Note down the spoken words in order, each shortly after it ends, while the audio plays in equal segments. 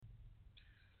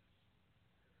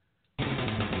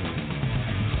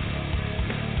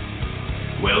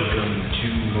Welcome to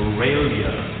Morelia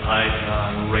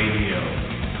Python Radio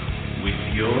with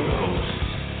your hosts,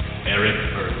 Eric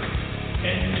Burke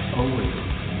and Owen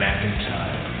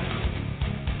McIntyre.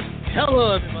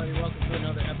 Hello, everybody. Welcome to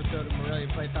another episode of Morelia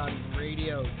Python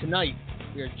Radio. Tonight,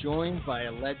 we are joined by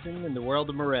a legend in the world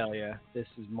of Morelia. This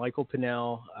is Michael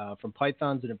Pennell from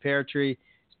Pythons in a Pear Tree.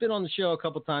 He's been on the show a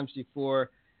couple times before.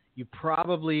 You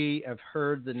probably have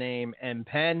heard the name M.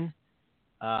 Penn.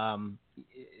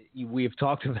 We've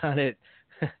talked about it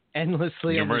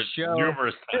endlessly on the show.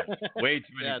 Numerous times. Way too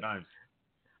many times.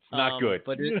 Not good.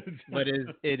 But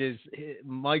it is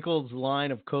Michael's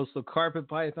line of coastal carpet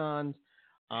pythons.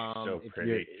 So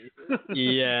pretty.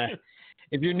 Yeah.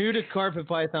 If you're new to carpet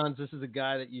pythons, this is a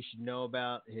guy that you should know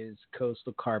about. His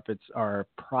coastal carpets are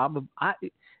probably,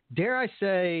 dare I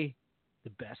say,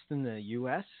 the best in the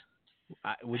U.S.?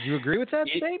 Would you agree with that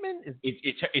statement?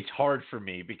 It's hard for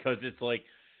me because it's like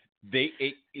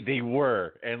they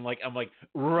were, and like I'm like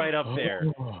right up there,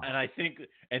 and I think,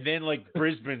 and then like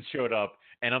Brisbane showed up,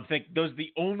 and I'm thinking those are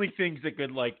the only things that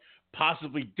could like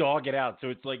possibly dog it out. So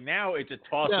it's like now it's a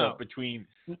toss up between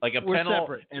like a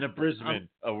Pennell and a Brisbane.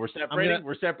 We're separating.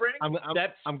 We're separating. I'm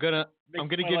gonna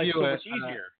give you so much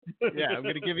easier. I'm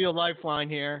gonna give you a lifeline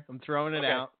here. I'm throwing it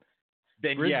out.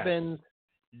 Then Brisbane.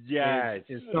 Yes.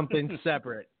 Is something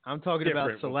separate. I'm talking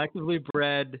about selectively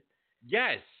bred.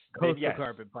 Yes. Coastal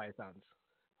carpet pythons.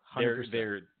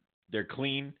 100%. They're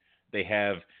clean. They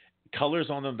have colors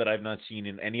on them that I've not seen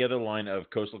in any other line of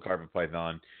coastal carpet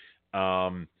python.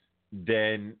 Then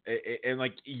and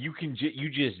like you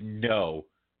just know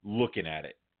looking at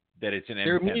it that it's an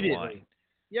M10 line.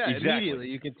 Yeah, exactly. Immediately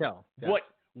you can tell. Yeah.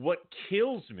 What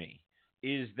kills me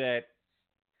is that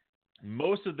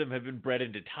most of them have been bred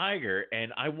into tiger,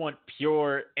 and I want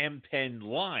pure M-Pen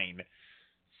line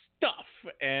stuff.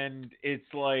 And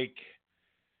it's like,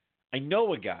 I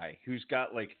know a guy who's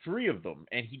got like 3 of them,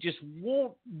 and he just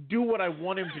won't do what I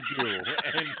want him to do. And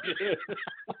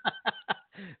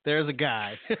there's a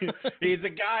guy. He's a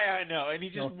guy I know, and he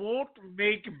just won't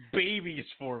make babies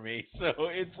for me. So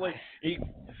it's like,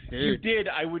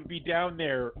 I would be down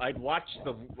there. I'd watch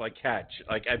them like hatch.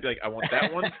 Like I'd be like, I want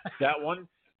that one, that one.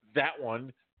 That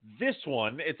one, this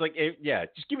one, it's like,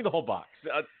 just give me the whole box.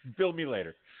 Bill me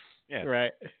later. Yeah.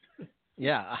 Right.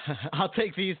 Yeah. I'll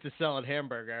take these to sell at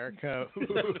Hamburg, Eric. He's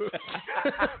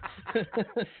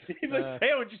like,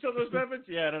 hey, would you sell those weapons?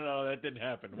 Yeah, I don't know. That didn't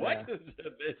happen. What?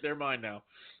 They're mine now.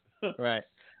 Right.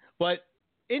 But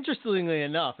interestingly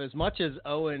enough, as much as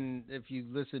Owen, if you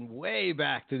listen way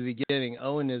back to the beginning,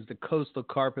 Owen is the coastal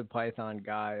carpet python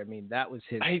guy. I mean, that was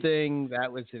his thing.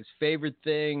 That was his favorite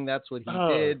thing. That's what he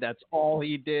did. That's all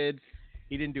he did.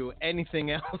 He didn't do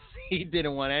anything else. He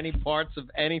didn't want any parts of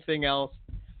anything else.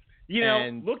 You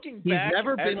know, looking back, he's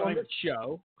never been on the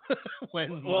show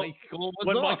when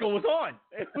Michael was on.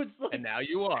 It was like, and now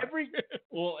you are.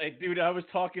 Dude, I was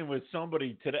talking with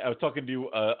somebody today. I was talking to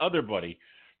other buddy.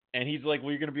 And he's like,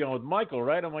 well, you're going to be on with Michael,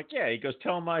 right? I'm like, yeah. He goes,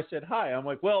 tell him I said hi. I'm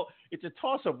like, well, it's a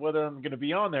toss-up whether I'm going to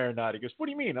be on there or not. He goes, what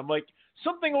do you mean? I'm like,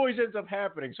 something always ends up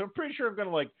happening. So I'm pretty sure I'm going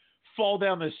to, like, fall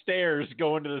down the stairs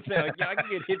going to the thing. Like, I can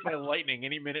get hit by lightning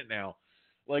any minute now.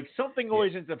 Like, something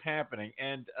always ends up happening.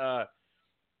 And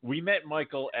we met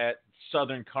Michael at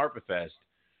Southern Carpet Fest.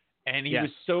 And he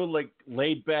was so, like,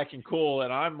 laid back and cool.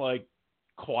 And I'm, like,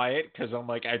 quiet because I'm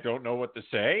like, I don't know what to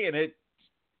say. And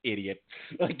idiot,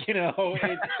 like, you know,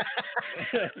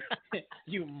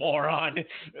 you moron.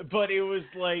 But it was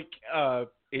like,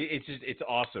 it's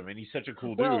awesome, and he's such a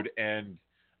cool dude, and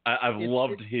I've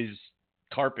loved his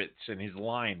carpets and his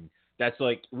line. That's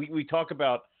like, we talk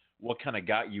about what kind of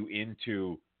got you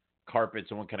into carpets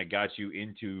and what kind of got you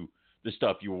into the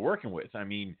stuff you were working with. I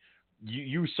mean,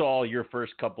 you saw your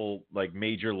first couple like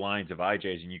major lines of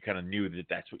IJs, and you kind of knew that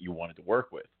that's what you wanted to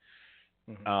work with.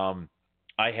 Mm-hmm.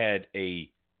 I had a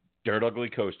Dirt Ugly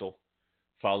Coastal,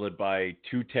 followed by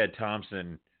 2 Ted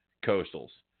Thompson Coastals.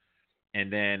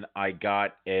 And then I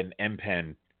got an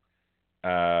M-Pen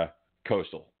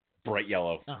Coastal, bright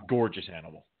yellow, gorgeous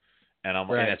animal. And I'm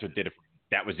like, that's what did it for me.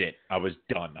 That was it. I was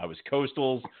done. I was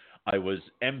Coastals. I was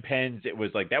M-Pens. It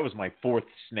was like, that was my 4th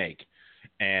snake.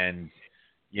 And,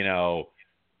 you know,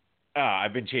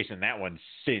 I've been chasing that one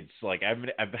since. Like, I've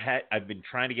been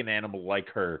trying to get an animal like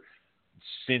her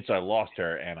since I lost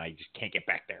her, and I just can't get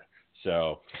back there.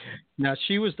 So now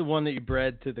she was the one that you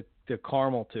bred to the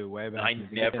caramel to way back. I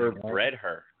never bred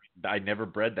her. I never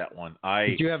bred that one.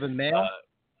 Did you have a male?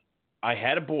 I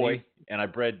had a boy, and I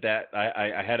bred that.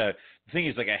 I had the thing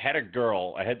is, like, I had a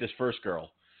girl. I had this first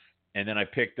girl, and then I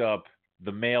picked up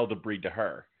the male to breed to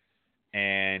her,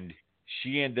 and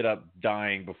she ended up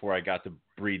dying before I got to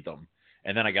breed them.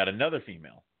 And then I got another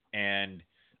female, and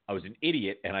I was an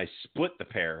idiot and I split the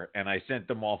pair and I sent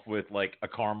them off with like a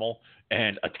caramel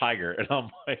and a tiger. And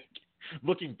I'm like,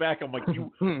 looking back, I'm like,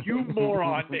 you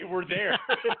moron, they were there.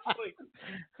 It's like,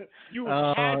 you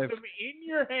had them in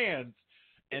your hands.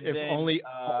 And if then, only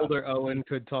older Owen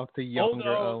could talk to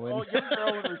younger Owen. Younger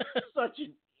Owen was such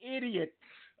an idiot.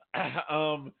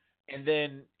 And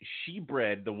then she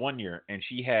bred the 1 year, and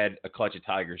she had a clutch of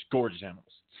tigers, gorgeous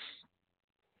animals,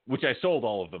 which I sold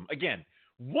all of them. Again,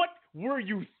 what were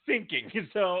you thinking?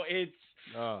 So it's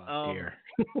dear.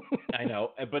 I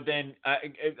know, but then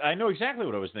I know exactly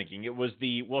what I was thinking. It was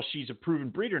she's a proven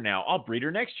breeder now. I'll breed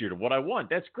her next year to what I want.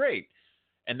 That's great.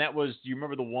 And that was, do you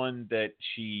remember the one that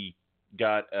she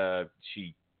got?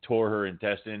 She tore her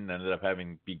intestine and ended up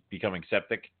becoming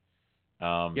septic.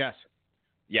 Yes.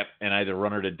 Yep. And I had to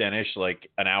run her to Danish like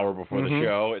an hour before the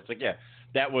show. It's like, yeah,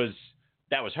 that was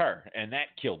her, and that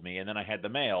killed me. And then I had the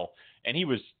male, and he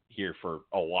was here for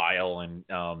a while, and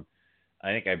I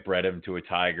think I bred him to a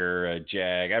tiger, a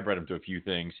jag. I bred him to a few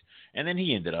things, and then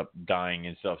he ended up dying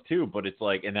and stuff too. But it's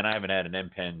like, and then I haven't had an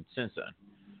M-pen since then.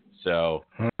 So,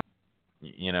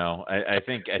 you know, I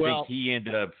think he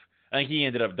ended up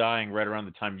dying right around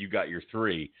the time you got your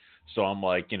 3. So I'm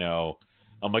like, oh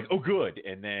good,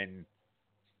 and then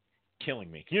killing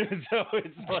me. So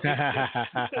it's like,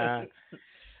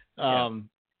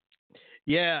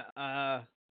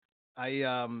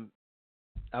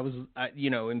 I was,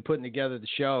 in putting together the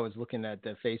show, I was looking at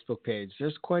the Facebook page.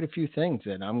 There's quite a few things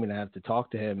that I'm going to have to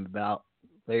talk to him about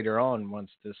later on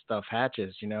once this stuff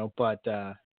hatches, But,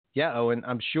 Owen,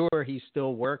 I'm sure he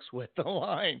still works with the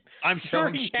line. I'm sure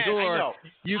I know.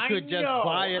 You could just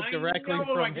buy it directly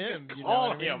from him.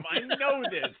 Call him. I know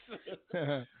this.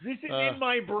 This is in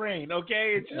my brain,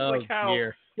 okay? It's just like how,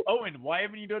 dear. Owen, why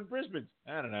haven't you done Brisbane's?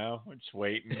 I don't know. I'm just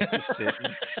waiting. Just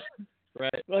sitting.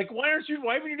 Right. Like, why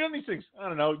haven't you done these things? I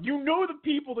don't know. You know the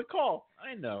people to call.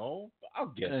 I know. I'll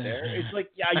get there. It's like,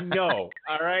 yeah, I know.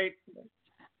 All right?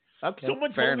 Okay.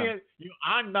 Someone told me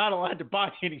I'm not allowed to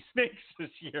buy any snakes this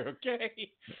year, okay?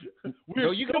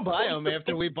 No, you can buy them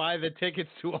after we buy the tickets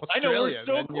to Australia. I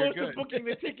know, we're so close to booking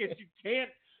the tickets.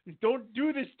 Don't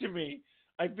do this to me.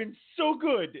 I've been so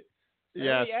good.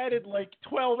 Yeah. They added like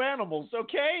 12 animals,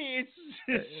 okay?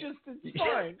 It's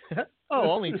fine.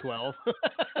 Only 12.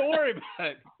 Don't worry about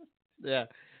it. Yeah.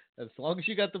 As long as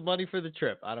you got the money for the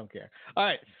trip, I don't care. All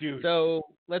right, dude. So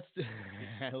let's do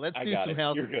some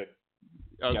house. You're good.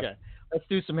 Okay. Yep. Let's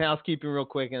do some housekeeping real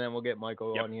quick, and then we'll get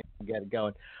Michael on here and get it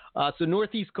going. So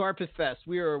Northeast Carpet Fest,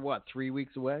 we are, 3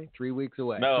 weeks away? 3 weeks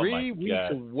away. Oh, 3 weeks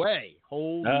away.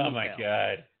 Holy my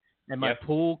God. And my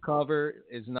pool cover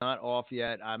is not off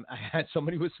yet. I had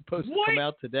somebody was supposed to come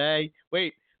out today.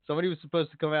 Somebody was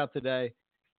supposed to come out today.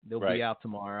 They'll be out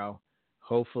tomorrow.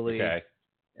 Hopefully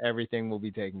everything will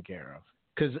be taken care of.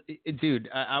 Because, dude,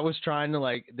 I was trying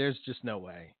to, there's just no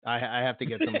way. I have to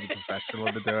get somebody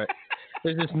professional to do it.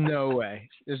 There's just no way.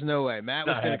 There's no way. Matt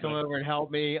was going to come over and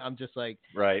help me. I'm just like,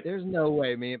 there's no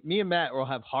way. Me and Matt will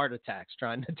have heart attacks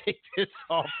trying to take this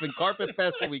off. And Carpet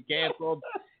Fest will be canceled.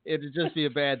 It'd just be a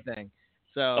bad thing.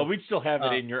 So we'd still have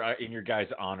it in your guys'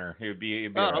 honor. It'd be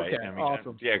all right. Okay,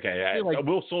 awesome.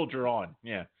 We'll soldier on.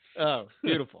 Yeah. Oh,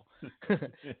 beautiful.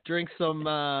 Drink some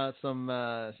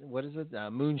what is it?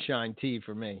 Moonshine tea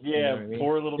for me. Yeah, you know what I mean?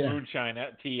 Pour a little moonshine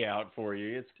tea out for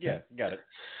you. Got it.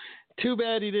 Too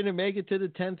bad he didn't make it to the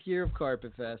 10th year of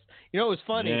Carpet Fest. It was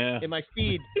funny in my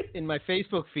feed, in my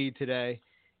Facebook feed today.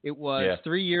 It was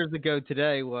 3 years ago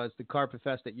today was the Carpet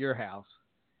Fest at your house,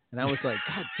 and I was like,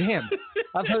 God damn,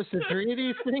 I've hosted 3 of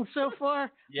these things so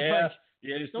far. Yeah,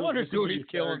 no wonder Dewey's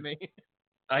killing me.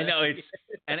 I know it's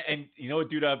and you know what,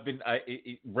 dude, I've been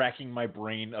racking my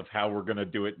brain of how we're gonna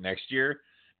do it next year,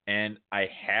 and I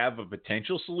have a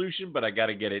potential solution, but I got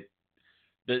to get it.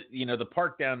 The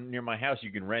park down near my house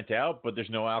you can rent out, but there's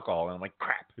no alcohol, and I'm like,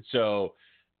 crap. So,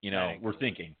 we're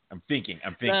thinking. I'm thinking.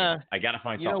 I got to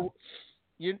find something.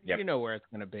 You know where it's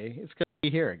gonna be. It's gonna be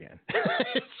here again.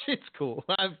 it's cool.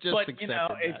 I've just accepted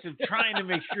that. It's trying to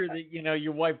make sure that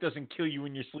your wife doesn't kill you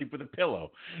when you sleep with a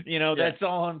pillow. That's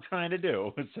all I'm trying to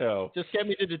do. So just get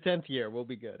me to the 10th year. We'll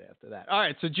be good after that. All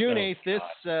right. So June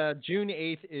 8th. June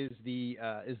 8th is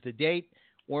the date.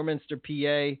 Warminster,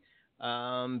 PA.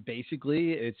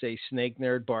 Basically, it's a Snake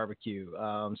Nerd barbecue.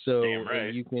 So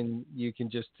you can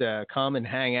just come and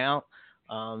hang out.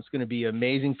 It's going to be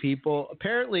amazing people.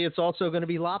 Apparently, it's also going to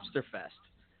be Lobster Fest.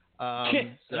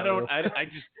 I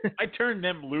turn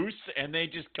them loose and they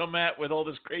just come out with all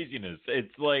this craziness.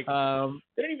 It's like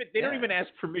they don't even ask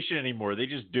permission anymore. They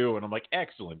just do, and I'm like,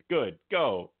 excellent, good,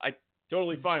 go. I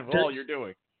totally fine with all you're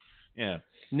doing. Yeah.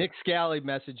 Nick Scally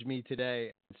messaged me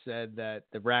today and said that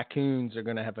the raccoons are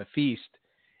going to have a feast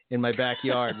in my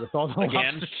backyard with all the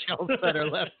Again? lobster shells that are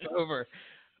left over.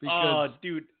 Oh, Because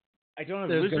dude, I don't have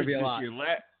there's lizards gonna be a this lot. year.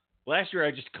 Last year,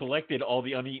 I just collected all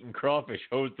the uneaten crawfish,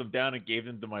 hosed them down, and gave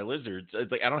them to my lizards.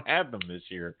 It's like I don't have them this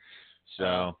year.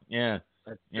 So yeah,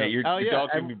 your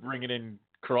dog's gonna be bringing in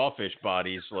crawfish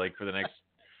bodies like for the next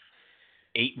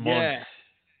 8 months. Yeah.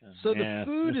 So the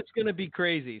food is going to be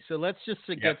crazy. So let's just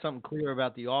get something clear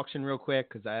about the auction real quick,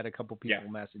 because I had a couple people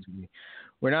message me.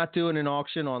 We're not doing an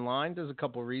auction online. There's a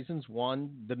couple reasons. One,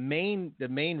 the main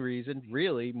reason,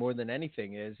 really more than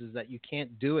anything, is that you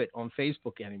can't do it on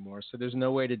Facebook anymore. So there's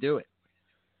no way to do it.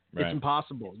 Right. It's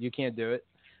impossible. You can't do it.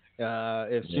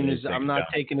 As soon as I'm not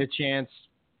taking a chance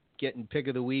getting pick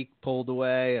of the week pulled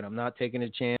away, and I'm not taking a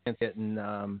chance getting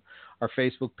our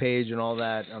Facebook page and all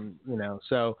that.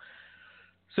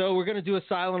 So we're going to do a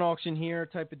silent auction here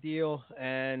type of deal,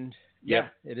 and it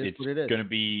is what it is. It's going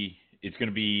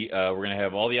to be we're going to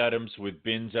have all the items with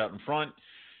bins out in front.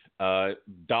 $1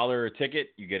 a ticket.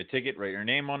 You get a ticket, write your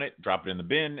name on it, drop it in the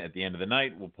bin. At the end of the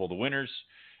night, we'll pull the winners.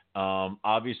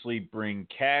 Obviously, bring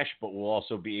cash, but we'll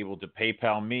also be able to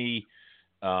PayPal me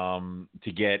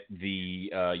to get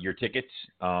your tickets.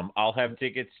 I'll have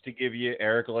tickets to give you.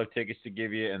 Eric will have tickets to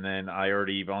give you, and then I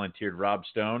already volunteered Rob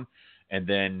Stone, and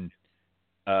then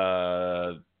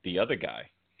the other guy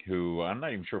who I'm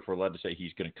not even sure if we're allowed to say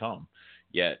he's going to come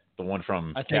yet. The one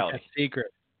from I Cali. think that's secret.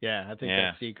 Yeah, I think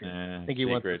that's secret. I think he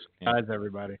wants to surprise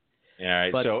everybody. Yeah,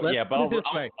 right. But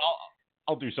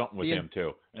I'll do something with him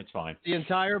too. It's fine. The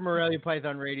entire Morelia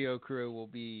Python radio crew will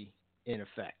be in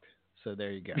effect. So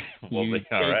there you go. Well, you take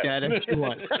that if you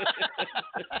want.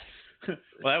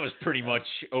 Well, that was pretty much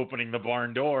opening the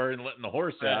barn door and letting the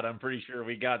horse out. I'm pretty sure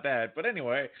we got that. But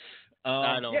anyway,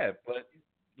 but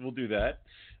we'll do that.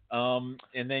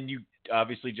 And then you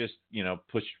obviously just,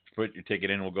 put your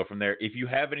ticket in. We'll go from there. If you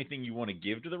have anything you want to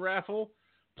give to the raffle,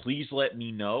 please let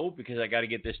me know, because I got to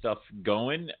get this stuff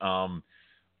going.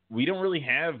 We don't really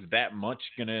have that much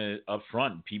up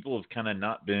front. People have kind of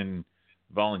not been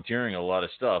volunteering a lot of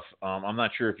stuff. I'm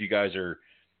not sure if you guys are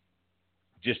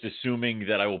just assuming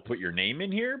that I will put your name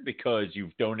in here because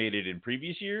you've donated in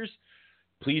previous years.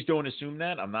 Please don't assume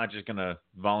that. I'm not just going to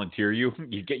volunteer you.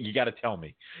 You got to tell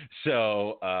me.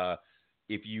 So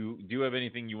if you do have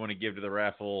anything you want to give to the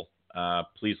raffle,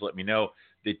 please let me know.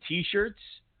 The T-shirts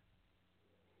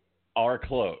are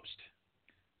closed.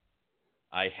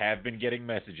 I have been getting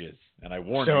messages, and I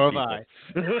warned you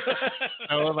people.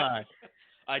 So have I.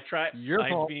 I try.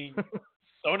 I'm being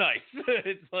so nice.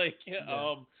 It's like,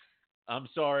 I'm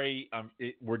sorry.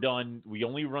 We're done. We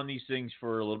only run these things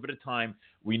for a little bit of time.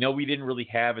 We know we didn't really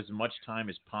have as much time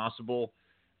as possible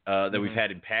that we've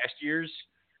had in past years,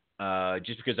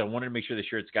 just because I wanted to make sure the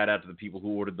shirts got out to the people who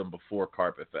ordered them before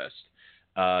Carpet Fest.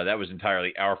 That was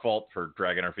entirely our fault for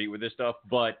dragging our feet with this stuff,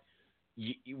 but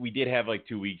we did have like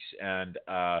 2 weeks, and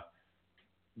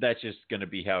that's just going to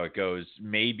be how it goes.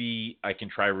 Maybe I can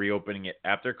try reopening it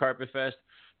after Carpet Fest.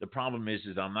 The problem is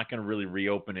I'm not going to really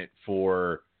reopen it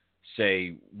for,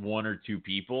 say, 1 or 2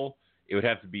 people. It would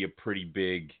have to be a pretty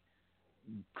big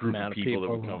group of people that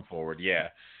would come forward. Yeah,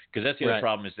 because that's the other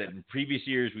problem is that in previous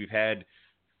years we've had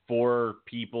 4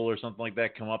 people or something like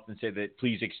that come up and say that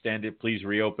please extend it, please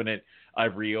reopen it.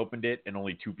 I've reopened it, and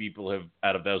only 2 people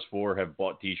out of those 4 have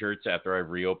bought T-shirts after I've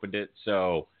reopened it.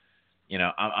 So,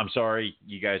 I'm sorry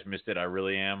you guys missed it. I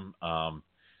really am.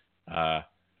 But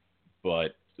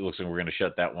it looks like we're going to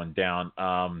shut that one down.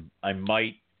 I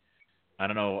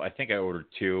don't know. I think I ordered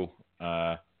 2.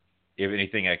 If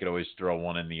anything, I could always throw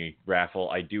one in the raffle.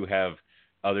 I do have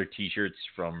other T-shirts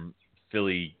from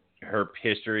Philly Herp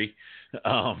history that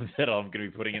I'm going to be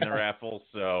putting in the raffle.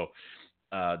 So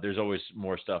there's always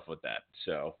more stuff with that.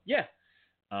 So yeah.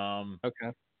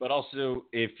 Okay. But also,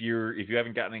 if you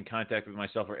haven't gotten in contact with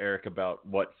myself or Eric about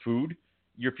what food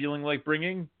you're feeling like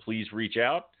bringing, please reach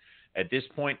out. At this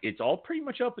point, it's all pretty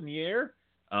much up in the air.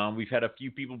 We've had a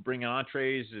few people bring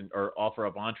entrees or offer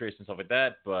up entrees and stuff like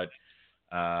that, but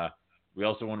we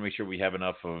also want to make sure we have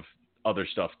enough of other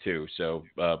stuff too. So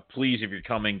please, if you're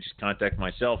coming, just contact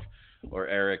myself or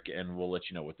Eric, and we'll let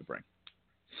you know what to bring.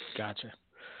 Gotcha.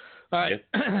 All right.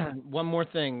 One more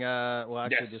thing.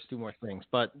 There's 2 more things,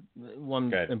 but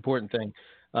one important thing.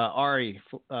 Ari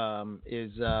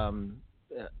is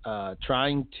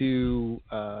trying to,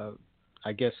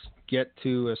 I guess, get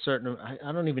to a certain.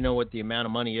 I don't even know what the amount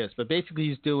of money is, but basically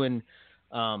he's doing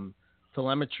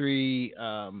telemetry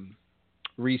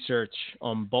research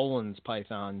on Boland's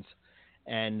pythons,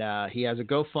 and he has a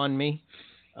GoFundMe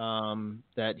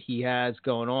that he has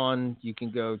going on. You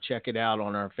can go check it out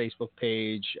on our Facebook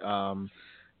page.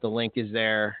 The link is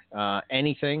there.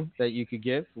 Anything that you could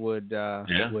give would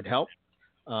help.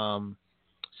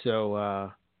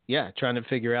 So trying to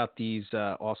figure out these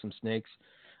awesome snakes,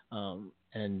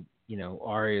 and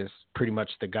Ari is pretty much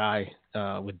the guy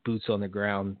with boots on the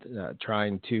ground,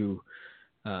 trying to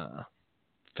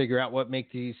figure out what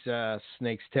makes these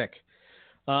snakes tick.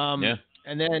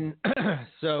 And then,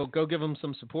 so go give them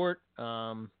some support.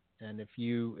 And if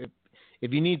you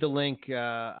need the link,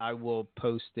 I will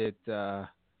post it.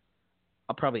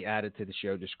 I'll probably add it to the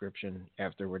show description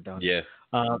after we're done. Yeah.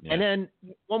 And then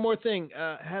one more thing,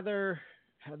 Heather,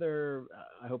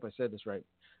 I hope I said this right.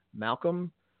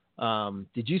 Malcolm,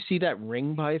 did you see that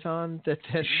ring python that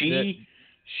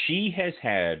she has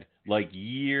had like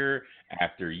year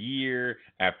after year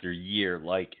after year,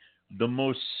 like the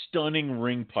most stunning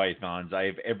ring pythons I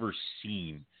have ever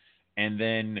seen. And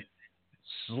then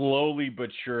slowly but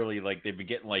surely, like they've been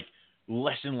getting like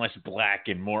less and less black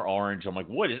and more orange. I'm like,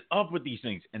 what is up with these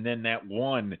things? And then that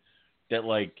one that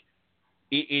like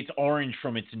it's orange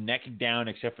from its neck down,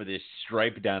 except for this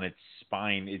stripe down its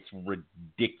spine. It's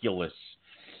ridiculous.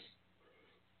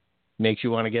 Makes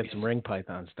you want to get some ring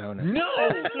pythons, don't it? No.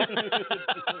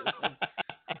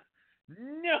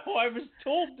 No, I was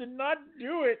told to not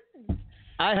do it.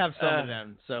 I have some of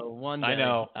them, so one day I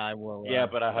know. I will. Yeah,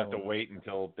 but I have to wait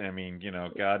until,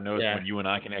 God knows when you and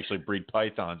I can actually breed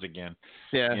pythons again.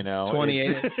 Yeah,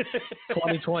 2028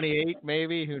 2028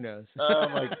 maybe. Who knows? Oh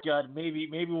my God, maybe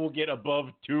we'll get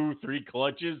above 2-3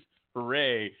 clutches.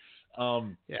 Hooray!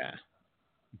 Yeah,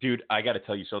 dude, I got to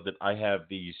tell you something. I have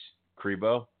these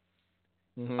Crebo.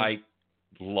 Mm-hmm. I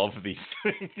love these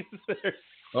things. They're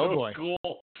oh so boy,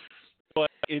 cool. But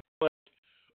it's like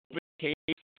potato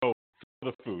for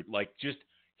the food. Like just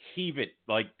heave it.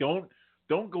 Like don't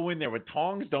go in there with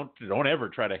tongs. Don't ever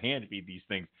try to hand feed these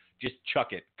things. Just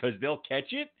chuck it because they'll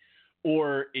catch it,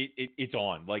 or it's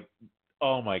on. Like,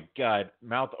 oh my God,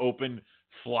 mouth open,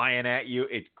 flying at you.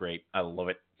 It's great. I love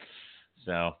it.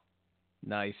 So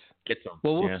nice. Get some.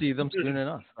 Well, we'll see them soon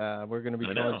enough. We're going to be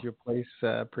going to your place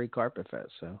pre-Carpet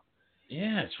Fest. So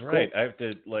yeah, that's right. Cool. I have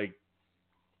to like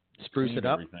spruce it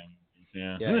up. Everything.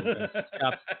 Yeah.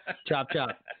 Chop.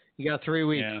 You got 3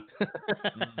 weeks. Yeah.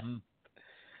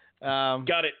 Mm-hmm.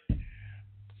 Got it.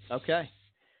 Okay.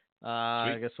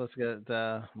 I guess let's get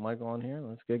Michael on here.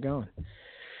 Let's get going.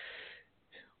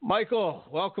 Michael,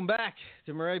 welcome back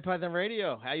to Morelia Python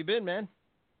Radio. How you been, man?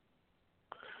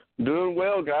 Doing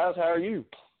well, guys. How are you?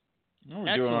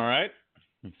 We're doing all right.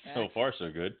 So far,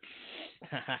 so good.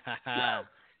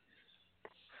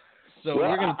 So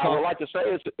we're going to talk. I would like to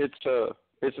say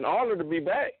it's an honor to be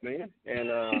back, man,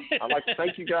 and I'd like to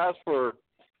thank you guys for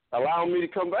allowing me to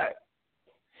come back.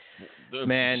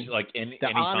 Man, like the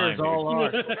anytime, honor's all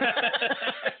ours.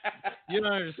 You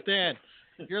don't understand.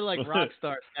 You're like rock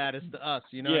star status to us.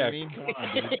 You know what I mean? Come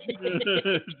on,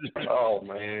 dude. Oh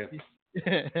man.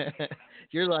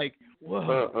 You're like,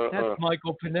 whoa, that's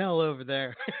Michael Pennell over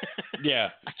there. Yeah.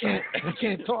 I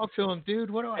can't talk to him, dude.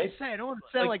 What do I say? I don't want to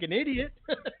sound like an idiot.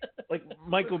 Like,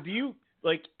 Michael, do you,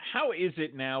 like, how is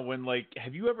it now when, like,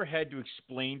 have you ever had to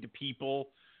explain to people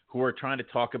who are trying to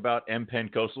talk about M-Pen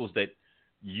coastals that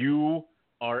you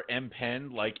are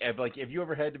M-Pen? Like, have you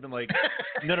ever had to be like,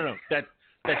 no, that's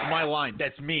my line.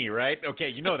 That's me, right? Okay,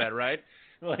 you know that, right?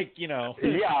 Like, Yeah,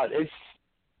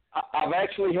 I've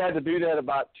actually had to do that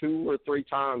about 2 or 3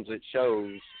 times at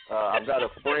shows. I've got a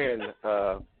friend,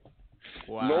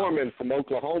 Norman from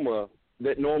Oklahoma,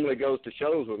 that normally goes to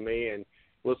shows with me, and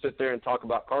we'll sit there and talk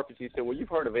about carpets. He said, well, you've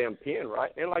heard of M-Pen,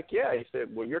 right? And like, yeah. He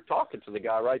said, well, you're talking to the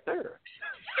guy right there.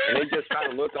 And they just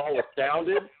kind of look all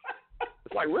astounded.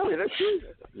 It's like, really? That's you?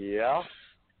 Yeah.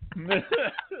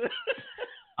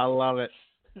 I love it.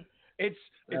 It's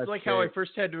like how I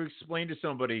first had to explain to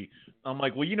somebody. I'm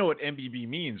like, well, you know what MBB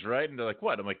means, right? And they're like,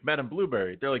 what? I'm like, Madame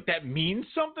Blueberry. They're like, that means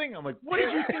something? I'm like, what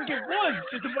did you think it was?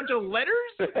 Just a bunch of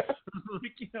letters? Like,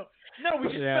 no, we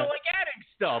just felt like adding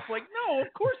stuff. Like, no,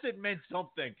 of course it meant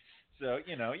something. So,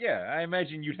 I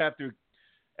imagine you'd have to,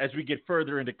 as we get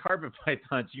further into carpet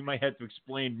pythons, you might have to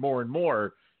explain more and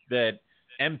more that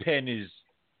M-Pen is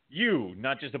you,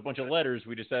 not just a bunch of letters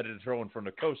we decided to throw in front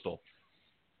of coastal.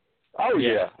 Oh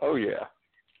yeah.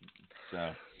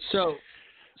 So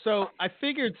I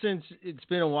figured since it's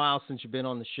been a while since you've been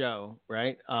on the show,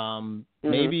 right?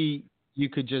 Maybe you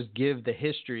could just give the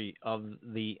history of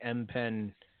the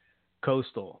M-Pen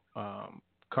coastal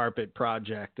carpet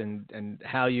project and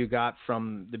how you got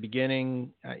from the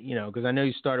beginning, because I know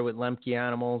you started with Lemke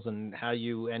animals and how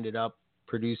you ended up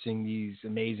producing these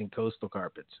amazing coastal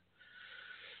carpets.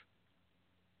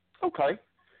 Okay.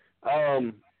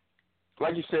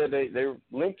 Like you said, they're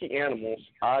Lemke animals.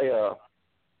 I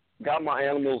got my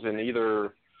animals in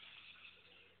either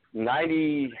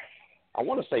 99,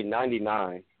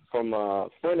 from a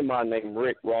friend of mine named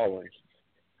Rick Rollins,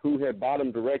 who had bought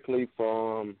them directly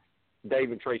from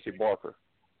Dave and Tracy Barker.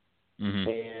 Mm-hmm.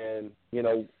 And, you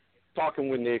know, talking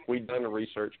with Nick, we'd done the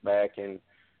research back, and,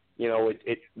 you know,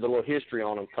 the little history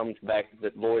on them comes back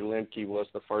that Lloyd Lemke was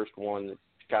the first one to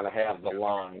kind of have the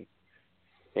line.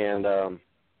 And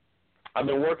I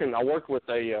worked with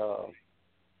a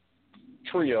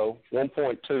trio,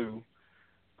 1.2.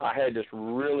 I had this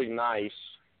really nice,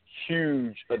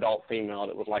 huge adult female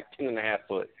that was like 10.5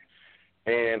 foot.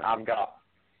 And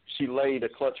she laid a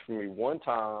clutch for me one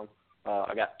time.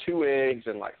 I got 2 eggs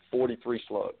and like 43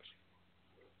 slugs.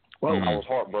 Well, I was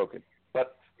heartbroken.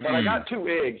 But I got 2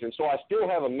 eggs, and so I still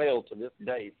have a male to this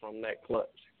day from that clutch.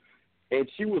 And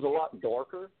she was a lot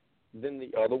darker than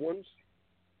the other ones.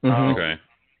 Okay.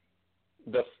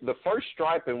 The first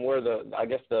striping where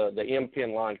the M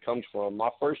pin line comes from, my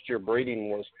first year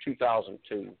breeding was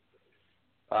 2002.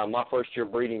 My first year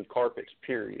breeding carpets,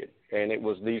 period. And it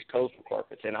was these coastal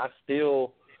carpets. And I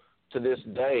still, to this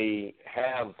day,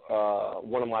 have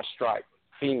one of my striped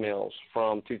females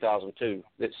from 2002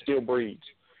 that still breeds.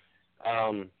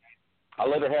 I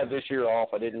let her have this year off.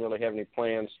 I didn't really have any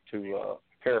plans to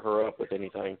pair her up with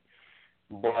anything.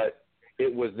 But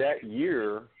it was that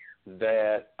year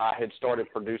that I had started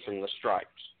producing the stripes.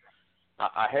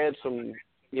 I had some,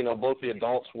 you know, both the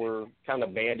adults were kind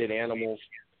of banded animals,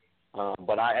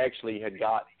 but I actually had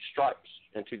got stripes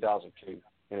in 2002.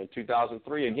 And in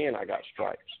 2003, again, I got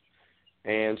stripes.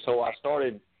 And so I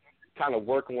started kind of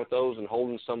working with those and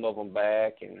holding some of them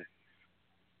back. And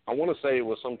I want to say it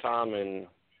was sometime in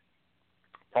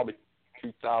probably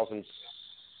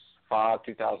 2005,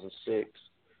 2006.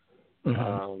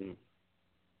 Mm-hmm.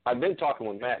 I've been talking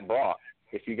with Matt Brock,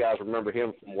 if you guys remember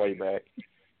him from way back.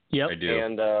 Yep. I do.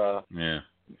 And,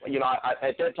 you know,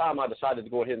 at that time I decided to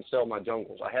go ahead and sell my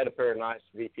jungles. I had a pair of nice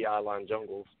VPI line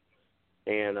jungles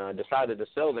and decided to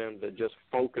sell them to just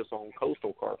focus on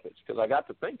coastal carpets because I got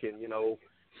to thinking, you know,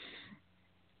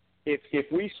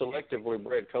 if we selectively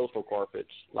bred coastal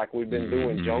carpets like we've been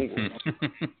doing jungles,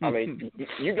 I mean,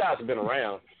 you guys have been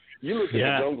around. You look at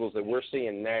the jungles that we're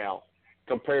seeing now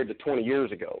compared to 20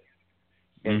 years ago.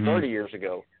 And 30 years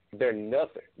ago, they're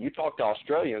nothing. You talk to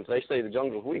Australians, they say the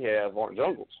jungles we have aren't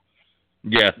jungles.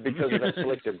 Yeah. Because of that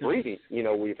selective breeding, you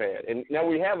know, we've had. And now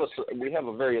we have a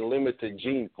very limited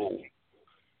gene pool.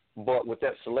 But with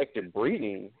that selective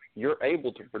breeding, you're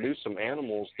able to produce some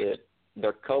animals that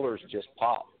their colors just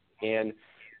pop. And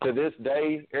to this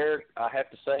day, Eric, I have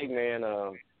to say, man,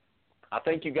 I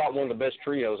think you got one of the best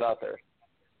trios out there.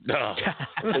 No.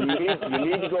 So you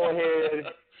need to go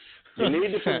ahead. You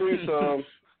need to produce some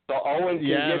so Owen can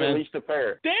get at least a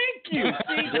pair. Thank you.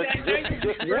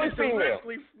 Just one female.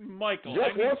 Michael.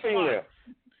 Just one female.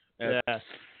 Yeah.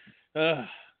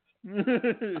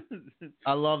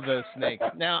 I love those snakes.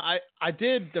 Now, I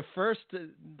did the first,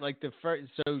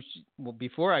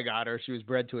 before I got her, she was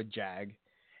bred to a jag.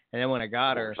 And then when I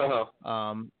got her,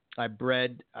 I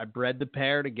bred the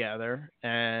pair together,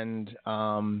 and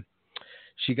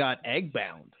she got egg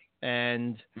bound.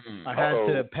 And I had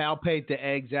to palpate the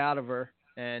eggs out of her,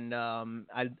 and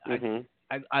I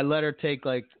let her take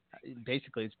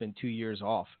basically it's been 2 years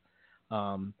off,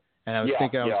 and I was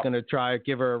thinking I was going to try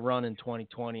give her a run in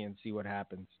 2020 and see what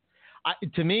happens.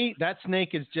 To me, that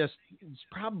snake it's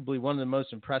probably one of the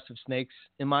most impressive snakes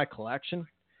in my collection,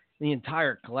 the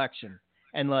entire collection.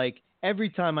 And every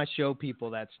time I show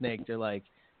people that snake, they're like,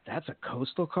 "That's a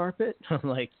coastal carpet?" I'm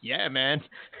like, "Yeah, man."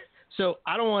 So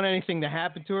I don't want anything to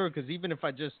happen to her because even if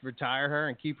I just retire her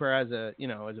and keep her as a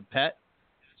pet,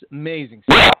 it's amazing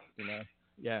stuff, you know.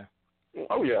 Yeah.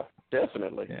 Oh yeah,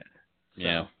 definitely.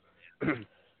 Yeah.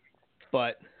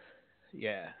 But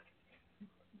yeah,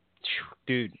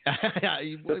 dude,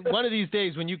 one of these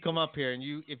days when you come up here and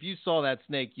if you saw that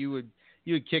snake, you would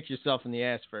kick yourself in the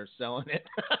ass for selling it.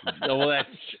 Well, I'm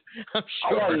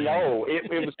sure. Oh no,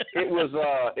 it was.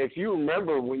 If you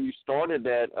remember when you started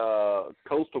that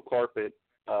coastal carpet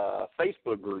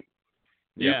Facebook group,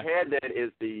 you had that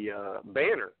as the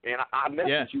banner, and I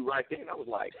messaged you right then. I was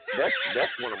like,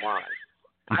 that's one of mine.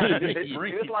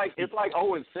 It's like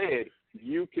Owen said,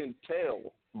 you can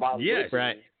tell by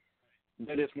listening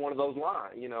that it's one of those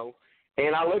lines, you know.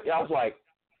 And I was like,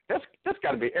 that's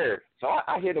got to be Eric. So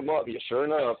I hit him up. Yeah, sure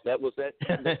enough, that was that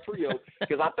trio.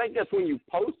 Because I think that's when you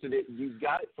posted it. You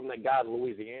got it from that guy in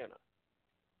Louisiana.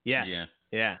 Yeah.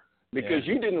 Because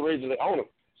you didn't originally own them.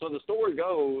 So the story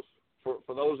goes,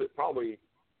 for those that probably,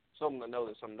 some that know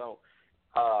that some don't,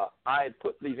 I had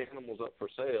put these animals up for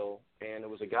sale, and there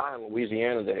was a guy in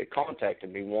Louisiana that had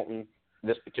contacted me wanting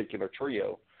this particular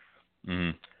trio.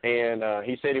 Mm-hmm. And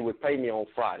he said he would pay me on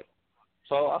Friday.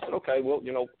 So I said, okay, well,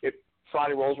 you know,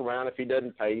 Friday rolls around. If he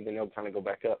doesn't pay, then he'll kind of go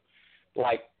back up.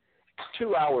 Like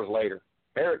 2 hours later,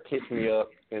 Eric hits me up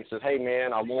and says, hey,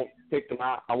 man, I won't pick them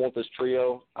out. I want this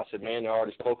trio. I said, man, they're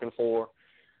already spoken for.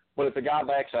 But if the guy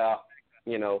backs out,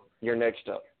 you know, you're next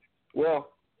up.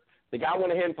 Well, the guy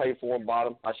went ahead and paid for them, bought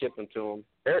them. I shipped them to him.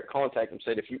 Eric contacted him and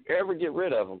said, if you ever get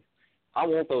rid of them, I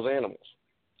want those animals.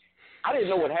 I didn't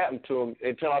know what happened to them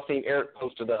until I seen Eric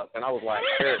posted up, and I was like,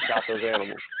 Eric got those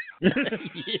animals.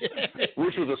 Yeah.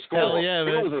 Which was a score. Hell yeah,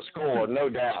 man. It was a score, no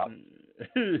doubt.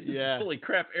 Yeah. Holy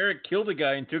crap! Eric killed a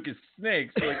guy and took his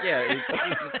snakes. Like, yeah.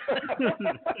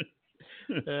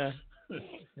 Yeah.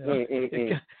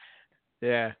 Yeah.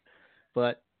 Yeah.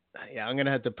 But yeah, I'm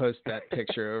gonna have to post that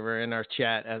picture over in our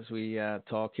chat as we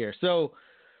talk here. So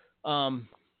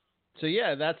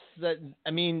yeah, that's that. I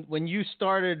mean, when you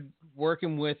started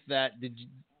working with that,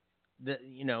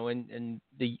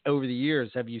 over the years,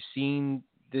 have you seen?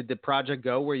 Did the project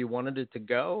go where you wanted it to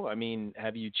go? I mean,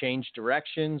 have you changed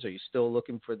directions? Are you still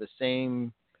looking for the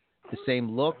same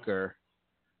look, or?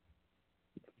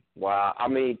 Wow. I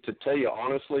mean, to tell you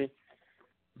honestly,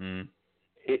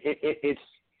 it's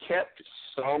kept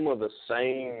some of the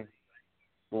same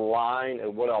line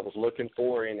of what I was looking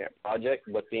for in that project,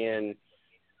 but then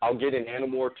I'll get an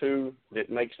animal or two that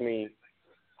makes me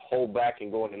hold back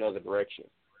and go in another direction.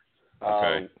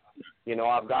 Okay. You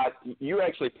know, you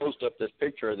actually posted up this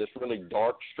picture of this really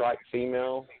dark striped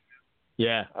female.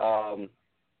 Yeah.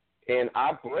 And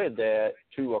I bred that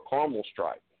to a caramel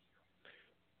stripe.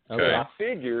 Okay. So I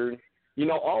figured, you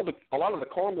know, a lot of the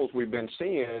caramels we've been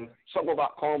seeing, something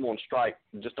about caramel and stripe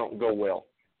just don't go well.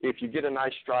 If you get a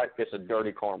nice stripe, it's a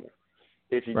dirty caramel.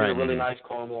 If you get a really nice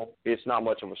caramel, it's not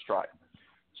much of a stripe.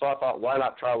 So I thought, why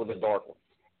not try with a dark one?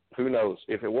 Who knows?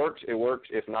 If it works, it works.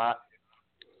 If not,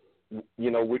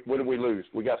 you know, what do we lose?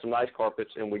 We got some nice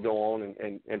carpets, and we go on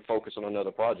and focus on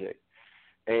another project.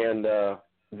 And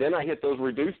then I hit those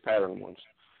reduced pattern ones.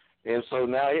 And so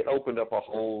now it opened up a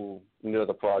whole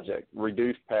another project,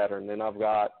 reduced pattern. And I've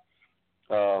got,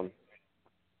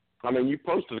 you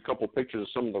posted a couple pictures of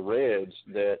some of the reds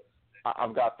that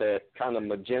I've got that kind of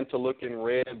magenta looking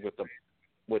red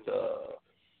with a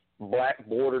black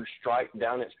bordered stripe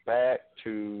down its back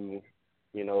to,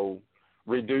 you know,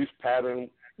 reduced pattern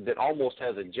that almost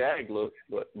has a jag look,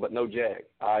 but no jag.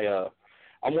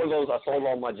 I'm one of those. I sold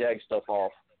all my jag stuff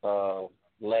off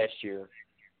last year.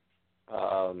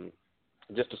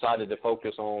 Just decided to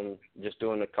focus on just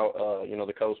doing the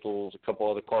coastals, a couple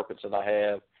other carpets that I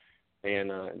have,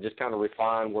 and just kind of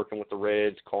refine working with the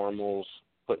reds, caramels,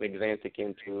 putting Xanthic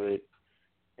into it,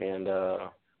 and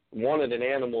wanted an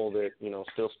animal that, you know,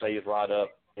 still stays right up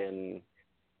and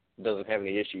doesn't have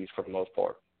any issues for the most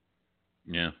part.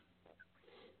 Yeah.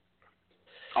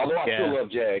 Although I still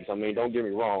love jags. I mean, don't get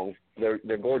me wrong.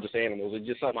 They're gorgeous animals. It's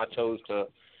just something I chose to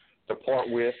part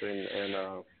with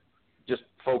and just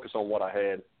focus on what I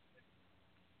had.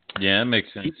 Yeah, that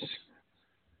makes sense.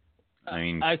 I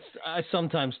mean, I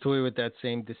sometimes toy with that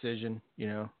same decision. You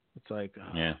know, it's like,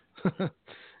 yeah.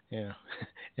 Yeah.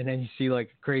 And then you see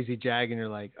like a crazy jag and you're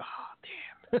like,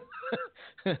 oh,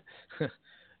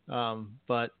 damn.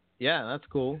 But yeah, that's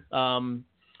cool.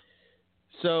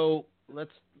 So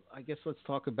let's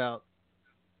talk about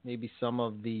maybe some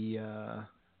of the,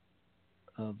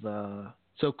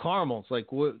 so caramels,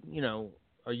 like what, you know,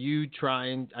 are you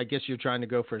trying, I guess you're trying to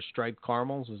go for striped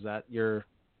caramels. Is that your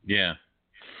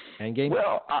end game?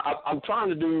 Well, I'm trying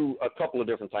to do a couple of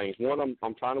different things. One,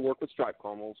 I'm trying to work with striped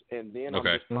caramels, and then I'm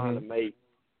just trying to make,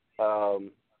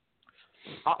 I'm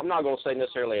not going to say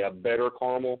necessarily a better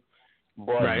caramel,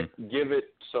 but give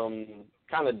it some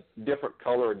kind of different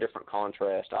color or different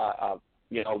contrast. I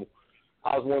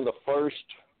was one of the first,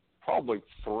 probably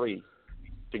 3,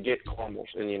 to get caramels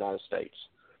in the United States.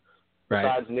 Right.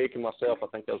 Besides Nick and myself, I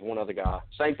think there was one other guy.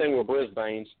 Same thing with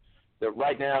Brisbane's. That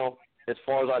right now, as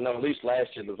far as I know, at least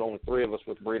last year, there was only 3 of us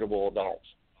with breedable adults.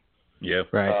 Yeah.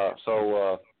 Right.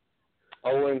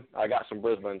 Owen, I got some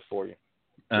Brisbane's for you.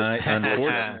 I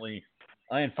unfortunately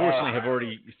have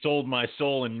already sold my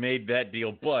soul and made that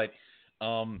deal, but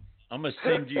I'm gonna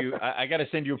send you. I got to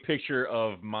send you a picture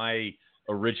of my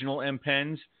original M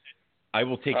pens. I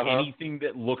will take anything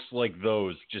that looks like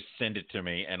those. Just send it to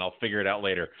me, and I'll figure it out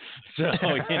later. So,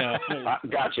 you know.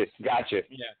 Gotcha.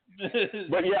 Yeah.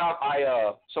 But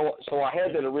yeah, so I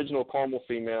had that original caramel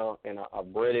female, and I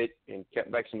bred it and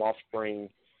kept back some offspring.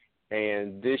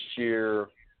 And this year,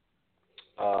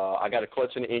 I got a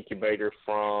clutch in the incubator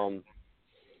from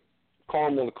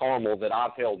caramel to caramel that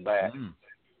I've held back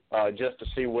just to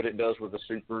see what it does with the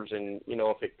supers, and you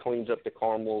know, if it cleans up the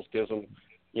caramels, gives them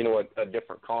a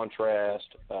different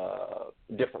contrast,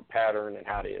 different pattern, and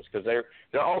how it is, because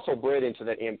they're also bred into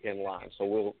that M pin line.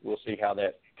 So we'll see how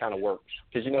that kind of works,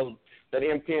 because that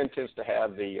M pin tends to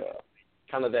have the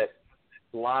kind of that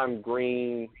lime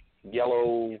green,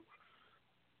 yellow,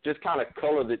 just kind of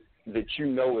color that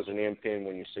is an M pin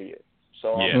when you see it.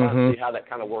 So I'm trying to see how that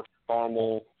kind of works with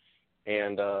caramel,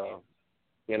 and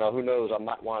who knows, I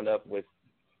might wind up with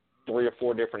 3 or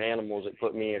 4 different animals that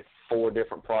put me in 4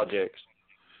 different projects.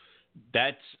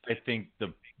 That's, I think,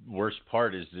 the worst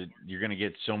part is that you're going to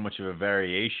get so much of a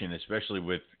variation, especially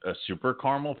with a super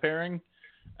caramel pairing.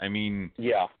 I mean,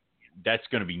 yeah, that's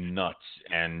going to be nuts.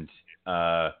 And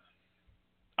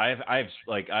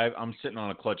I'm sitting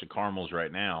on a clutch of caramels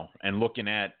right now and looking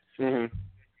at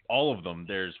all of them.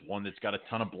 There's one that's got a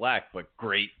ton of black, but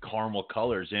great caramel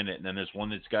colors in it. And then there's one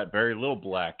that's got very little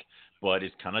black, but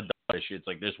it's kind of darkish. It's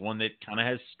like there's one that kind of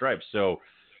has stripes. So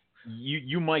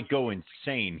you might go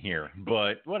insane here,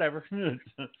 but whatever. You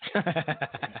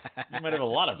might have a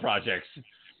lot of projects.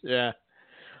 Yeah.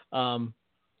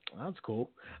 That's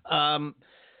cool.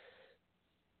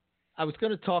 I was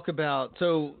going to talk about,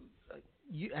 so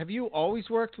have you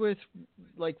always worked with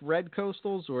like red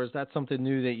coastals, or is that something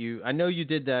new that I know you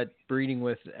did that breeding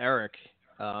with Eric,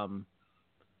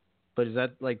 but is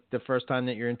that like the first time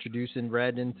that you're introducing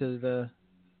red into the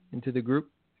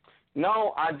group?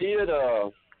 No, I did.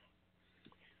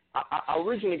 I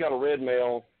originally got a red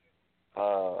male.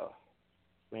 I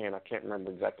can't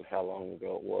remember exactly how long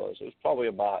ago it was. It was probably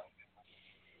about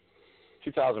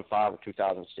 2005 or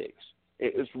 2006.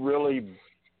 It was really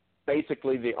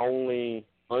basically the only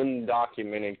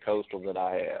undocumented coastal that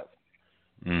I have.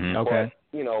 Mm-hmm. Okay.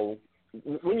 But,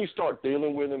 when you start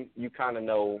dealing with them, you kind of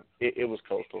know it was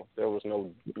coastal. There was no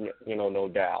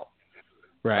doubt.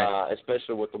 Right.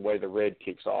 Especially with the way the red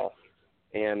kicks off.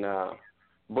 And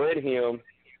bred him,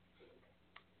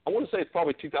 I want to say it's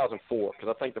probably 2004, because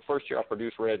I think the first year I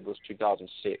produced red was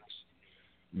 2006.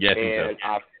 Yeah, and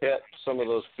I've kept some of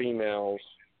those females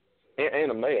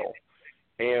and a male.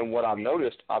 And what I've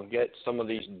noticed, I've got some of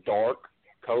these dark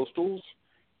coastals.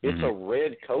 It's a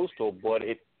red coastal, but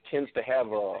it tends to have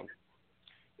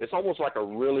it's almost like a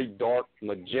really dark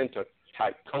magenta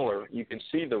type color. You can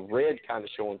see the red kind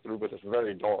of showing through, but it's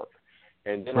very dark.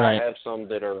 And then I have some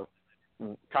that are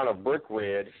kind of brick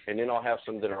red, and then I'll have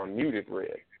some that are muted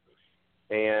red.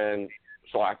 And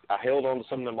so I held on to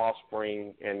some of them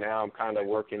offspring, and now I'm kind of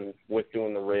working with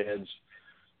doing the reds.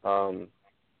 I'm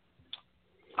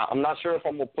not sure if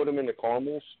I'm going to put them into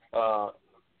caramels.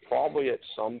 Probably at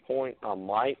some point I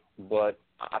might, but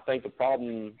I think the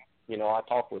problem, I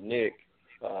talked with Nick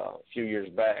a few years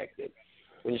back that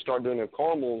when you start doing the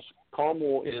caramels,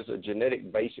 caramel is a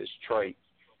genetic basis trait,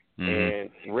 and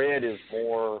red is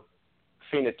more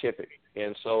phenotypic.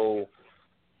 And so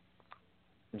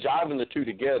jiving the two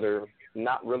together,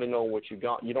 not really knowing what you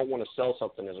got, you don't want to sell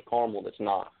something as a caramel that's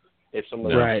not. If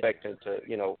somebody's expecting to,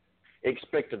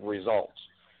 expected results.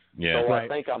 Yeah. So I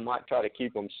think I might try to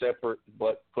keep them separate,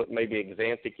 but put maybe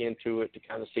Xanthic into it to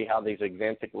kind of see how these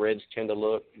Xanthic reds tend to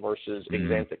look versus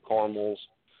Xanthic caramels.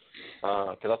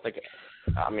 Because I think,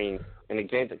 an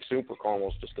Xanthic super caramel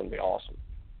is just going to be awesome.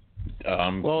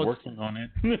 I'm working on it.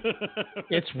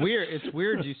 It's weird. It's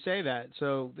weird you say that.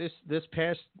 So this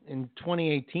past in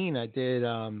 2018, I did.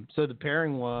 So the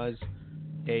pairing was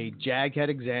a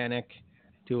jaghead Xanthic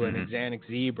to an Xanthic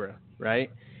zebra,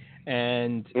 right?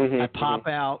 And I pop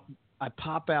out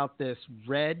this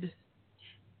red.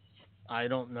 I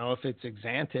don't know if it's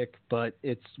Xanthic, but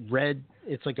it's red.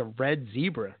 It's like a red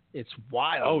zebra. It's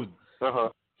wild.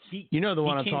 Oh, you know the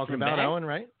one I'm talking about, that? Owen,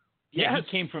 right? Yeah, he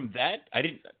came from that. I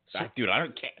didn't, dude. I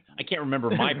can't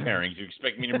remember my pairings. You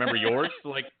expect me to remember yours?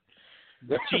 Like,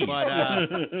 geez. But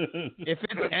if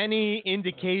it's any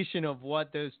indication of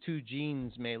what those two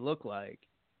genes may look like,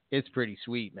 it's pretty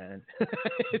sweet, man.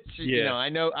 I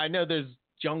know there's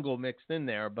jungle mixed in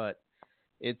there, but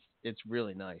it's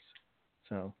really nice.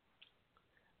 So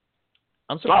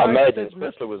I'm surprised. I imagine,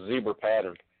 especially with zebra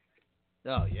pattern.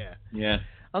 Oh yeah. Yeah.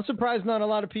 I'm surprised not a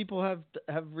lot of people have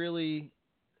really,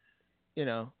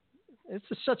 it's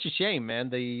just such a shame, man.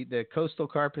 The coastal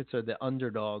carpets are the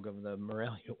underdog of the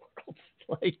Morelia world.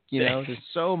 There's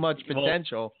so much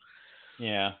potential. Well,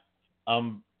 yeah.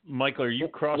 Michael, are you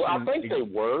crossing? Well, I think they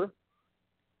were.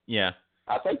 Yeah.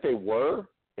 I think they were.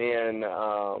 And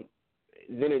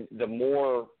then the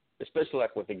more, especially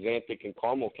like with Xanthic and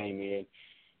caramel came in,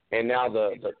 and now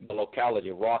the locality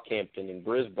of Rockhampton and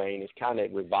Brisbane has kind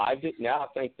of revived it. Now I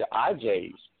think the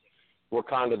IJs were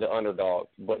kind of the underdog.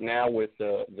 But now with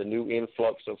the new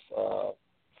influx of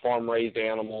farm-raised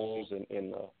animals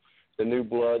and the new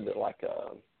blood that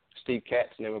Steve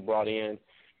Katz never brought in,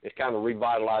 it's kind of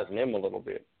revitalizing them a little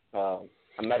bit. As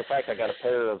a matter of fact, I got a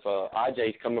pair of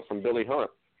IJs coming from Billy Hunt.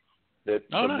 That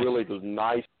really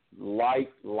nice, light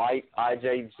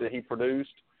IJs that he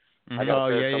produced. I got a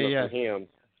pair coming from him.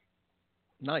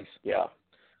 Nice. Yeah.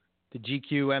 The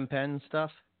GQ M Pen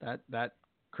stuff. That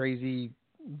crazy,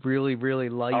 really, really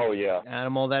light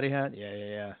animal that he had.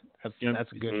 Yeah.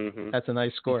 That's good. Mm-hmm. That's a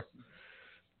nice score.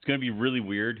 It's going to be really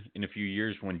weird in a few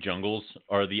years when jungles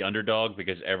are the underdog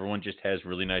because everyone just has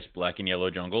really nice black and yellow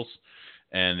jungles.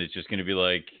 And it's just going to be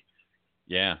like,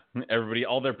 everybody,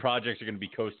 all their projects are going to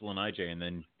be Coastal and IJ, and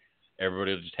then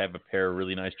everybody will just have a pair of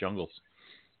really nice jungles.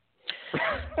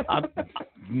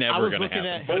 Never going to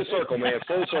happen. Full circle, man.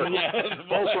 Full circle.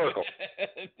 Full circle.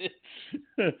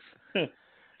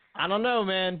 I don't know,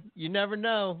 man. You never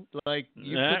know. Like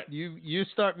you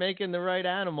start making the right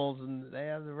animals and they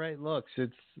have the right looks.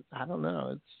 I don't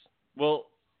know.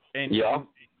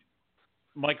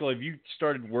 Michael, have you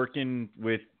started working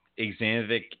with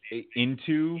Xanthic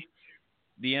into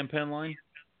the M Pen line?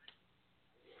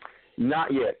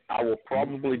 Not yet. I will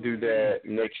probably do that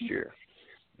next year.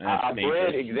 I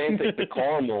bred Xanthic to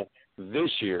caramel this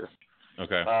year.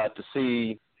 Okay. To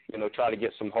see, try to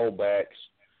get some holdbacks.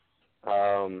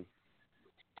 I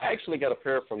actually got a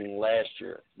pair from last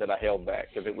year that I held back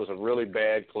because it was a really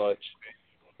bad clutch,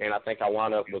 and I think I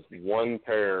wound up with one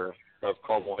pair of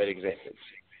caramel head Xanthics.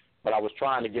 But I was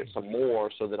trying to get some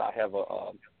more so that I have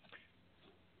a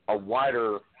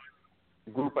wider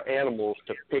group of animals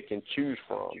to pick and choose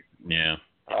from. Yeah.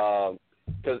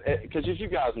 Because as you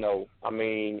guys know, I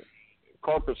mean,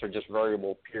 carpets are just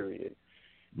variable, period.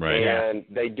 Right. And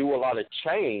they do a lot of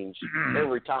change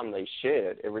every time they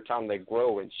shed, every time they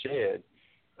grow and shed.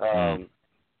 And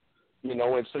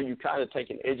so you kind of take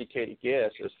an educated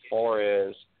guess as far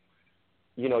as,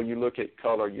 you look at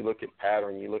color, you look at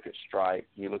pattern, you look at stripe,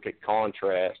 you look at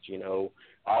contrast,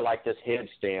 I like this head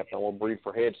stamp, I want to breed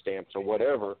for head stamps or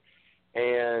whatever.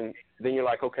 And then you're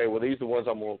like, okay, well, these are the ones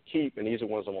I'm going to keep and these are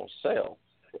the ones I'm going to sell.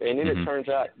 And then it turns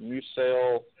out you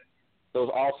sell those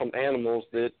awesome animals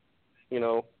that,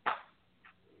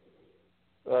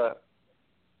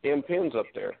 M Pens up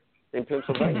there in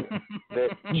Pennsylvania that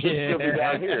should still be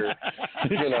down here,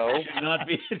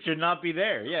 Should not be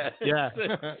there, Yeah.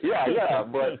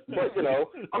 But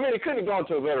I mean, it couldn't have gone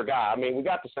to a better guy. I mean, we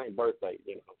got the same birthday,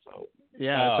 so.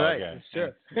 Yeah, that's right. Okay.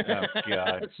 Sure. Oh,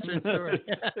 God. That's true story.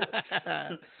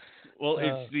 Well,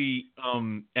 it's the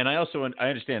and I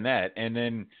understand that. And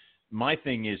then my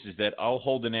thing is that I'll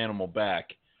hold an animal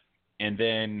back, and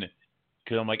then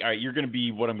because I'm like, all right, you're going to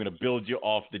be what I'm going to build you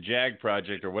off the JAG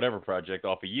project or whatever project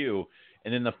off of you,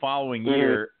 and then the following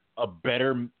year a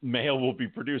better male will be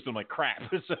produced. I'm like, crap.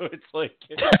 So it's like,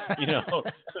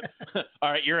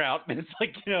 all right, you're out. And it's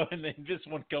like, and then this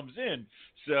one comes in.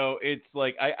 So it's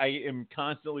like I am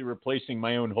constantly replacing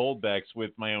my own holdbacks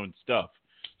with my own stuff.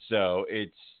 So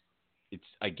it's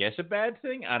I guess a bad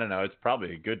thing. I don't know. It's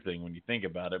probably a good thing when you think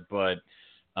about it, but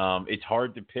it's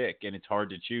hard to pick and it's hard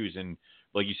to choose. And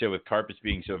like you said, with carpets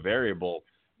being so variable,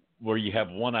 where you have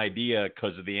one idea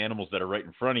because of the animals that are right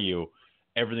in front of you,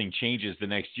 everything changes the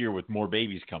next year with more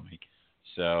babies coming.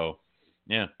 So,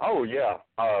 yeah. Oh, yeah.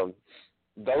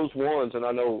 Those ones, and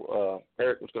I know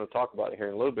Eric was going to talk about it here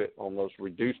in a little bit on those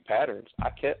reduced patterns. I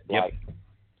kept like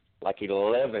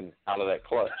 11 out of that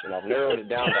clutch, and I've narrowed it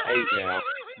down to 8 now.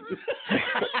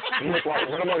 It's like,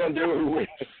 what am I going to do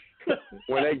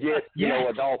when they get,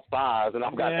 adult size, and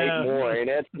I've got 8 more, and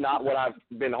that's not what I've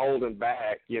been holding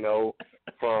back,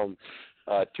 from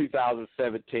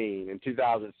 2017 and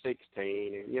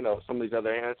 2016, and some of these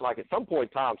other. And it's like at some point in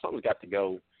time, something's got to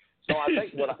go. So I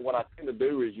think what I tend to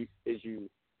do is you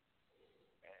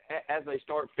as they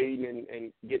start feeding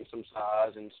and getting some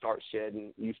size and start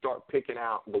shedding, you start picking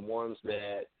out the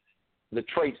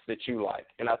traits that you like.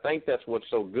 And I think that's what's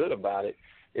so good about it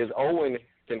is Owen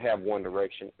can have one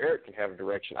direction, Eric can have a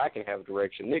direction, I can have a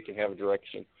direction, Nick can have a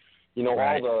direction.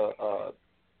 Right. All the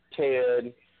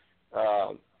Ted,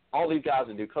 all these guys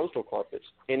that do coastal carpets,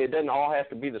 and it doesn't all have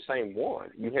to be the same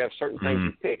one. You have certain things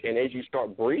you pick, and as you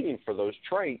start breeding for those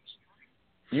traits,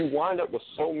 you wind up with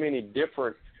so many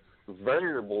different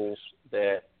variables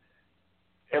that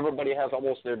everybody has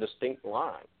almost their distinct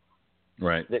line.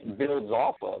 Right. That builds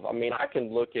off of. I mean, I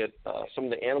can look at some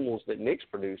of the animals that Nick's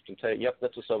produced and say, yep,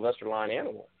 that's a Sylvester line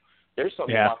animal. There's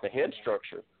something about the head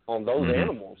structure on those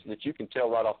animals that you can tell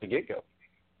right off the get-go.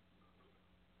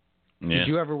 Yeah. Did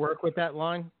you ever work with that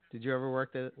line? Did you ever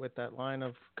work with that line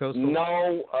of coastal?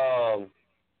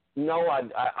 No,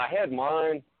 I had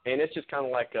mine, and it's just kind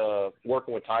of like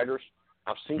working with tigers.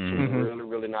 I've seen some really,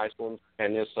 really nice ones,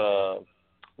 and this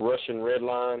Russian red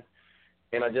line.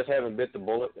 and I just haven't bit the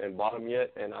bullet and bought them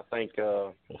yet. And I think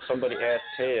somebody asked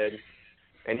Ted,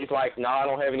 and he's like, "No, I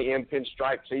don't have any M-pin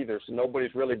stripes either, so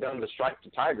nobody's really done the stripe to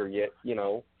tiger yet, you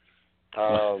know."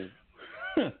 Well,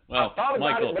 I thought about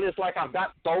Michael, it, but it's like I've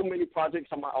got so many projects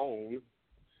on my own.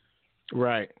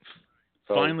 Right.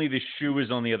 So, finally the shoe is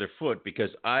on the other foot because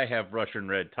I have Russian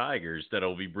red tigers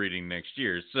that'll be breeding next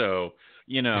year. So,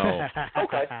 you know,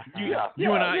 okay,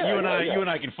 you and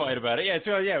I can fight about it. Yeah,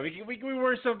 so yeah, we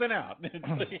work something out.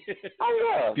 Oh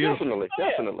yeah, Beautiful.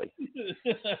 definitely.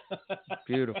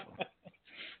 Beautiful.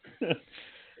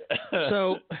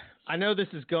 So I know this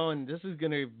is going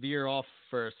to veer off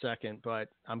for a second, but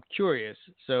I'm curious.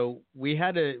 So we've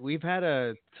had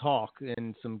a talk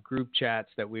in some group chats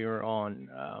that we were on,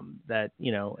 that,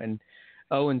 you know, and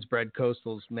Owen's bred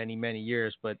coastals many, many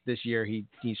years, but this year he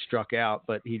struck out,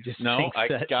 but he just thinks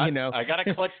that, you know, I got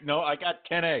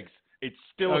 10 eggs. It's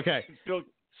still okay.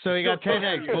 So he got 10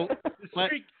 eggs,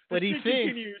 but he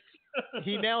thinks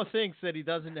he now thinks that he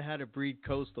doesn't know how to breed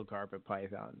coastal carpet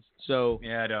pythons. So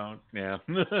yeah, I don't. Yeah,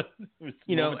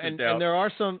 you know, and there are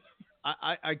some.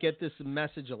 I get this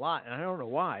message a lot, and I don't know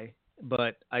why,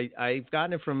 but I've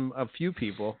gotten it from a few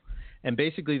people, and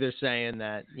basically they're saying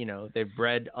that, you know, they've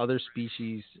bred other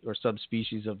species or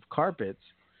subspecies of carpets,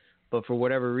 but for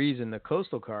whatever reason the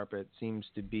coastal carpet seems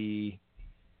to be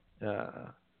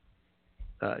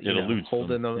eludes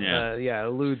holding them.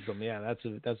 Eludes them. Yeah,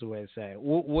 that's the way to say it.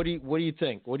 What do you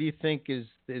think? What do you think is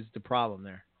the problem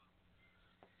there?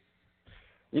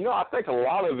 You know, I think a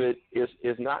lot of it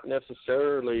is not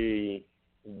necessarily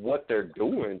what they're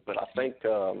doing, but I think,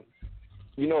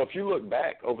 you know, if you look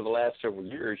back over the last several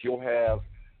years, you'll have,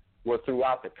 well,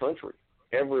 throughout the country,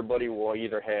 everybody will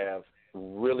either have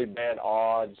really bad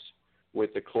odds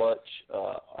with the clutch,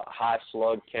 a high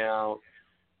slug count,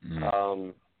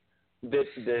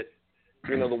 that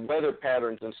you know, the weather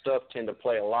patterns and stuff tend to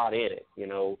play a lot in it. You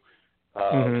know,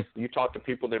 you talk to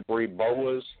people that breed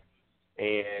boas,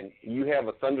 and you have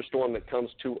a thunderstorm that comes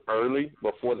too early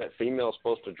before that female is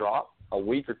supposed to drop, a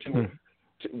week or two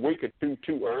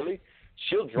too early,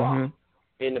 she'll drop,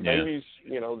 and the babies,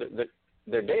 you know,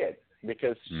 they're dead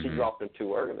because she dropped them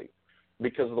too early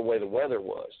because of the way the weather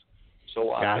was.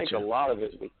 So I think a lot of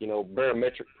it, you know,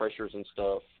 barometric pressures and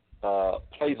stuff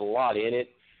plays a lot in it.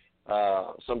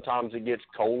 Sometimes it gets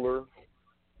colder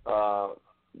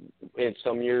in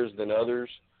some years than others.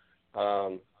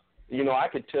 You know, I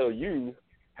could tell you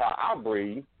how I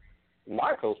breed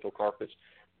my coastal carpets,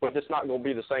 but it's not going to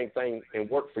be the same thing and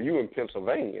work for you in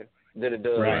Pennsylvania that it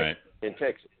does in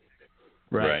Texas.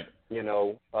 Right. You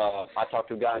know, I talked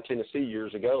to a guy in Tennessee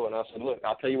years ago, and I said, look,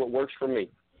 I'll tell you what works for me.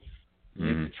 You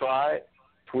can try it,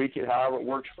 tweak it however it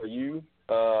works for you.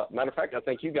 Matter of fact, I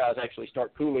think you guys actually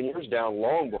start cooling yours down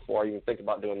long before I even think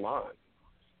about doing mine.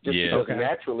 Just because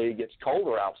naturally it gets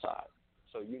colder outside.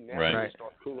 So you naturally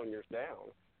start cooling yours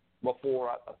down before,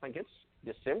 I think it's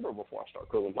December before I start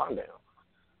cooling mine down.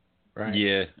 Right.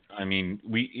 Yeah, I mean,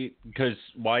 because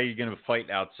why are you going to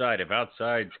fight outside? If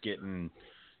outside's getting,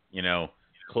 you know,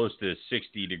 close to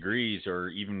 60 degrees or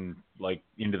even like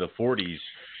into the 40s,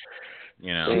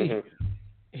 you know.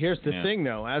 Here's the thing,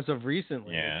 though. As of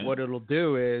recently, what it'll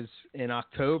do is in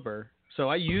October. So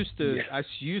I used to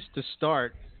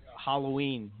start.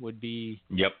 Halloween would be.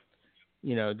 Yep.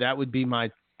 You know, that would be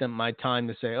my time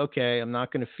to say, okay, I'm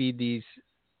not going to feed these.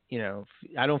 You know,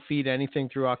 I don't feed anything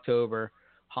through October.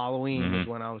 Halloween is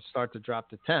when I would start to drop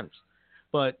the temps.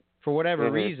 But for whatever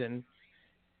reason,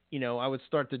 you know, I would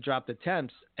start to drop the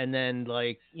temps, and then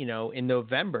like, you know, in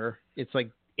November it's like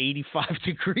 85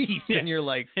 degrees, and you're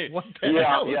like, what the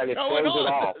hell is going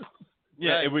on?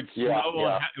 Yeah, it would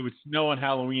snow. It would snow on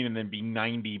Halloween and then be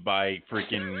 90 by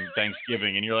freaking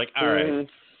Thanksgiving, and you're like, all right.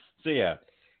 So yeah,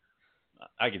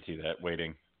 I can see that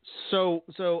waiting. So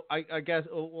I guess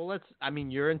I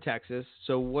mean, you're in Texas,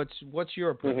 so what's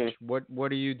your approach? What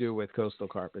do you do with coastal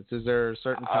carpets? Is there a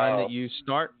certain time that you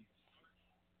start?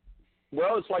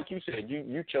 Well, it's like you said,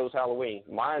 you chose Halloween.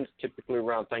 Mine's typically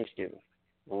around Thanksgiving.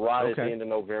 Right at the end of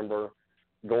November,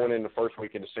 going in the first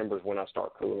week of December is when I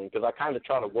start cooling, because I kind of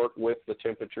try to work with the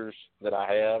temperatures that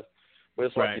I have. But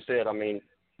it's like you said, I mean,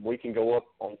 we can go up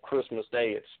on Christmas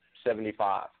Day, it's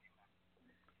 75.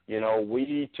 You know,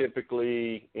 we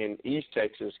typically in East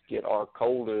Texas get our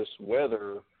coldest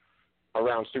weather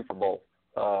around Super Bowl.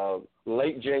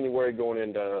 Late January going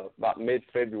into about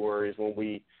mid-February is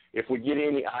when if we get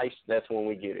any ice, that's when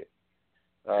we get it.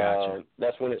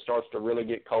 That's when it starts to really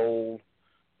get cold.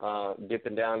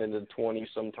 Dipping down into the 20s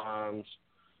sometimes,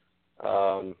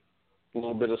 a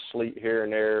little bit of sleet here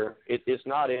and there. It's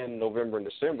not in November and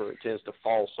December. It tends to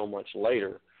fall so much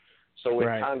later. So it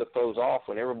kind of throws off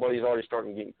when everybody's already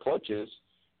starting getting clutches.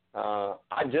 Matter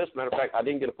of fact, I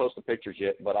didn't get to post the pictures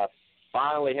yet, but I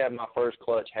finally had my first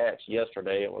clutch hatched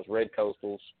yesterday. It was red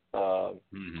coastals. All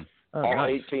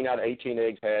nice. 18 out of 18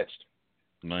 eggs hatched.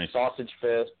 Nice. Sausage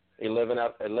Fest,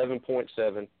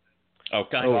 11.7. Oh,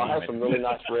 God. So I have some really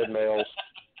nice red males.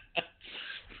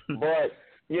 But,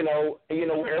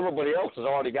 everybody else has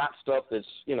already got stuff that's,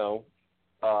 because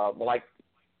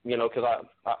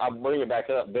I bring it back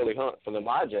up, Billy Hunt for the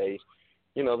IJs,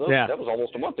 that was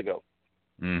almost a month ago.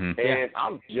 Mm-hmm. And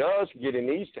I'm just getting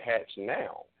these to hatch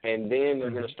now. And then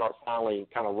they're going to start finally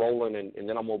kind of rolling, and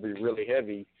then I'm going to be really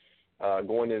heavy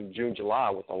going into June, July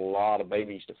with a lot of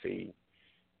babies to feed.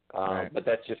 But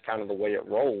that's just kind of the way it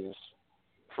rolls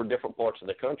for different parts of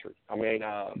the country. I mean,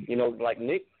 like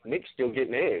Nick's still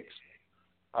getting eggs.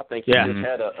 I think he just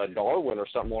had a Darwin or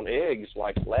something on eggs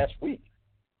like last week.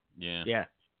 Yeah. Yeah.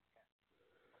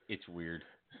 It's weird.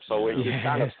 So it just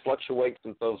kind of fluctuates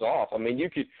and throws off. I mean, you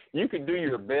could do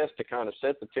your best to kind of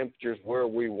set the temperatures where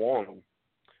we want them,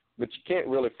 but you can't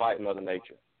really fight Mother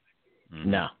Nature.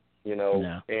 No.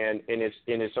 And it's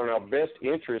in our best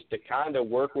interest to kind of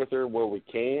work with her where we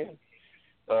can.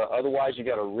 Otherwise, you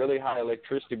got a really high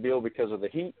electricity bill because of the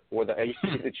heat or the AC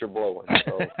that you're blowing.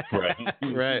 So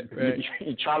right.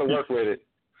 You try to work with it.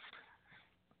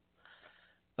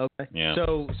 Okay. Yeah.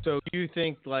 So you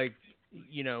think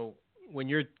when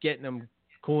you're getting them,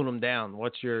 cooling them down,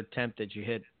 what's your temp that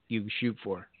you shoot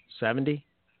for? 70?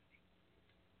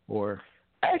 Or?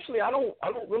 Actually, I don't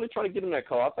really try to get them that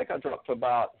cold. I think I drop to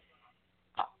about.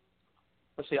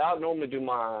 Let's see. I normally do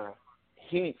my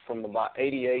heat from about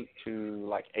 88 to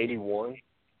like 81.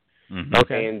 Mm-hmm.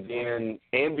 Okay. And then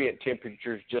ambient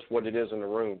temperature is just what it is in the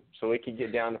room. So it can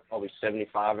get down to probably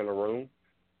 75 in the room.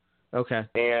 Okay.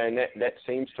 And that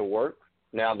seems to work.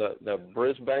 Now the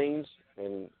Brisbanes,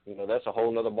 and that's a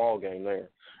whole other ball game there.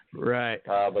 Right.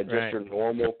 But just your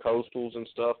normal coastals and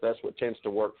stuff, that's what tends to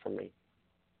work for me.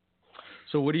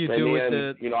 So what do you do with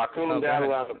the? I cool them down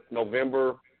around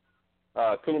November.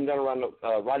 Cool them down around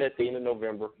right at the end of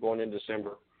November, going into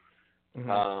December.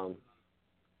 Mm-hmm.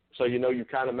 So you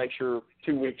kind of make sure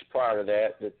 2 weeks prior to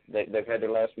that they've had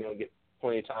their last meal, get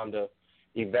plenty of time to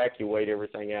evacuate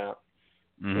everything out.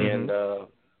 Mm-hmm.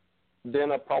 And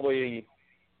then I probably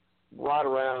right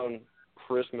around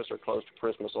Christmas or close to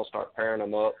Christmas, I'll start pairing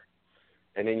them up.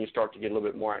 And then you start to get a little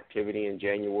bit more activity in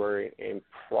January, and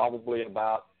probably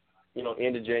about,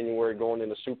 end of January going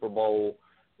into Super Bowl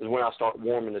is when I start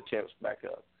warming the temps back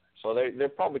up. So they're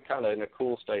probably kind of in a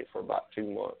cool state for about 2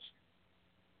 months.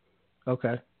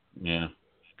 Okay. Yeah.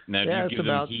 Now, do you give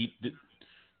them heat?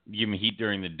 Give them heat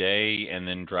during the day and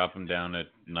then drop them down at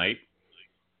night?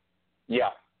 Yeah.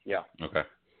 Okay.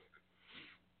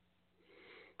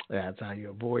 That's how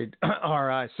you avoid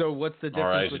RI. So what's the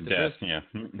difference with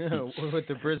the with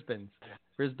the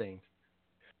Brisbanes?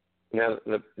 Now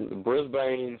the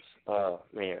Brisbanes,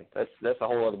 man, that's a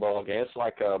whole other ball game. It's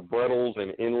like Brettles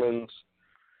and Inlands.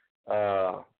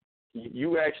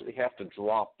 You actually have to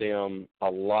drop them a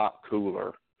lot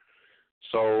cooler.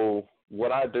 So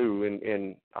what I do,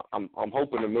 and I'm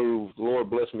hoping to move. Lord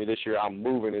bless me, this year I'm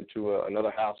moving into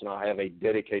another house, and I have a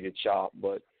dedicated shop.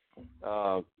 But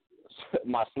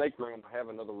my snake room, I have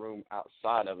another room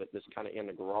outside of it that's kind of in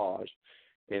the garage,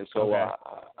 and so I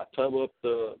tub up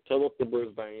the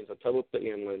Brisbanes, I tub up the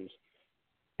Inlands,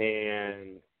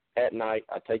 and at night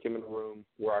I take them in a room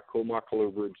where I cool my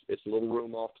colubrids. It's a little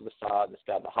room off to the side that's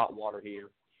got the hot water here,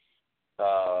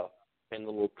 and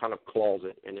the little kind of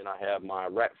closet, and then I have my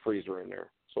rack freezer in there.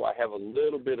 So I have a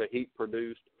little bit of heat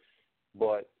produced,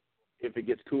 but if it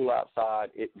gets cool outside,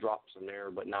 it drops in there,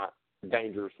 but not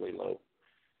dangerously low.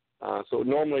 So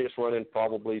normally it's running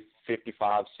probably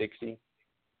 55, 60.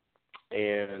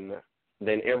 And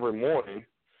then every morning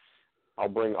I'll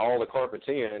bring all the carpets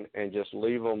in and just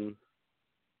leave them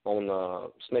on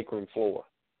the snake room floor.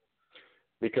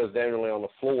 Because generally on the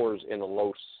floors in the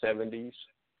low 70s,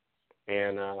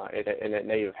 and in that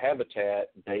native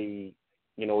habitat, it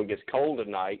gets cold at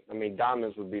night. I mean,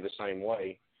 diamonds would be the same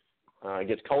way. It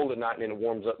gets cold at night and then it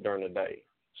warms up during the day.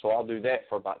 So I'll do that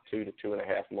for about 2 to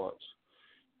 2.5 months.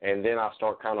 And then I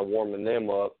start kind of warming them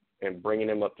up and bringing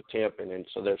them up to temp. And then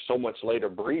so they're so much later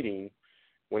breeding,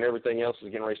 when everything else is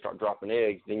getting ready to start dropping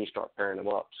eggs, then you start pairing them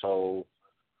up. So,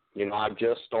 I've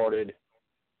just started.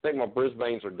 I think my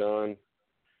Brisbanes are done.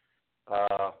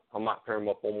 I might pair them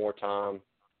up one more time.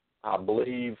 I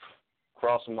believe,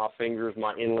 crossing my fingers,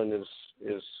 my inland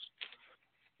is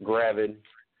gravid,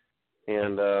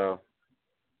 and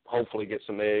hopefully get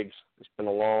some eggs. It's been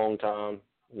a long time,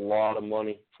 a lot of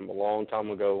money from a long time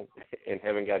ago, and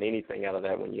haven't got anything out of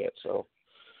that one yet. So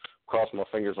cross my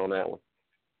fingers on that one.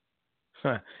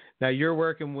 Huh. Now you're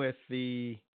working with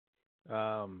the,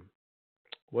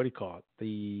 what do you call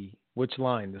it? Which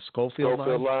line? The Schofield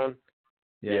line?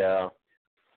 Yeah.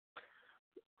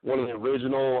 One of the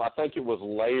original, I think it was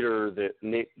later that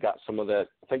Nick got some of that,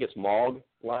 I think it's Mog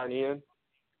line in.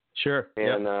 Sure.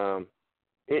 And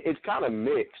it's kind of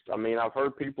mixed. I mean, I've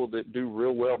heard people that do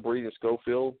real well breeding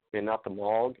Schofield and not the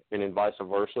Mog, and then vice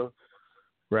versa.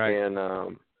 Right. And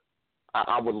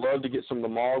I would love to get some of the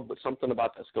Mog, but something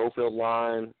about the Schofield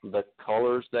line, the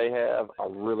colors they have, I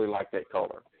really like that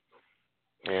color.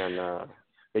 And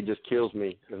it just kills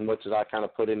me as much as I kind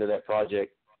of put into that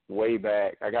project way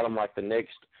back. I got them like the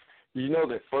next,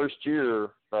 that first year,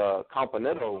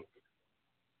 Campanetto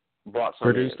brought some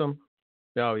Produced in. them?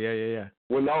 Oh, yeah.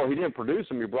 Well, no, he didn't produce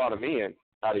them. He brought them in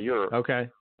out of Europe. Okay,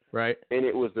 right. And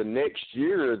it was the next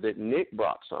year that Nick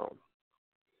brought some.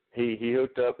 He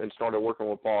hooked up and started working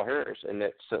with Paul Harris, and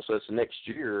so it's the next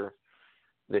year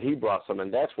that he brought some,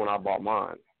 and that's when I bought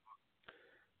mine.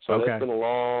 So that's been a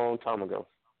long time ago.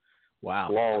 Wow.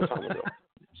 A long time ago.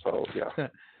 So, yeah.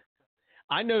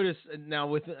 I noticed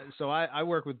now I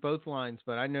work with both lines,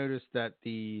 but I noticed that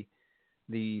the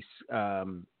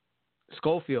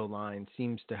Schofield line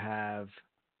seems to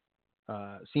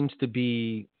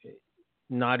be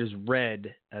not as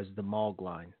red as the Mog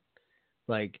line.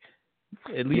 Like,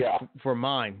 at least for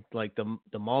mine, like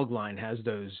the Mog line has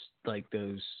those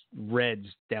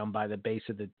reds down by the base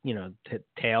of the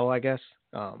tail, I guess.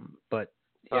 But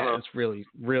it's really,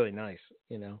 really nice,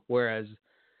 Whereas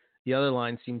the other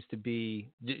line seems to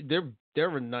be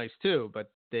they're nice too,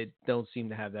 but they don't seem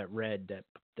to have that red that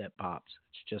pops.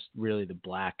 It's just really the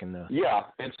black and the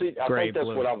and see, I think that's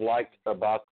blue. what I've liked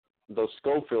about those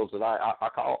Schofields that I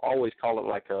always call it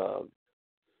like a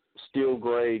steel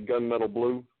gray gunmetal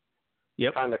blue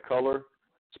kind of color,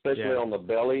 especially on the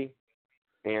belly,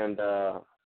 and I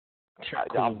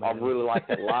really like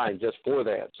that line just for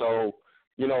that. So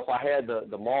if I had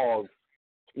the Mog,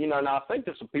 now I think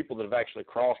there's some people that have actually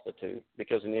crossed the two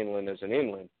because an inland is an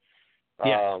inland.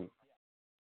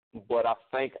 But I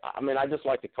just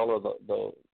like the color that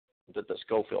the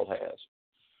Schofield has.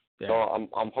 Yeah. So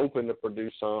I'm hoping to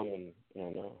produce some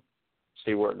and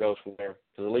see where it goes from there.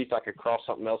 Because at least I could cross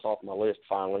something else off my list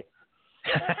finally.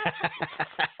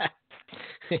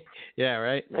 Yeah,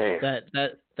 right. Man.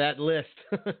 That list.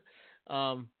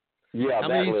 How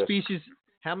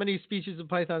many species of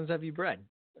pythons have you bred?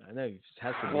 I know you just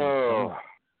have to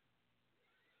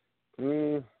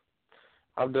be.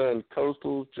 I've done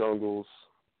coastals, jungles,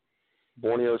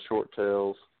 Borneo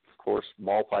shorttails, of course,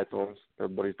 ball pythons.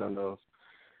 Everybody's done those.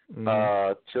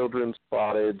 Children's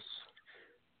spotteds.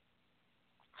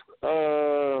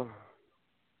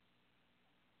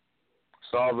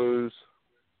 Savus.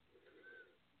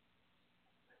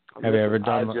 Have you ever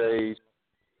done IJs.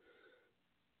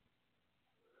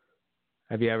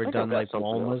 Have you ever done like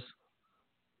Walmas?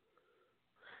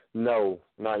 No,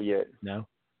 not yet. No?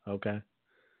 Okay.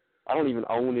 I don't even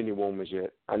own any Walmas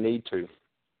yet. I need to.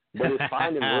 But it's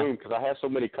finding room because I have so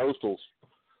many coastals.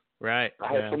 Right.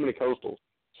 I have so many coastals.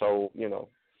 So,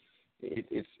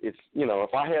 it's if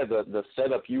I had the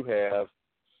setup you have,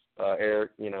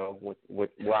 Eric, with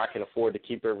where I can afford to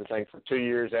keep everything for 2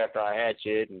 years after I hatch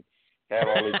it and have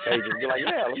all these cages, be like,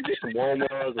 let's get some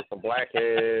Walmas and some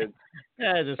blackheads,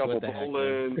 just a couple what the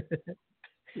Bolins.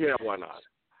 heck. Why not?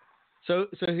 So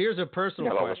here's a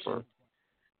personal question.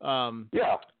 I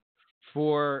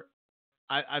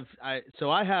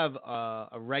have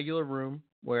a regular room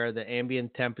where the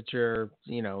ambient temperature,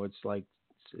 it's like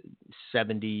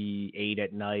 78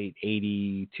 at night,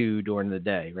 82 during the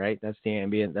day, right? That's the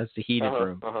ambient, that's the heated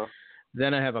room.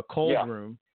 Then I have a cold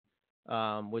room,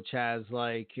 which has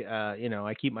I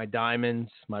keep my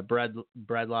diamonds, my bread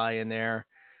lie in there.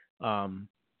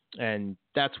 And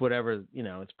that's whatever,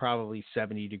 it's probably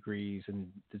 70 degrees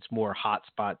and it's more hot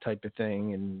spot type of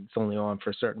thing. And it's only on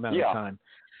for a certain amount of time.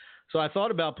 So I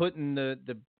thought about putting the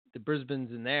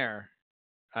Brisbanes in there.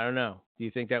 I don't know. Do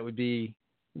you think that would be,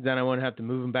 then I wouldn't have to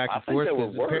move them back and forth? I think that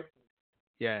would work.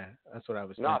 Yeah, that's what I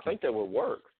was thinking. No, I think that would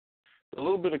work. A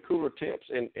little bit of cooler temps.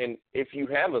 And if you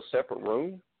have a separate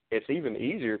room, it's even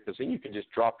easier because then you can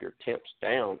just drop your temps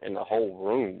down in the whole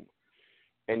room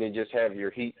and then just have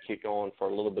your heat kick on for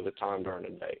a little bit of time during the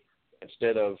day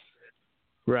instead of,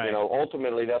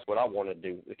 ultimately that's what I want to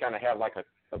do. To kind of have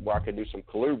where I could do some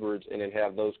colubrids and then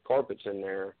have those carpets in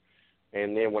there.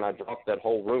 And then when I drop that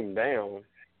whole room down,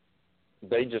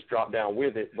 they just drop down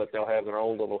with it, but they'll have their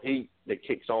own little heat that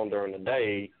kicks on during the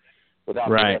day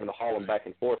without me having to haul them back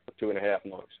and forth for 2.5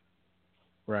 months.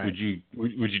 Right. Would you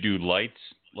do lights,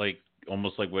 like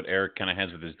almost like what Eric kind of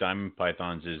has with his diamond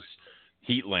pythons, is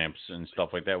heat lamps and stuff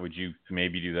like that. Would you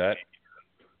maybe do that?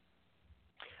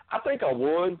 I think I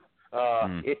would.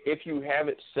 If you have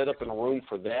it set up in a room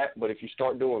for that, but if you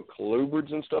start doing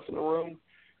colubrids and stuff in the room,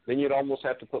 then you'd almost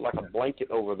have to put like a blanket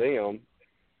over them.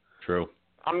 True.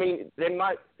 I mean, they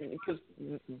might, because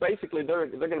basically they're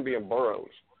going to be in burrows,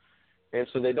 and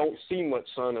so they don't see much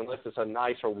sun unless it's a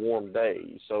nice or warm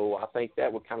day. So I think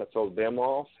that would kind of throw them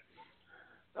off.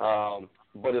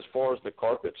 But as far as the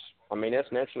carpets, I mean,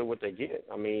 that's naturally what they get.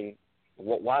 I mean,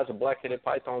 why has a black-headed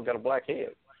python got a black head?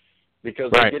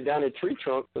 Because they get down in tree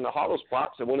trunks in the hollow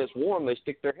spots, and when it's warm, they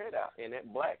stick their head out, and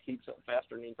that black heats up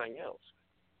faster than anything else.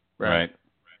 Right.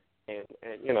 And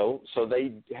you know, so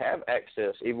they have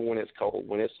access even when it's cold.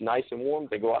 When it's nice and warm,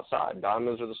 they go outside.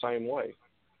 Diamonds are the same way.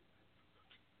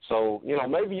 So, you know,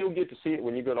 maybe you'll get to see it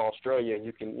when you go to Australia, and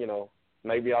you can, you know,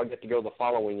 maybe I'll get to go the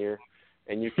following year,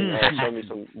 and you can show me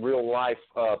some real-life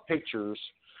pictures,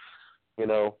 you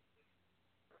know.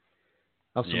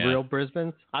 Of some real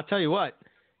Brisbanes? I'll tell you what.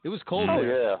 It was cold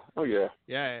there. Oh, yeah.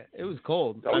 Yeah, it was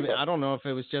cold. I mean, I don't know if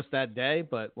it was just that day,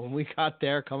 but when we got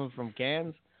there coming from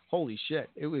Cairns, holy shit.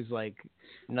 It was like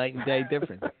night and day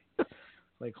difference.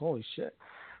 Like, holy shit.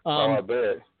 I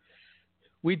bet.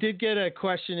 We did get a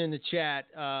question in the chat.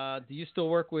 Do you still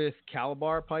work with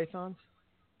Calabar pythons?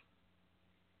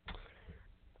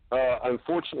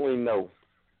 Unfortunately, no.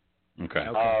 Okay.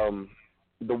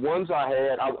 The ones I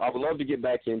had, I would love to get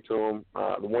back into them.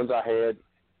 The ones I had,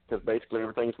 because basically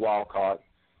everything's wild caught.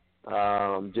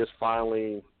 Just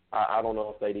finally, I don't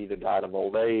know if they'd either died of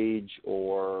old age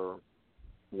or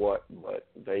what, but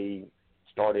they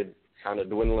started kind of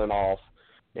dwindling off,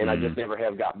 and I just never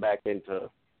have got back into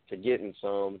getting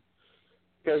some,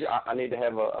 because I need to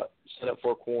have a set up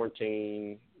for a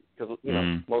quarantine, because you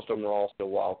know most of them are all still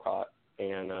wild caught,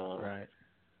 and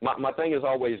my thing has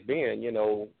always been, you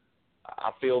know,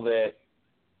 I feel that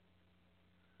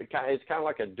it's kind of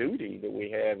like a duty that we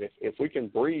have. If we can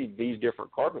breed these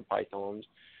different carpet pythons,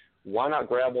 why not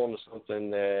grab onto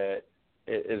something that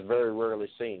is very rarely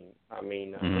seen? I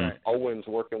mean, Owen's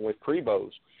working with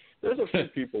Crebos. There's a few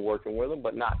people working with them,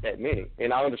 but not that many.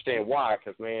 And I understand why,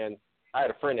 because, man, I had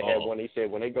a friend that had one. He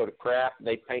said when they go to crap,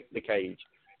 they paint the cage,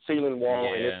 ceiling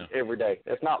wall, and it's every day.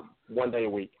 It's not one day a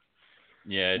week.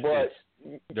 Yeah,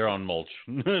 they're on mulch.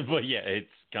 But, yeah, it's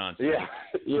constant.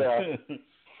 Yeah.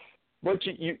 But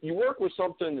you work with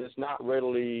something that's not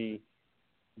readily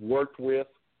worked with,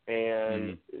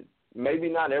 and maybe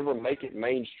not ever make it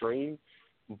mainstream,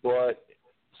 but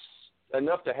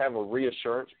enough to have a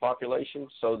reassurance population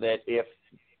so that if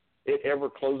it ever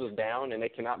closes down and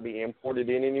it cannot be imported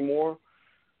in anymore,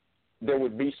 there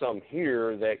would be some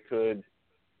here that could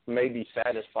maybe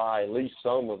satisfy at least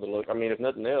some of the look. I mean, if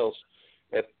nothing else,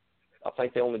 I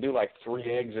think they only do like 3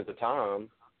 eggs at a time.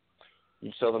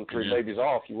 You sell them 3 babies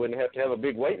off, you wouldn't have to have a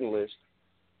big waiting list.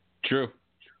 True.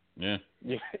 Yeah.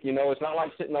 You know, it's not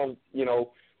like sitting on, you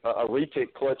know, a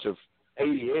retic clutch of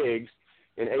 80 eggs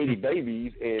and 80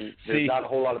 babies, and there's not a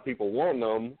whole lot of people wanting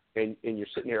them, and you're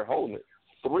sitting here holding it.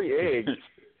 3 eggs,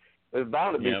 there's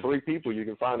bound to be 3 people you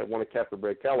can find that want to capture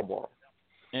bred Calabar.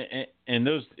 And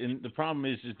the problem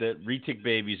is that retic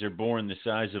babies are born the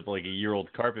size of like a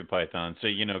year-old carpet python, so,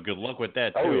 you know, good luck with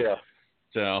that, too. Oh, yeah.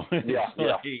 So,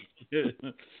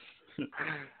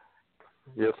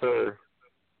 Yes, sir.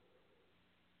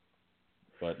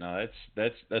 But no,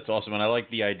 that's awesome, and I like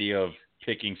the idea of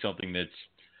picking something that's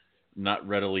not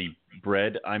readily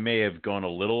bred. I may have gone a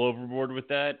little overboard with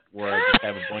that, where I just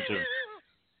have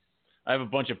a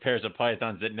bunch of pairs of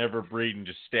pythons that never breed and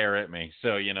just stare at me.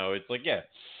 So, you know, it's like,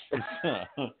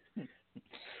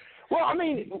 Well, I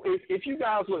mean, if you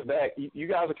guys look back, you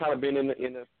guys have kind of been in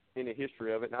the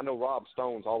history of it, and I know Rob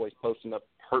Stone's always posting up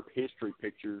herp history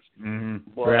pictures.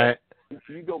 But if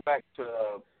you go back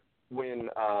to when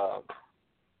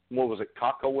what was it,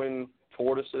 Kakowin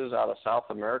tortoises out of South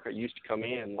America used to come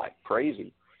in like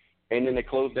crazy, and then they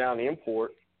closed down the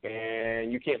import,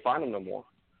 and you can't find them no more.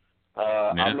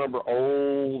 I remember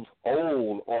old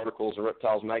articles in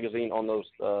Reptiles magazine on those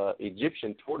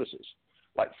Egyptian tortoises,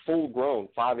 like full grown,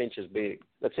 5 inches big.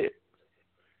 That's it,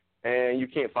 and you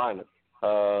can't find them.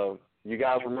 You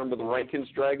guys remember the Rankins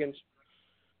dragons,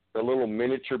 the little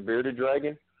miniature bearded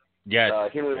dragon? Yes.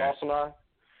 Henry Ross and I.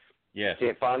 Yes.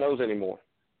 Can't find those anymore.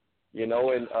 You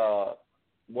know, and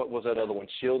what was that other one?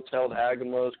 Shield-tailed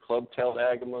agamas, club-tailed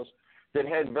agamas, that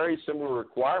had very similar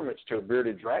requirements to a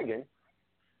bearded dragon.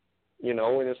 You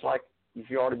know, and it's like, if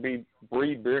you ought to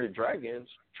breed bearded dragons,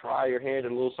 try your hand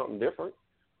at a little something different.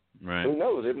 Right. Who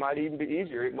knows? It might even be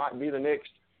easier. It might be the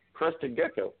next crested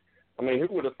gecko. I mean,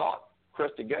 who would have thought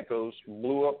crested geckos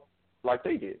blew up like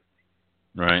they did?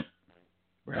 Right.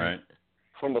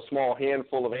 from a small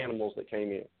handful of animals that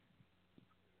came in.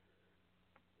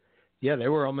 Yeah, they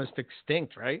were almost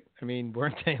extinct, right? I mean,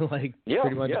 weren't they like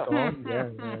pretty much gone?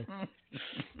 Yeah.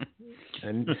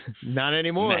 And not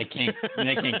anymore. They can't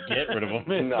get rid of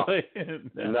them. No.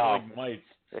 Like mites.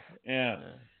 Yeah.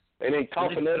 And then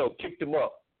Campanetto kicked them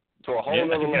up to a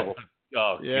whole other level.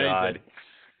 Oh, yeah, God.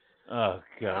 Oh,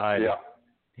 God. Yeah.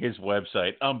 His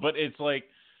website. But it's like,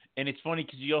 and it's funny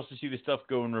because you also see the stuff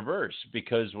go in reverse,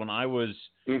 because when I was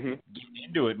getting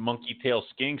into it, monkey tail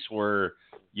skinks were,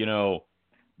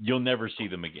 you'll never see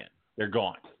them again. They're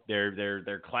gone.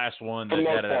 They're class 1. For the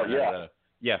most part,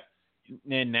 yeah.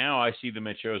 And now I see them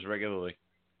at shows regularly.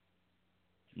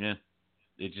 Yeah.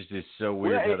 It just is so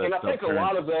weird how that and I stuff think turns. a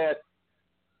lot of that,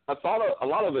 I thought a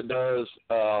lot of it does,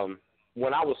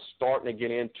 when I was starting to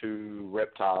get into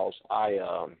reptiles,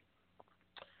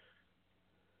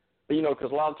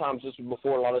 because a lot of times, this was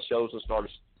before a lot of shows and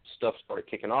stuff started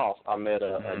kicking off, I met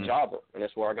a jobber, and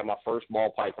that's where I got my first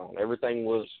ball python. Everything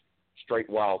was straight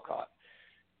wild caught.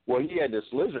 Well, he had this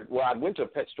lizard. Well, I went to a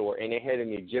pet store, and they had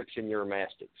an Egyptian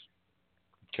Uromastyx.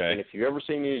 Okay. And if you've ever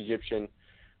seen an Egyptian,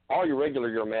 all your regular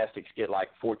Uromastyx get like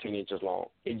 14 inches long.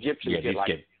 Egyptians get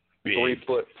like 3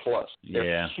 foot plus.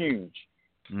 They're huge.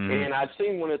 And I'd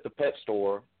seen one at the pet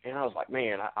store, and I was like,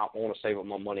 man, I want to save up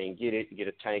my money and get it, and get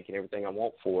a tank and everything I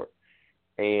want for it.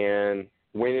 And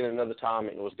went in another time,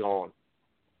 and it was gone.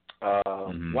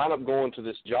 Wound up going to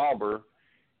this jobber,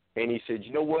 and he said,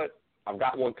 you know what? I've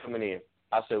got one coming in.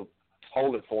 I said,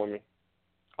 hold it for me.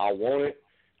 I want it.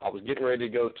 I was getting ready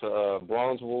to go to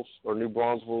New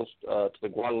Bronzeville's, to the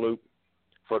Guadalupe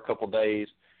for a couple of days,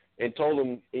 and told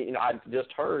them, I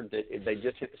just heard that they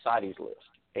just hit the CITES list,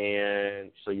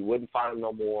 and so you wouldn't find them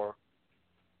no more.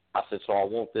 I said, so I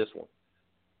want this one.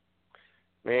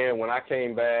 Man, when I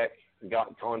came back, got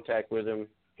in contact with him,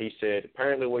 he said,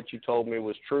 apparently what you told me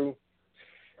was true.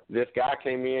 This guy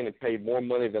came in and paid more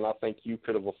money than I think you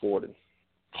could have afforded.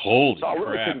 Holy So I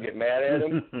really crap. couldn't get mad at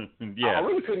him. Yeah. I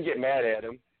really couldn't get mad at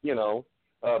him.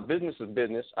 Business is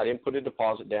business. I didn't put a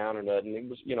deposit down or nothing. It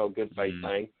was, a good faith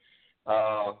thing.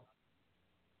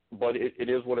 But it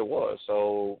is what it was.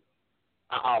 So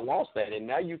I lost that, and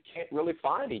now you can't really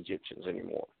find Egyptians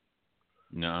anymore.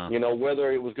 No.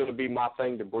 Whether it was going to be my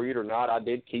thing to breed or not, I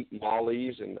did keep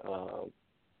Mollies and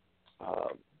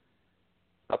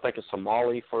I think a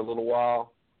Somali for a little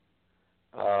while.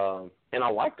 And I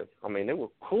liked them. I mean, they were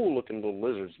cool-looking little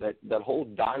lizards. That whole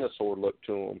dinosaur look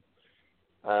to them.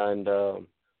 And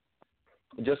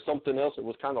just something else that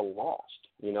was kind of lost,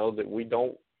 that we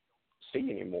don't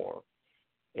see anymore.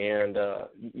 And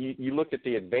you look at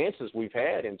the advances we've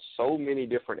had in so many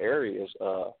different areas.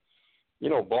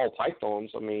 Ball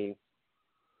pythons, I mean,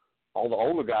 all the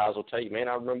older guys will tell you, man,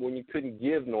 I remember when you couldn't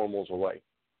give normals away.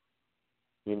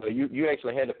 You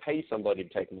actually had to pay somebody to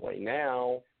take them away.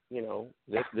 Now,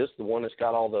 this is the one that's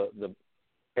got all the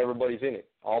everybody's in it,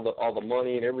 all the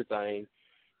money and everything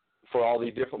for all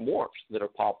these different morphs that are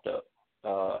popped up,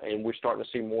 and we're starting to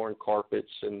see more in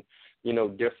carpets and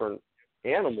different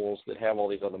animals that have all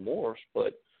these other morphs.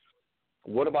 But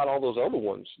what about all those other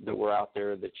ones that were out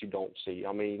there that you don't see?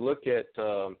 I mean, look at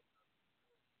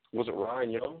was it Ryan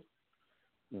Young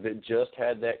that just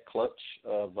had that clutch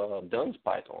of Dunn's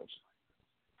pythons?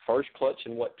 First clutch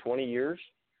in 20 years?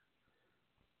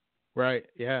 Right.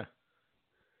 Yeah.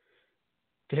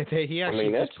 He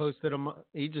actually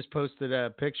just posted a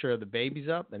picture of the babies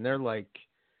up, and they're like,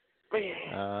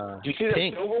 man, did you see that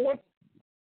pink. silver one?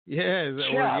 Yeah.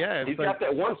 He's got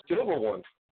that one silver one.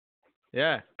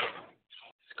 Yeah.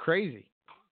 It's crazy.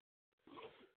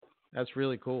 That's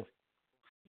really cool.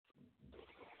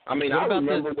 I mean, I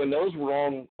remember when those were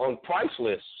on price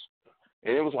lists,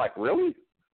 and it was like, really?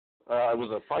 It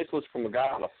was a price list from a guy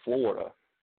out of Florida,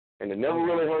 and I never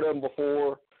really heard of him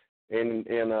before. And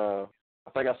I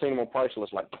think I seen him on price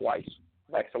list like twice,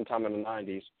 back sometime in the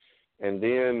 90s, and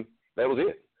then that was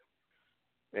it.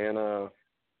 And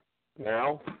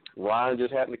now Ryan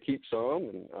just happened to keep some,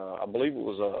 and I believe it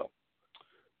was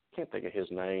I can't think of his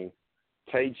name,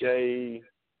 KJ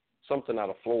something out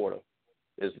of Florida.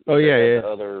 The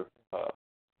other,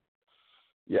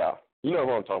 you know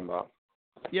who I'm talking about.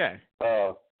 Yeah.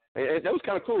 And that was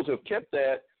kind of cool to have kept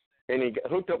that, and he got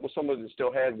hooked up with somebody that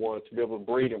still had one to be able to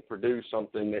breed and produce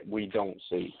something that we don't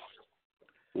see,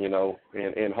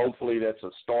 and hopefully that's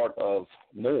a start of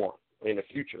more in the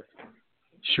future.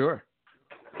 Sure.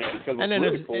 Because what's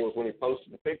really cool is when he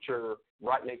posted the picture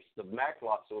right next to the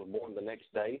Maclots that was born the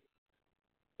next day,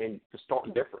 and the stark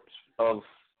difference of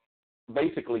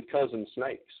basically cousin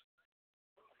snakes.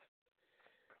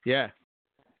 Yeah.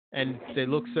 and they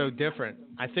look so different.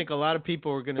 I think a lot of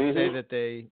people are going to say that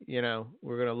they,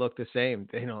 we're going to look the same.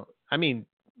 They don't. I mean,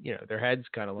 their heads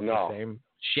kind of look the same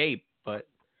shape, but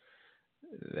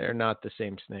they're not the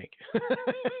same snake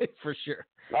for sure.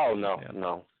 Oh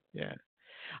no. Yeah,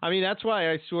 I mean that's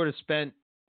why I sort of spent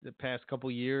the past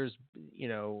couple years,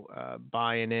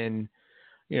 buying in,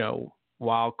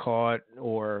 wild caught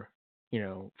or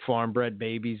farm bred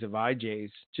babies of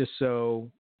IJs, just so.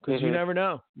 Because you never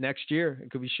know. Next year it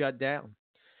could be shut down,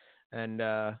 and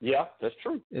yeah, that's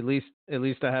true. At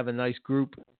least I have a nice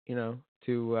group,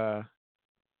 to.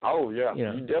 Oh yeah,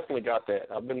 you definitely got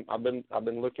that. I've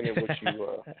been looking at what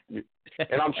you,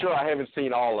 and I'm sure I haven't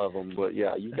seen all of them, but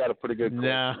yeah, you got a pretty good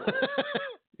collection. No.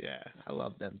 Yeah, I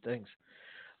love them things.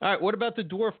 All right, what about the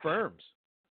dwarf berms?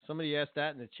 Somebody asked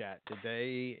that in the chat. Did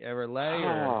they ever lay?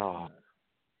 Or?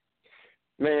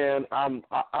 Man,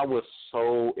 I was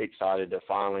so excited to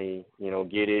finally,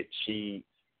 get it. She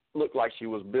looked like she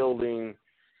was building.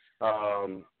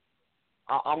 I'm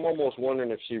almost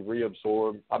wondering if she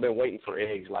reabsorbed. I've been waiting for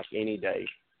eggs like any day.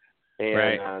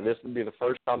 And this would be the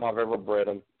first time I've ever bred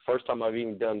them. First time I've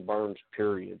even done berms,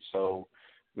 period. So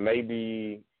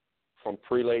maybe from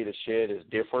pre-lay to shed is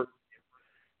different.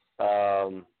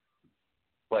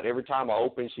 But every time I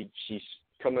open, she's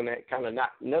coming at, kind of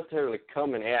not necessarily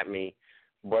coming at me,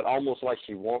 but almost like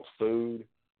she wants food.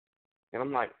 And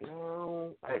I'm like,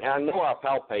 no. I know I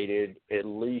palpated at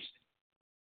least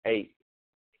 8.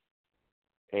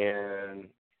 And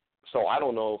so I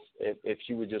don't know if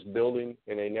she was just building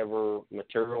and they never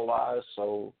materialized.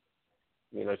 So,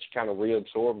 she kind of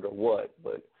reabsorbed or what.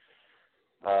 But,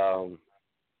 I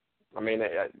mean,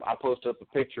 I posted up a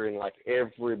picture and like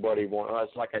everybody wants,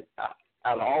 it's like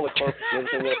out of all the purpose,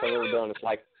 everything else I've ever done, it's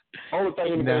like, only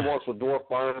thing anybody wants with dwarf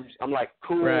berms. I'm like,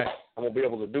 cool. Right. I'm gonna be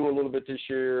able to do a little bit this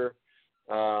year,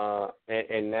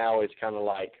 and now it's kind of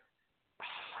like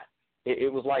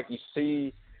it was like you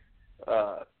see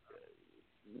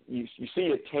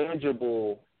it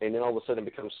tangible, and then all of a sudden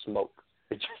it becomes smoke.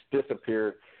 It just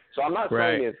disappeared. So I'm not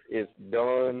saying it's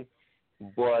done,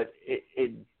 but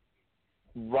it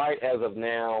right as of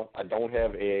now, I don't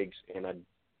have eggs, and I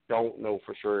don't know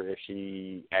for sure if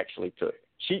she actually took.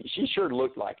 She sure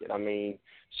looked like it. I mean,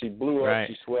 she blew up,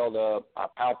 she swelled up. I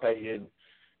palpated.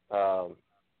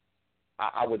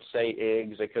 I would say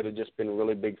eggs. They could have just been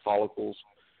really big follicles.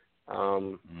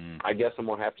 I guess I'm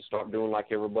gonna have to start doing like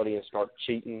everybody and start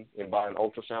cheating and buy an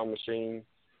ultrasound machine.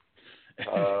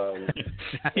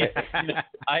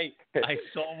 I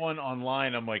saw one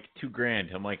online. I'm like,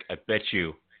 $2,000. I'm like, I bet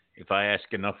you if I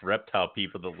ask enough reptile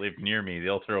people that live near me,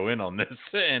 they'll throw in on this,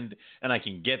 and I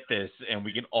can get this, and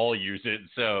we can all use it.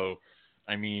 So,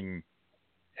 I mean,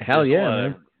 hell yeah,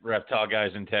 man. Reptile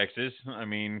guys in Texas. I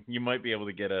mean, you might be able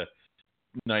to get a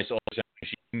nice ultrasound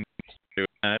machine.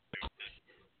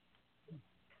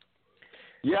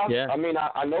 Yeah. I mean,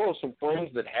 I know of some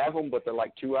friends that have them, but they're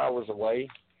like 2 hours away,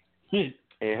 and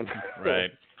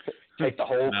take the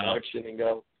whole collection and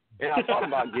go. And I thought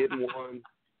about getting one,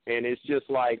 and it's just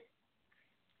like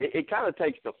it kind of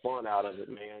takes the fun out of it,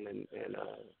 man. And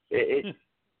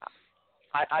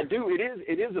I do.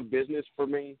 It is a business for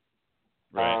me.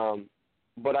 Right.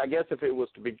 But I guess if it was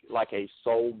to be like a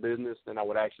sole business, then I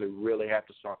would actually really have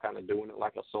to start kind of doing it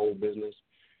like a sole business,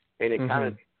 and it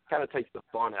kind of takes the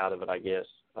fun out of it, I guess.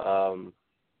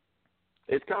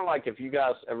 It's kind of like if you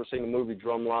guys ever seen the movie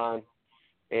Drumline,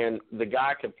 and the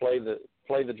guy could play the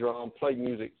drum, play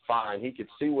music fine. He could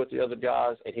see what the other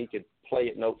guys, and he could play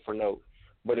it note for note.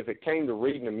 But if it came to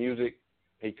reading the music,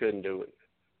 he couldn't do it.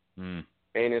 Mm.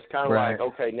 And it's kind of like,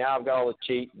 okay, now I've got all the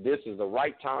cheat. This is the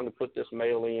right time to put this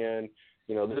mail in.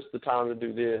 This is the time to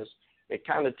do this. It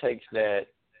kind of takes that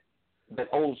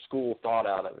old school thought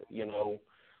out of it,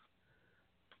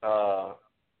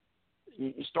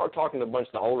 You start talking to a bunch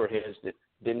of the older heads that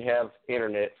didn't have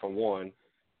internet, for one,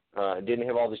 didn't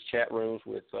have all these chat rooms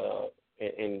with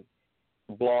and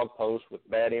blog posts with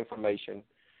bad information.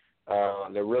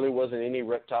 There really wasn't any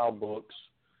reptile books.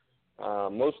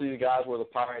 Most of these guys were the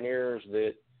pioneers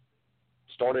that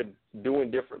started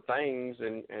doing different things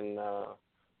and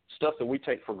stuff that we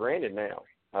take for granted now.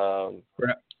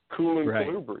 Cooling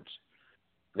colubrids.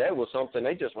 That was something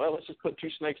they just, let's just put 2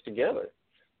 snakes together.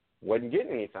 Wasn't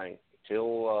getting anything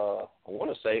till I want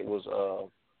to say it was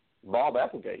Bob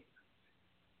Applegate.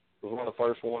 It was one of the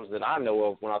first ones that I know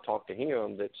of when I talked to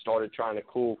him that started trying to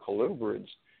cool colubrids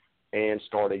and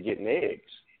started getting eggs.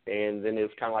 And then it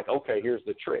was kind of like, okay, here's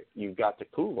the trick. You've got to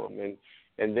cool them.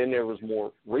 And then there was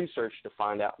more research to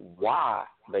find out why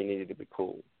they needed to be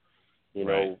cooled,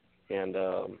 know. And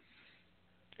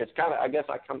it's kind of, I guess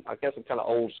I'm kind of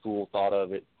old school thought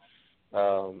of it.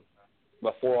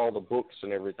 before all the books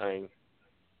and everything.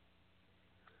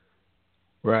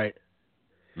 Right.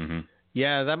 Mm-hmm.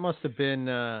 Yeah, that must have been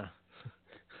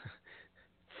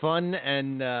fun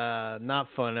and not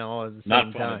fun all at the same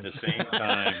time. Not fun at the same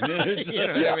time. You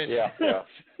know what I mean? Yeah.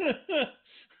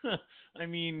 I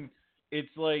mean,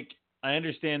 it's like, I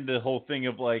understand the whole thing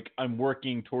of like, I'm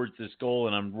working towards this goal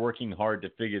and I'm working hard to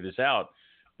figure this out.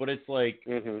 But it's like,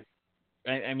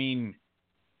 I mean,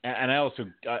 and I also,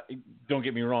 don't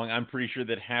get me wrong, I'm pretty sure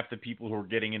that half the people who are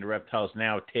getting into reptiles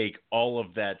now take all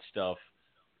of that stuff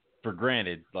for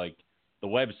granted, like the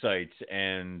websites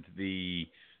and the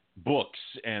books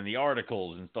and the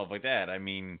articles and stuff like that. I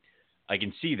mean, I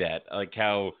can see that, like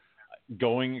how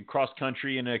going across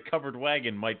country in a covered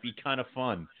wagon might be kind of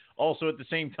fun. Also, at the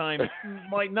same time, it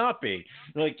might not be.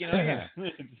 Like, you know.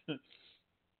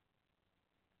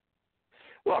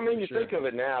 Well, I mean, you think of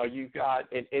it now, you've got,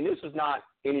 and this is not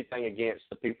anything against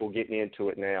the people getting into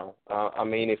it now. I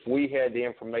mean, if we had the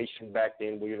information back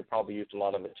then, we would have probably used a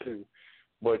lot of it too.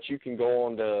 But you can go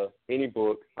on to any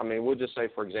book. I mean, we'll just say,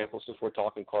 for example, since we're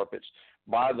talking carpets,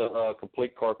 buy the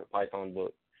complete carpet python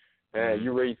book.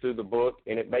 You read through the book,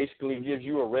 and it basically gives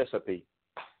you a recipe.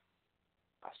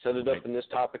 I set it up in this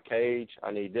type of cage.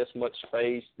 I need this much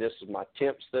space. This is my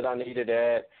temps that I need it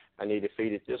at. I need to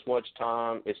feed it this much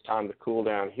time. It's time to cool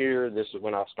down here. This is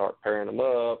when I start pairing them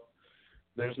up.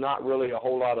 There's not really a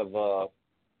whole lot of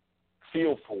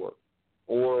feel for it.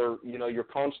 Or, you know, you're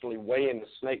constantly weighing the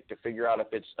snake to figure out if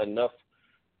it's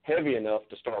heavy enough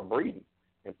to start breeding.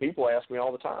 And people ask me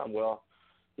all the time, well,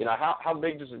 you know, how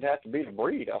big does it have to be to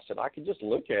breed? I said, I can just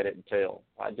look at it and tell.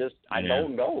 I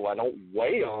don't know. I don't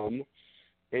weigh them.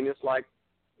 And it's like,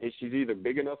 she's either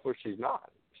big enough or she's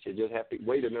not. She just have to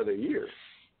wait another year.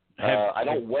 I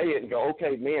don't weigh it and go,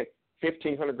 okay, man,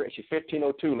 1,500 grams. She's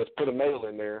 1,502. Let's put a male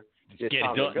in there. It's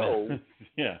time to go.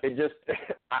 Yeah. It just,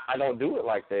 I don't do it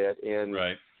like that. And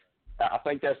right. I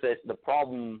think that's the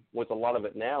problem with a lot of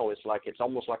it now. It's like, it's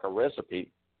almost like a recipe.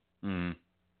 Mm.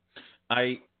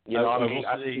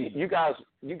 You guys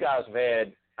have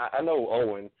had, I know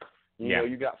Owen, you know,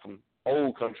 you got from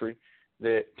old country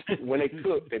that when they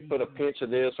cook, they put a pinch of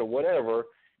this or whatever.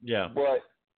 Yeah. But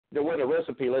there wasn't a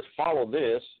recipe. Let's follow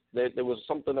this. There was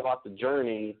something about the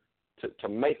journey to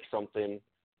make something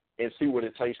and see what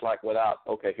it tastes like without,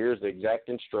 okay, here's the exact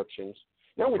instructions.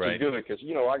 Now, which is good because,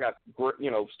 you know, I got,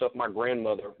 you know, stuff my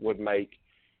grandmother would make.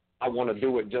 I want to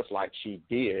do it just like she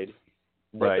did.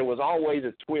 But there was always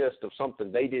a twist of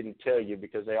something they didn't tell you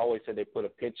because they always said they put a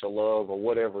pinch of love or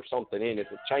whatever, something in it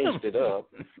that changed it up.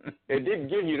 It didn't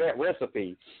give you that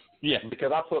recipe. Yeah.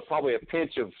 Because I put probably a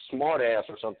pinch of smart ass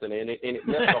or something in it, and it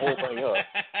messed the whole thing up.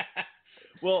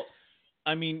 Well,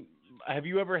 I mean, have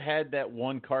you ever had that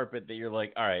one carpet that you're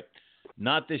like, all right,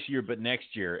 not this year, but next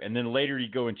year, and then later you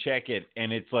go and check it,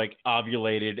 and it's like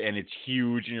ovulated, and it's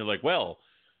huge, and you're like, well,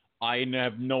 I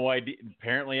have no idea.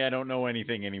 Apparently, I don't know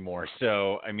anything anymore.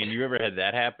 So, I mean, you ever had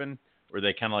that happen, where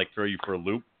they kind of like throw you for a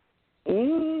loop?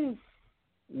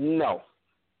 No.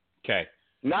 Okay.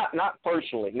 Not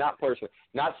personally. Not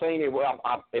saying it. Well,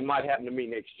 it might happen to me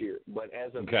next year, but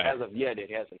as of yet,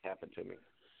 it hasn't happened to me.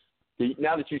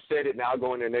 Now that you said it, now I'll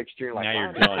go in there next year and like, now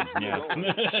you're done. Yeah.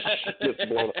 Just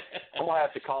blown up. I'm gonna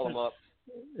have to call him up.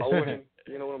 Owen,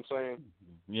 you know what I'm saying?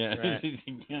 Yeah.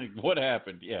 Right. What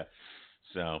happened? Yeah.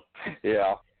 So.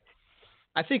 Yeah.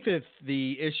 I think that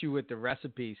the issue with the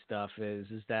recipe stuff is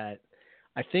that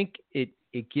I think it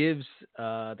gives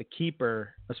the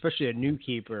keeper, especially a new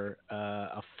keeper,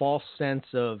 a false sense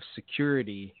of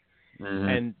security,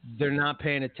 and they're not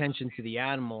paying attention to the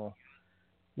animal.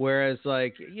 Whereas,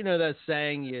 like, you know, that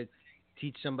saying, you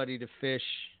teach somebody to fish,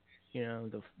 you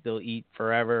know, they'll eat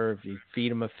forever if you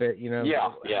feed them a fish, you know. Yeah.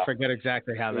 I forget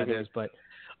exactly how that is, but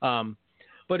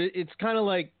it's kind of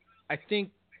like, I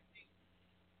think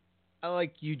I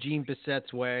like Eugene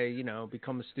Bissett's way, you know,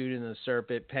 become a student of the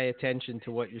serpent, pay attention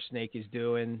to what your snake is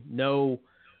doing, know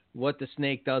what the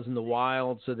snake does in the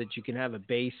wild so that you can have a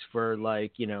base for,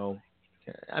 like, you know,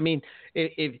 I mean,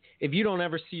 if you don't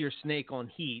ever see your snake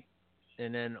on heat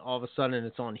and then all of a sudden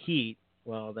it's on heat,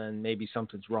 well, then maybe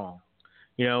something's wrong,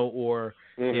 you know, or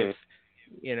if,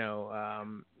 you know,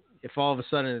 if all of a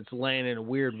sudden it's laying in a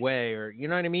weird way, or, you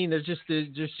know what I mean? There's just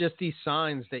these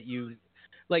signs that you,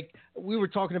 like, we were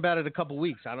talking about it a couple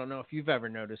weeks. I don't know if you've ever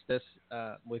noticed this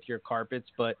with your carpets,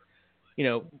 but, you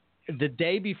know, the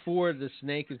day before the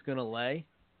snake is going to lay,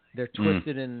 they're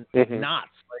twisted in knots.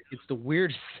 Like, it's the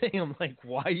weirdest thing. I'm like,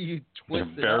 why are you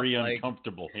twisted? They're very up?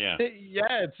 uncomfortable. Like,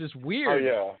 yeah, it's just weird.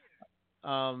 Oh,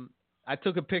 yeah. I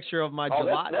took a picture of my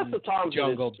that's the time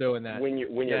jungle doing that. When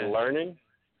you're learning,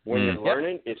 when you're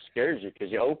learning, it scares you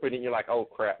because you open it and you're like, oh,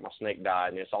 crap, my snake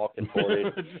died, and it's all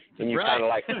contorted. And you kind of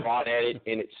like prod at it,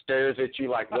 and it stares at you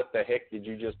like, what the heck did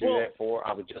you just do that for?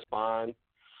 I was just fine.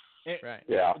 Right.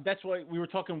 Yeah. That's why we were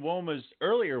talking womas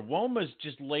earlier. Womas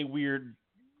just lay weird,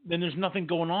 and there's nothing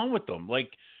going on with them. Like,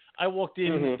 I walked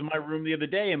into my room the other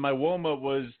day, and my woma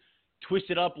was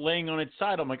twisted up, laying on its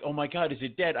side. I'm like, oh, my God, is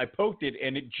it dead? I poked it,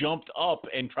 and it jumped up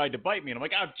and tried to bite me. And I'm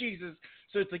like, oh, Jesus.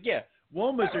 So it's like, yeah.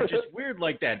 Womas are just weird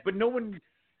like that, but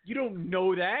you don't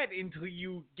know that until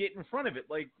you get in front of it.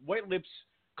 Like white lips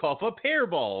cough up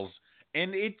hairballs,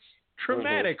 and it's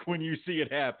traumatic when you see it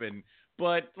happen.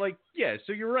 But like, yeah,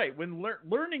 so you're right. When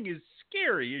learning is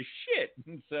scary as shit.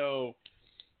 So,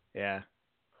 yeah.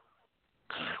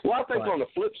 Well, I think on the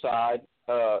flip side,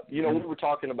 we were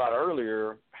talking about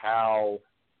earlier how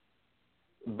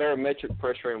barometric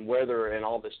pressure and weather and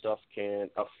all this stuff can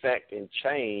affect and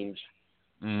change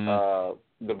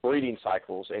the breeding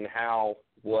cycles, and how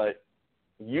what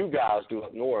you guys do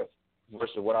up north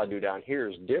versus what I do down here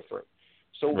is different.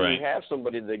 So when you have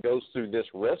somebody that goes through this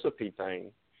recipe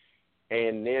thing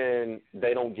and then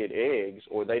they don't get eggs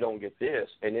or they don't get this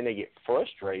and then they get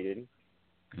frustrated,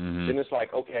 then it's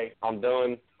like, okay, I'm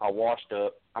done. I washed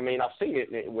up. I mean, I've seen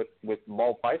it with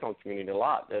ball python community a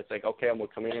lot. It's like, okay, I'm going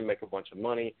to come in and make a bunch of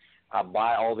money. I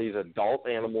buy all these adult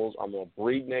animals. I'm going to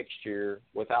breed next year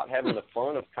without having the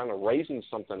fun of kind of raising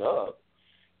something up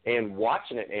and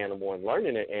watching an animal and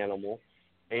learning an animal.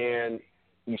 And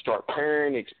you start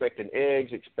pairing, expecting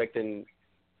eggs, expecting,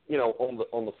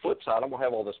 on the flip side, I'm going to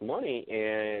have all this money,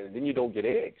 and then you don't get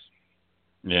eggs.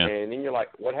 Yeah. And then you're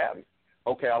like, what happened?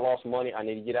 Okay, I lost money. I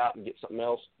need to get out and get something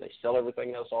else. They sell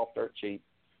everything else off dirt cheap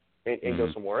and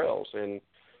go somewhere else. And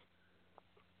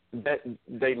that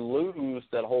they lose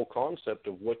that whole concept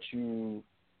of what you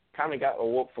kind of got,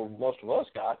 or what for most of us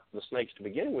got, the snakes to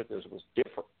begin with, was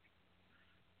different.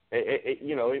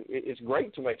 It's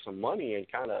great to make some money and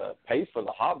kind of pay for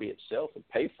the hobby itself and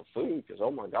pay for food because,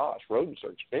 oh, my gosh, rodents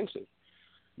are expensive.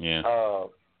 Yeah.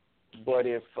 But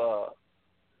if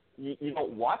you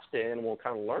don't watch the animal and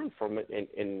kind of learn from it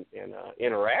and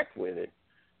interact with it,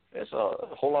 there's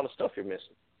a whole lot of stuff you're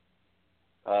missing.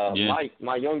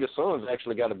 My youngest son's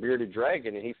actually got a bearded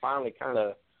dragon, and he finally kind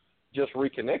of just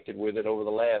reconnected with it over the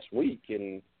last week,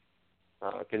 and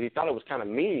because he thought it was kind of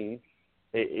mean.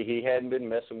 He hadn't been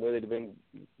messing with it. He'd been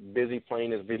busy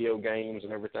playing his video games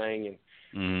and everything,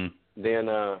 and then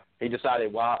he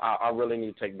decided, well, I really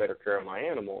need to take better care of my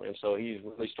animal, and so he's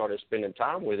really started spending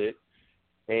time with it.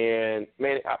 And,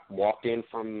 man, I walked in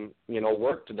from,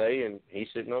 work today, and he's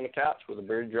sitting on the couch with a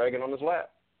bearded dragon on his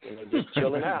lap, just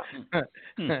chilling out.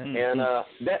 And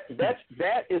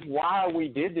that is why we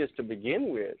did this to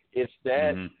begin with. It's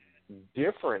that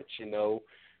difference, there's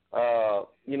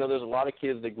a lot of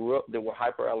kids that grew up that were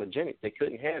hyperallergenic. They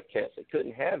couldn't have cats. They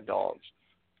couldn't have dogs.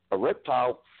 A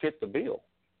reptile fit the bill.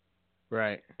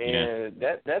 Right. And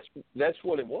that's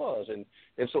what it was. And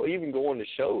so even going to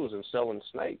shows and selling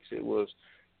snakes, it was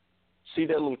see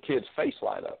that little kid's face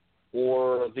light up.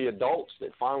 Or the adults that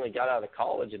finally got out of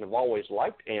college and have always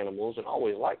liked animals and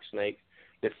always liked snakes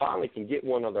that finally can get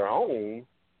one of their own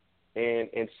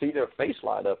and see their face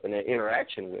light up and their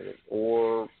interaction with it.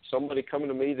 Or somebody coming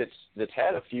to me that's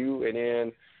had a few and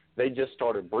then they just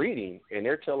started breeding and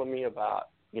they're telling me about,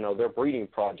 their breeding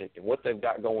project and what they've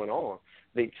got going on.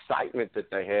 The excitement that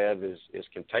they have is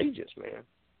contagious, man.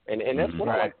 And that's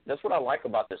what that's what I like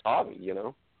about this hobby,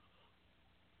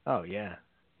 Oh yeah.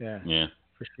 Yeah.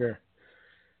 For sure.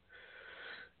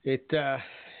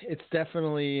 It's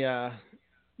definitely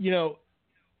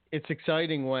it's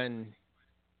exciting when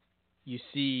you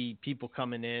see people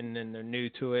coming in and they're new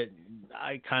to it.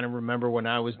 I kind of remember when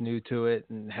I was new to it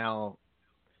and how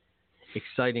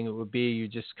exciting it would be. You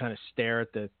just kind of stare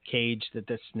at the cage that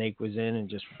the snake was in and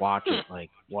just watch it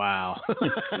like, wow.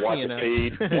 Watch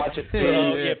it feed.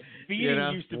 Well, yeah,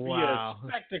 feeding used to be a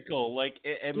spectacle. Like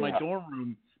at my dorm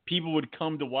room, people would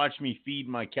come to watch me feed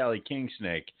my Cali King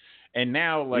snake. And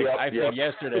now, like, I fed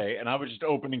yesterday, and I was just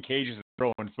opening cages and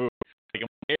throwing food.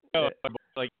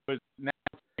 Like, now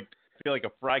I feel like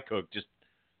a fry cook, just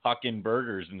hucking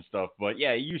burgers and stuff. But,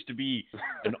 yeah, it used to be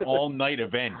an all-night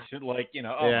event. Like,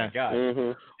 my God. Mm-hmm.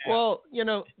 Yeah. Well,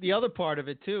 the other part of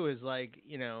it, too, is like,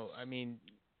 I mean,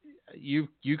 you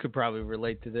could probably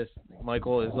relate to this,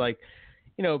 Michael, is like,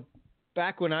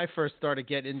 back when I first started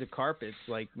getting into carpets,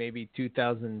 like maybe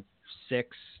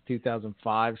 2006,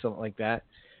 2005, something like that.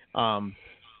 I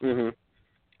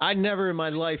never in my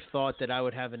life thought that I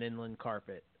would have an inland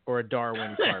carpet or a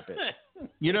Darwin carpet.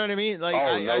 You know what I mean? Like,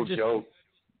 I just joke.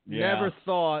 Never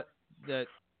thought that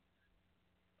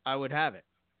I would have it.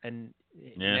 And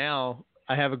now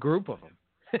I have a group of them.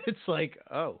 It's like,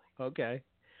 oh, okay.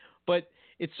 But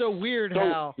it's so weird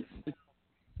how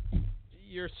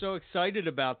you're so excited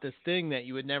about this thing that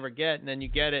you would never get, and then you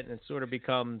get it, and it sort of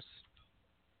becomes,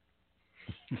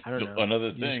 I don't know,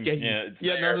 another thing.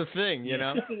 Another thing, you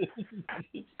know.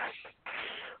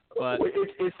 But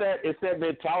it's that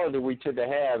mentality we tend to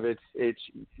have.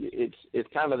 It's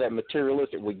kind of that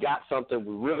materialistic. We got something,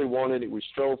 we really wanted it, we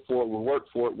strove for it, we worked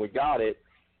for it, we got it.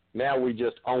 Now we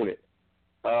just own it.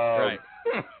 Right.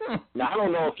 Now I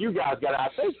don't know if you guys got it.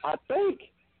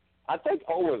 I think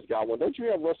Owen's got one. Don't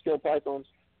you have rough scale pythons?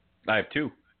 I have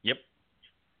 2. Yep.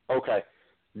 Okay.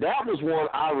 That was one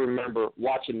I remember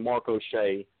watching Mark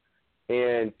O'Shea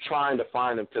and trying to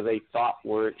find them because they thought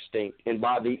were extinct. And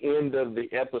by the end of the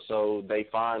episode, they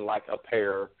find like a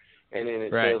pair. And then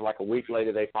it says like a week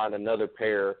later they find another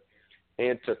pair.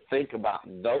 And to think about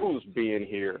those being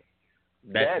here,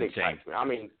 that excites me. I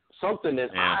mean, something that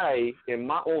I, in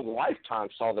my own lifetime,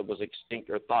 saw that was extinct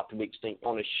or thought to be extinct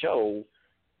on a show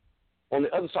on the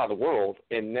other side of the world,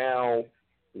 and now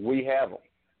we have them.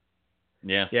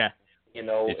 Yeah. Yeah. You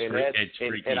know,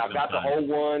 and I've got the whole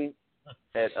one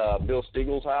at Bill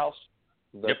Stiegel's house.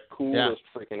 The coolest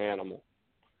freaking animal.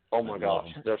 Oh my gosh,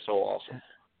 they're so awesome.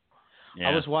 Yeah.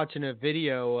 I was watching a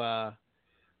video.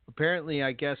 Apparently,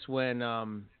 I guess when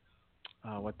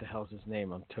what the hell's his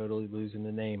name? I'm totally losing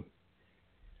the name.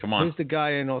 Come on. Who's the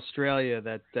guy in Australia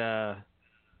that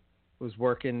was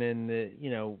working in the,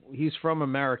 he's from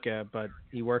America, but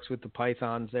he works with the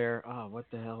pythons there. Oh, what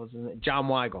the hell is his name? John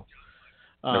Weigel.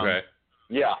 Okay.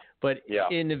 Yeah. But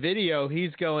in the video,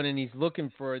 he's going and he's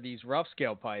looking for these rough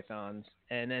scale pythons,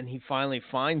 and then he finally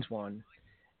finds one.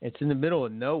 It's in the middle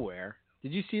of nowhere.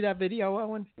 Did you see that video,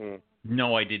 Owen?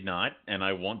 No, I did not, and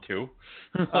I want to.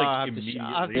 I'll have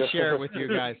to share it with you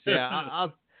guys. Yeah,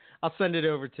 I'll send it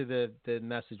over to the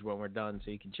message when we're done so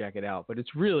you can check it out. But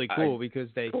it's really cool because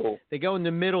they go in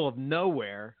the middle of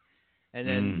nowhere, and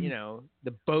then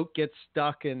the boat gets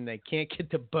stuck and they can't get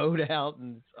the boat out,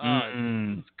 and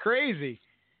it's crazy.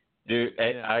 Dude,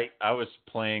 I was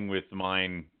playing with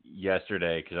mine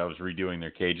yesterday because I was redoing their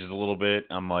cages a little bit.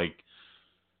 I'm like,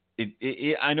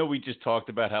 I know we just talked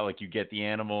about how like you get the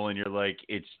animal and you're like,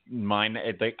 it's mine.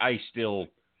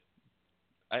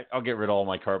 I'll get rid of all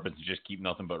my carpets and just keep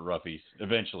nothing but roughies.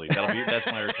 Eventually, that's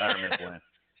my retirement plan.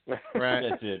 Right.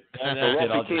 That's it.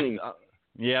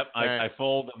 Right. I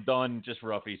fold. I'm done. Just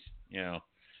roughies.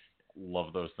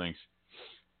 Love those things.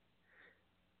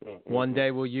 One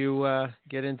day, will you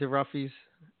get into roughies,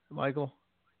 Michael?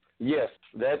 Yes,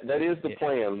 that is the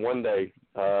plan. One day.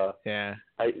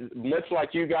 Much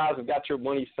like you guys have got your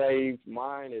money saved,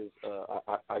 mine is.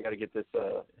 I got to get this.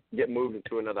 Get moved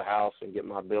into another house and get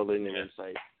my building, and then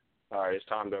say, all right, it's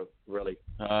time to really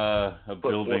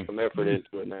put some effort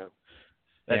into it now.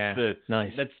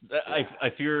 Nice. I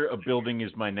fear a building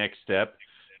is my next step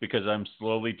because I'm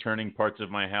slowly turning parts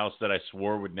of my house that I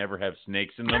swore would never have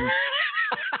snakes in them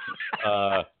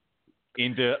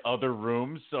into other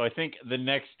rooms. So I think the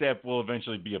next step will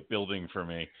eventually be a building for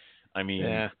me. I mean,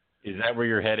 is that where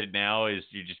you're headed now? Is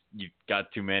you got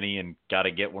too many and got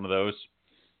to get one of those?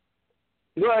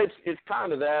 Well, it's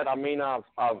kind of that. I mean, I've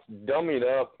dummied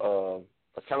up a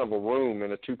kind of a room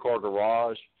in a 2-car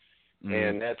garage,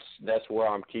 and that's where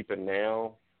I'm keeping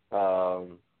now. Because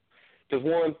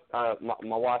one,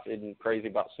 my wife isn't crazy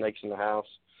about snakes in the house,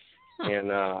 and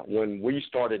when we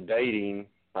started dating,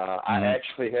 I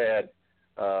actually had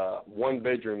one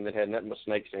bedroom that had nothing but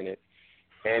snakes in it,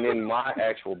 and in my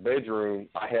actual bedroom,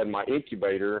 I had my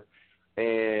incubator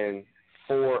and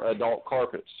 4 adult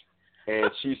carpets.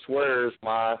 And she swears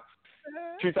my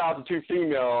 2002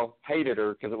 female hated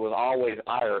her because it was always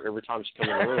ire every time she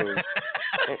came in the room.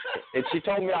 and she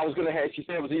told me I was going to have, she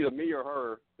said it was either me or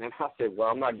her. And I said, well,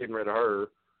 I'm not getting rid of her.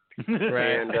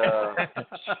 Right. And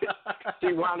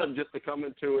she wound up just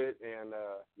succumbing to it. And,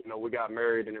 we got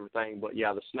married and everything. But,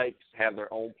 yeah, the snakes have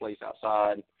their own place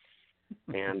outside.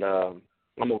 And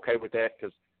I'm okay with that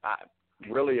because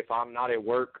really if I'm not at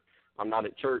work, I'm not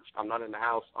at church, I'm not in the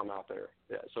house, I'm out there.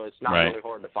 Yeah, so it's not really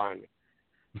hard to find me.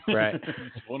 Right.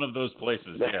 It's one of those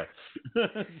places, yeah.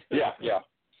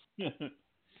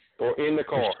 Or in the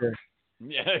car. Sure.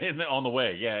 Yeah, on the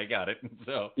way. Yeah, I got it.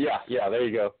 So Yeah, there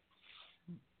you go.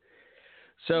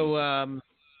 So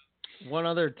one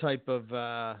other type of,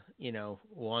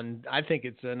 one, I think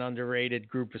it's an underrated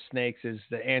group of snakes is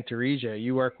the Antaresia.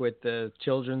 You work with the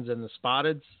children's and the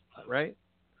spotteds, right?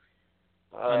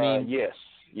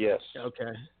 Yes.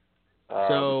 Okay.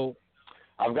 So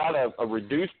I've got a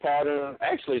reduced pattern.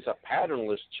 Actually, it's a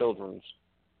patternless children's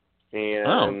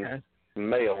and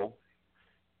male.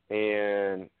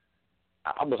 And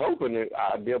I was hoping that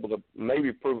I'd be able to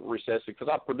maybe prove it recessive because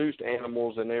I produced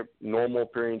animals and they're normal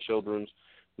appearing children's,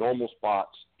 normal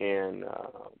spots, and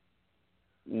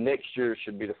next year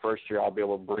should be the first year I'll be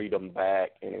able to breed them back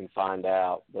and find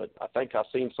out. But I think I've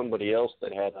seen somebody else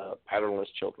that had patternless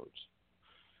children's.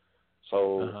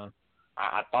 So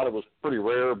I thought it was pretty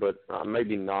rare, but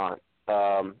maybe not.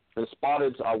 And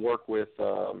spotteds, I work with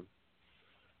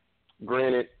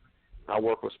granite. I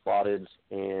work with spotteds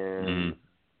and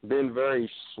been very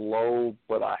slow,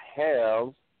 but I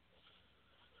have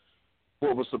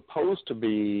what was supposed to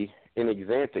be an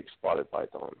exanthic spotted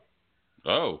python.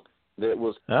 Oh. That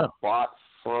was bought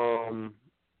from,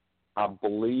 I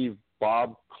believe,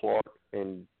 Bob Clark.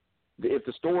 And if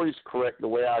the story's correct, the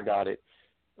way I got it,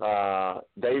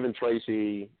 Dave and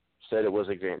Tracy said it was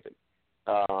exanthic.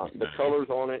 The colors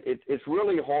on it, it's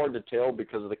really hard to tell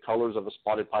because of the colors of a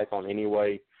spotted python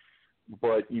anyway,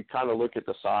 but you kind of look at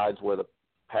the sides where the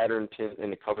pattern tint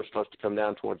and the color starts to come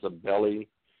down towards the belly,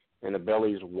 and the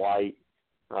belly's white.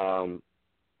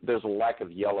 There's a lack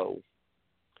of yellow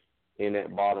in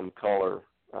that bottom color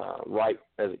right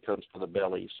as it comes to the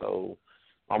belly. So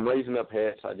I'm raising up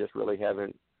hets. I just really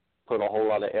haven't put a whole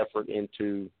lot of effort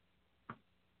into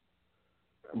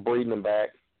breeding them back.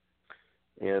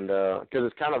 And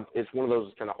because it's one of those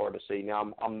that's kind of hard to see.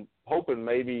 Now I'm hoping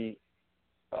maybe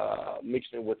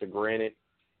mixing it with the granite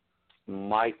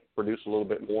might produce a little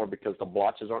bit more because the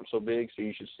blotches aren't so big, so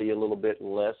you should see a little bit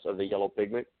less of the yellow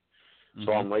pigment.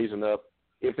 So I'm raising up,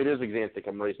 if it is exanthic,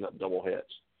 I'm raising up double heads.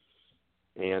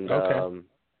 And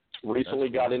recently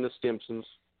got into Stimsons.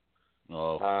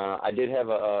 I did have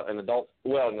an adult,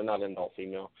 well, not an adult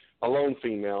female, a lone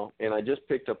female, and I just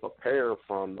picked up a pair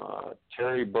from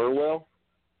Terry Burwell.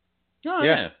 Oh,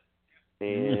 yeah.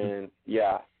 And,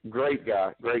 great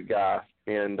guy.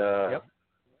 And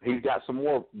he's got some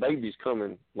more babies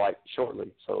coming, like,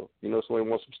 shortly. So, somebody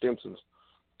wants some Stimsons.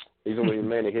 He's going to be a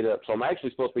man to hit up. So I'm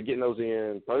actually supposed to be getting those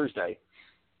in Thursday.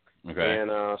 Okay. And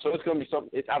so it's going to be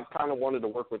something. I've kind of wanted to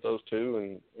work with those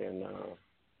two, and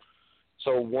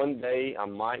so one day I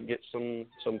might get some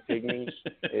pygmies.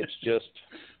 It's just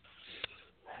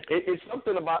it's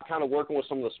something about kind of working with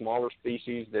some of the smaller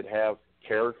species that have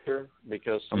character,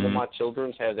 because some of my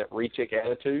children's have that retic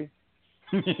attitude.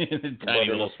 Tiny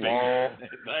little small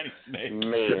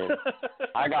man.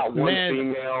 I got one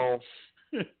female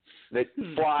that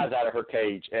flies out of her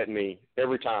cage at me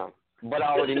every time. But I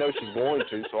already know she's going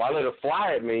to, so I let her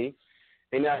fly at me,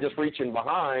 and I just reach in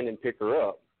behind and pick her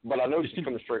up. But I know she's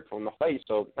coming straight from my face,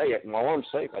 so, hey, my arm's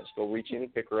safe. I just go reach in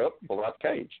and pick her up, pull her out the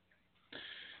cage.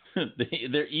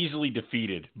 They're easily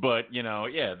defeated, but, they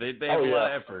have a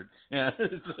lot of effort. Yeah,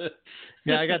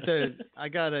 I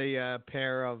got a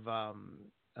pair of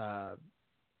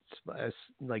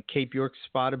like Cape York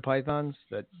spotted pythons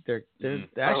that they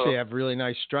actually have really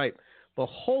nice stripe. But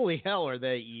holy hell, are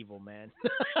they evil, man?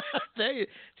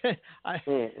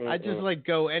 I just like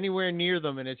go anywhere near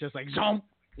them, and it's just like zomp,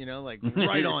 like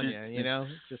right on you,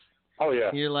 It's just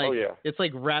you're like it's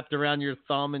like wrapped around your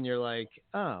thumb, and you're like,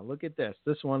 look at this.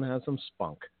 This one has some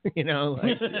spunk, like. Now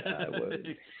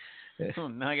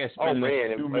I got to spend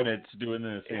 2 minutes doing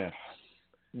this. Yeah.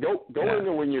 Go in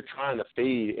there when you're trying to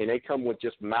feed, and they come with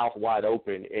just mouth wide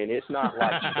open, and it's not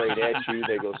like straight at you.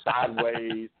 They go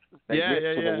sideways. They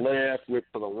whip to the left, whip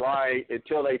to the right,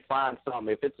 until they find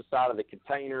something. If it's the side of the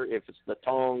container, if it's the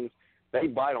tongue, they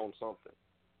bite on something.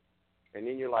 And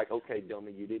then you're like, okay,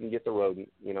 dummy, you didn't get the rodent.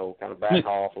 Kind of back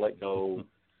off, let go.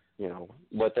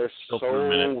 But they're so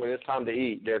when it's time to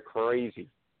eat, they're crazy.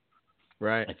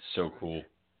 Right. It's so cool.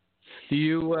 Do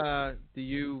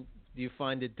you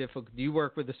find it difficult? Do you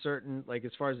work with a certain, like,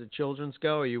 as far as the children's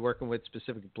go, are you working with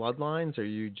specific bloodlines, or are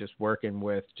you just working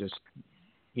with just,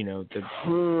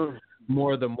 the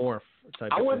more the morph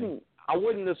type of thing? I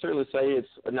wouldn't necessarily say it's,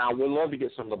 now I would love to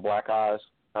get some of the black eyes.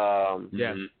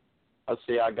 Let's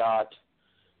see, I got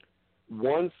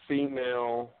one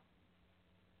female,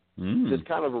 just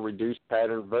kind of a reduced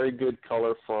pattern, very good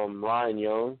color from Ryan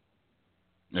Young.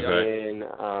 Okay.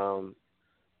 And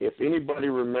if anybody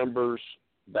remembers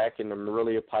back in the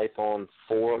Morelia Python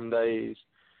forum days,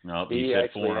 he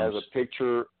actually has a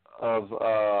picture of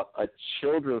a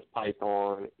children's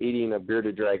python eating a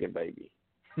bearded dragon baby.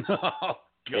 Oh,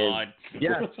 God. He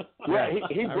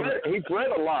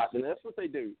bred a lot, and that's what they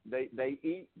do. They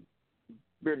eat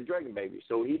bearded dragon babies.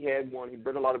 So he had one. He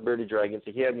bred a lot of bearded dragons.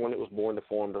 He had one that was born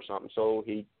deformed or something, so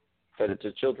he fed it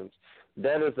to children's.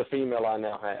 That is the female I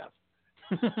now have.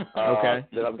 Okay.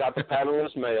 That I've got the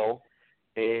patternless male,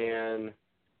 and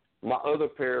my other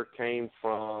pair came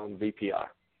from VPI.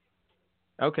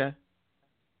 Okay.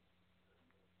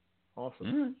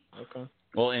 Awesome. Okay.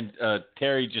 Well, and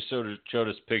Terry just sort of showed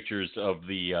us pictures of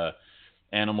the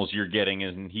animals you're getting,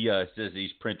 and he says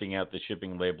he's printing out the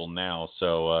shipping label now.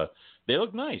 So they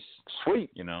look nice. Sweet.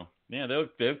 You know, yeah, they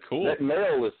look cool. That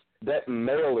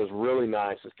male is really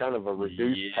nice. It's kind of a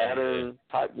reduced pattern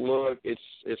type look.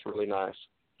 It's really nice.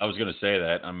 I was gonna say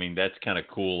that. I mean, that's kind of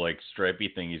cool, like stripy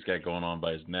thing he's got going on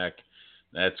by his neck.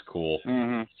 That's cool.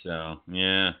 Mm-hmm. So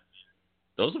yeah,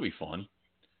 those will be fun.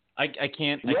 I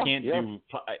can't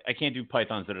do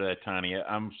pythons that are that tiny.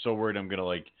 I'm so worried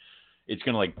it's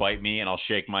gonna bite me, and I'll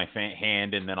shake my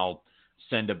hand, and then I'll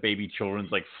send a baby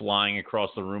children's flying across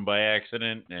the room by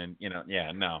accident, and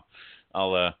no,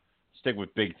 I'll stick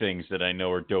with big things that I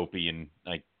know are dopey and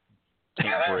I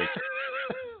can't break.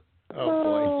 Oh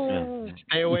boy! Yeah.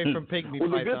 Stay away from pygmy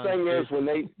pythons. Well, the good thing is when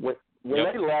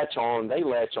they latch on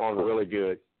really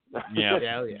good. Yeah,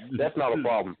 That's not a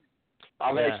problem.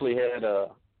 I've actually had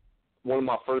one of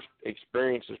my first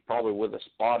experiences probably with a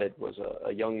spotted was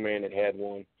a young man that had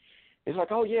one. He's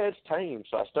like, "Oh yeah, it's tame."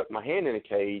 So I stuck my hand in a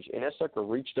cage, and that sucker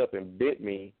reached up and bit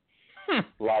me.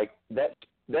 Like that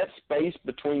space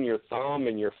between your thumb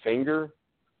and your finger.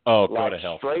 Oh, go to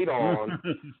hell! Straight on,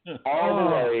 all the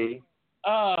way.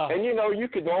 And you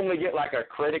could normally get a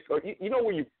credit card.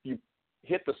 Where you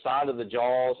hit the side of the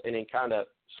jaws and then kind of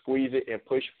squeeze it and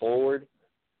push forward,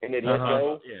 and then let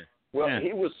go. Yeah. Well,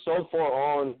 he was so far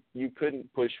on you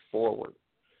couldn't push forward.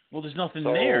 Well, there's nothing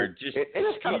there. Just it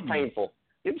was kind of painful.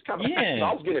 It was kind of painful.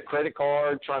 I was getting a credit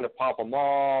card trying to pop them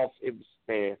off. It was,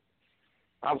 man,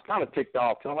 I was kind of ticked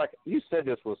off because I'm like, you said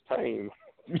this was tame.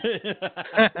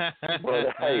 But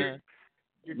hey,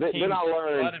 then I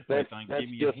learned that's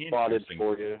just spotted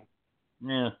for you.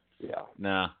 Yeah. Yeah.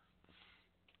 Nah.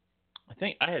 I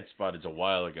think I had spotteds a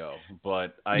while ago,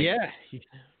 but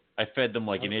I fed them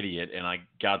like an idiot, and I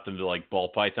got them to ball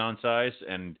python size,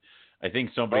 and I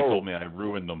think somebody told me I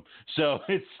ruined them. So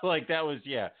it's that was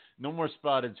no more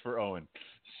spotteds for Owen.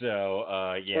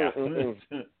 So yeah.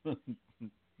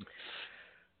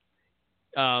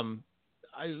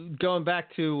 Going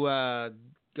back to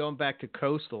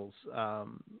coastals,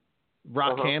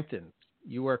 Rockhampton.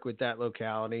 You work with that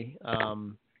locality.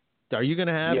 Are you going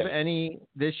to have any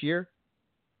this year?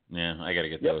 Yeah, I got to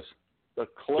get those. The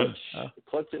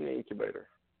clutch in the incubator.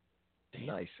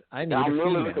 Nice. I'm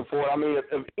really looking forward. I mean,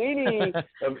 of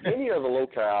any of the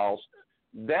locales,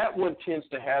 that one tends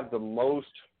to have the most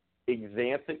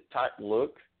exanthic type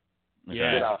look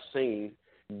that I've seen.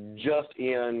 Just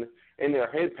in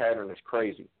their head pattern is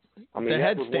crazy. I mean, the that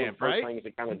head was stamp, one of the first things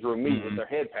that kind of drew me with their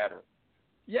head pattern.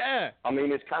 Yeah. I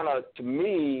mean, it's kind of, to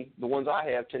me, the ones I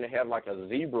have tend to have a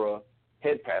zebra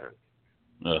head pattern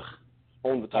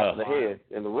on the top of the head.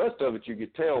 And the rest of it you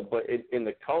could tell, but in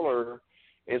the color,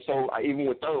 and so even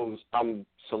with those, I'm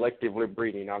selectively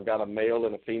breeding. I've got a male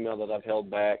and a female that I've held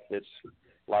back that's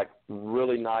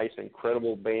really nice,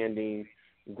 incredible banding,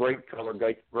 great color,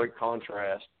 great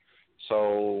contrast.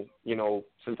 So,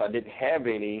 since I didn't have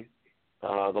any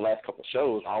the last couple of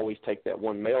shows, I always take that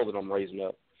one male that I'm raising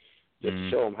up just to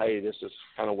show them, hey, this is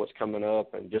kind of what's coming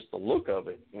up, and just the look of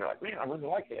it. And they're like, man, I really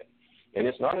like that. And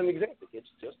it's not an example.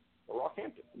 It's just a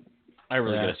Rockhampton. I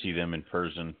really got to see them in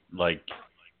person.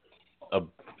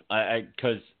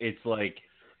 Because it's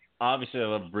obviously I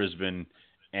love Brisbane,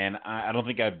 and I don't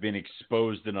think I've been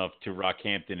exposed enough to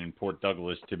Rockhampton and Port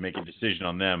Douglas to make a decision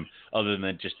on them other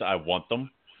than just I want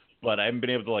them. But I haven't been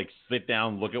able to sit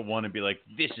down, look at one, and be like,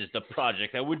 "This is the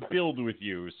project I would build with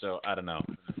you." So I don't know.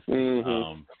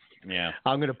 Yeah,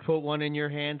 I'm gonna put one in your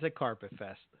hands at Carpet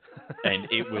Fest, and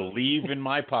it will leave in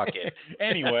my pocket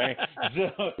anyway.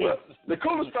 Well, the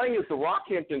coolest thing is the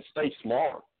Rockhamptons stay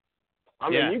smaller. I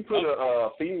mean, you put a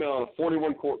female in a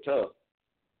 41 quart tub.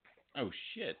 Oh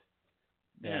shit!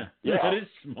 Yeah, yeah. That is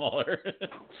smaller.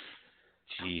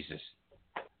 Jesus.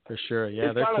 For sure. Yeah,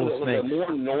 it's they're cool snakes. The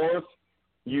more north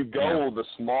you go, the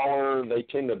smaller they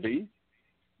tend to be.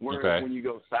 Whereas when you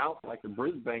go south, like the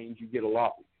Brisbanes, you get a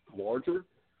lot larger.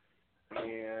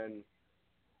 And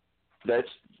it's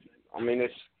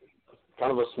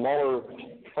kind of a smaller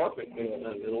carpet and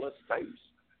less space.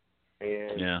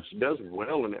 And she does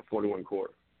well in that 41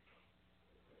 quart.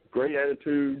 Great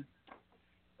attitude.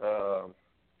 And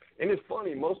it's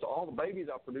funny, most of all the babies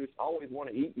I produce always want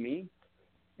to eat me.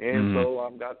 And so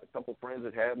I've got a couple friends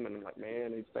that have them, and I'm like,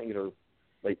 man, these things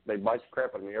they bite the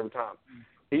crap out of me every time.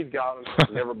 He's got them,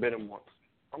 never bit him once.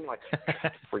 I'm like,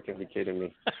 freaking be kidding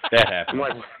me. That happens.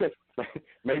 I'm like,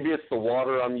 maybe it's the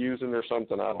water I'm using or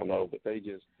something. I don't know, but they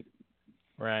just.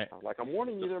 Right. I'm like, I'm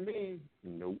warning you, they're mean.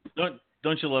 Nope.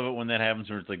 Don't you love it when that happens?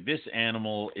 Where it's like this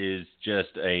animal is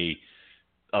just a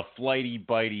a flighty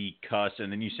bitey cuss,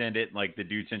 and then you send it, like the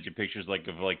dude sends you pictures like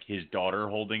of like his daughter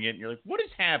holding it, and you're like, what has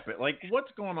happened? Like,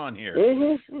 what's going on here?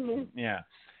 Yeah.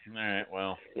 All right.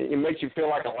 Well, it makes you feel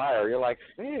like a liar. You're like,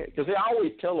 man, because I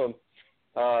always tell them,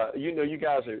 you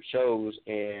guys are at shows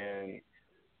and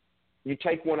you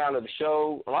take one out of the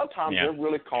show. A lot of times they're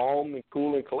really calm and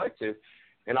cool and collective,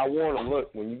 and I warn them, look,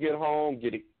 when you get home,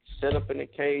 get it set up in a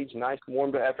cage, nice and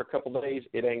warmed up. After a couple of days,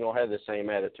 it ain't gonna have the same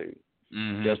attitude.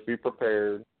 mm-hmm. Just be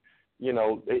prepared.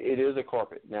 It is a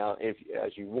carpet. Now,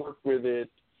 as you work with it,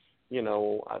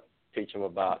 I teach them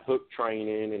about hook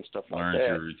training and stuff like that. Learn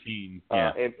your routine.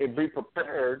 And be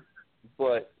prepared,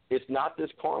 but it's not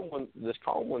this calm one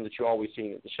that you always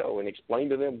see at the show, and explain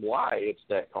to them why it's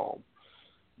that calm.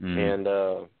 And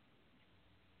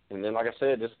then, like I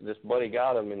said, this buddy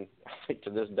got him, and I think to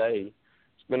this day,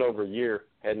 it's been over a year,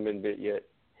 hadn't been bit yet.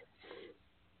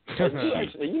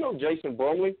 You know Jason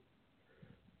Bromley?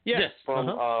 Yes. From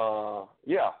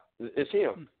it's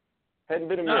him. Hadn't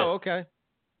bit him yet. Oh, okay.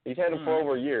 He's had him for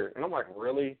over a year, and I'm like,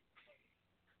 really?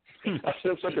 I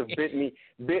said such bit me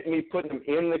putting him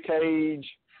in the cage,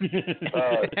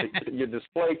 your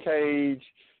display cage,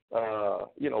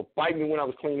 bite me when I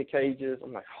was cleaning cages.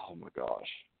 I'm like, oh my gosh.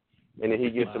 And then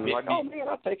he gets him like, oh man,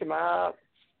 I'll take him out,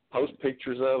 post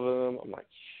pictures of him. I'm like,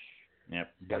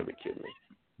 yep, you gotta be kidding me.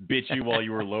 Bit you while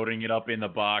you were loading it up in the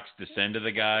box to send to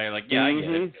the guy. Like, yeah, I get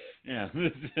it. Yeah.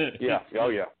 Yeah. Oh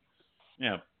yeah.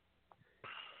 Yeah.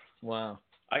 Wow.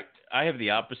 I have the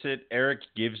opposite. Eric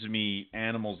gives me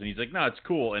animals, and he's like, no, it's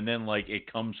cool. And then, like,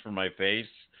 it comes from my face,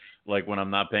 like, when I'm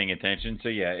not paying attention. So,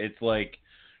 yeah, it's like,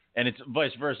 and it's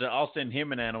vice versa. I'll send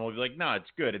him an animal, he'll be like, no, it's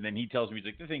good. And then he tells me, he's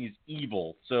like, the thing is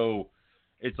evil. So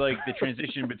it's like the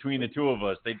transition between the two of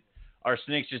us. Our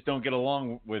snakes just don't get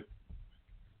along with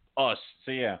us.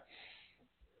 So, yeah.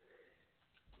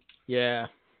 Yeah.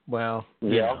 Well,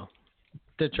 yeah.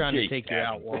 They're trying to take you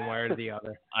out one way or the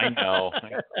other. I know.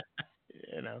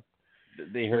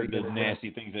 They heard the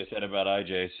nasty things I said about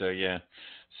IJ, so yeah.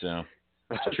 So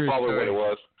that's probably what it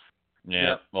was.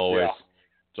 Yeah, always. Yeah.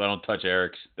 So I don't touch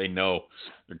Eric's. They know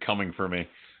they're coming for me.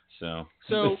 So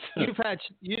you've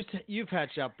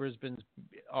hatched out Brisbane's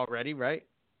already, right?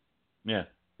 Yeah.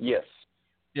 Yes.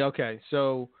 Yeah. Okay.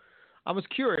 So I was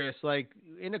curious, like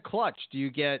in a clutch, do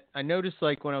you get? I noticed,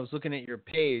 like when I was looking at your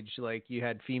page, like you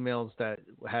had females that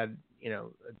had,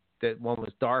 that one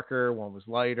was darker, one was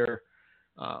lighter.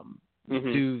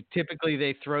 Do typically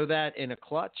they throw that in a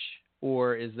clutch,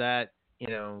 or is that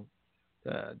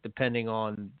depending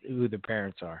on who the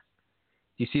parents are?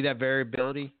 Do you see that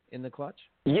variability in the clutch?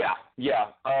 Yeah.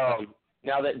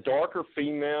 Now that darker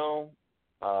female,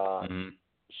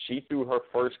 she threw her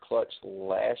first clutch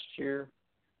last year.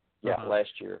 Yeah, last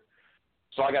year.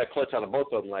 So I got a clutch out of both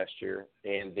of them last year,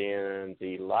 and then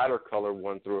the lighter color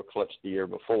one threw a clutch the year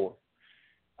before.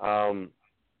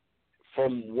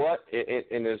 From what,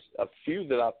 and there's a few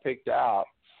that I picked out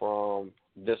from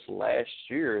this last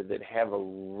year that have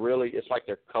it's like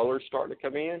their colors starting to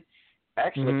come in,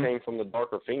 actually came from the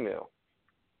darker female.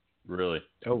 Really?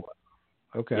 Oh,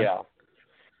 okay. Yeah.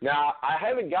 Now, I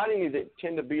haven't got any that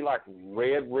tend to be like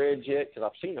red yet, because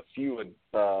I've seen a few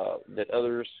that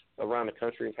others around the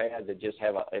country have had that just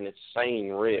have an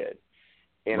insane red.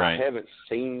 And I haven't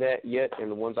seen that yet, and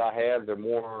the ones I have, they're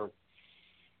more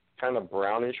kind of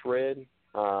brownish red.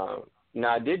 Now,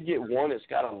 I did get one that's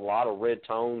got a lot of red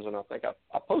tones, and I think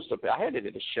I posted I had it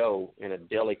at a show in a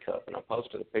deli cup, and I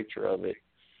posted a picture of it.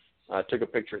 I took a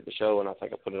picture at the show, and I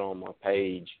think I put it on my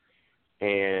page.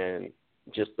 And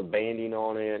just the banding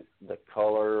on it, the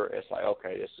color, it's like,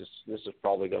 okay, this is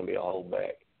probably going to be a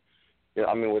holdback. Yeah,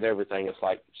 I mean, with everything, it's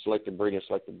like selective breeding.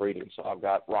 So I've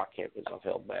got rock campers I've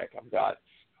held back. I've got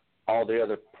all the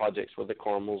other projects with the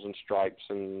caramels and stripes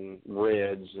and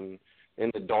reds and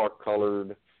the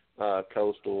dark-colored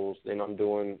coastals. Then I'm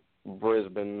doing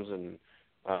Brisbane's, and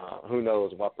who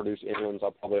knows, if I produce inlands,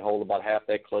 I'll probably hold about half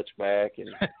that clutch back. And,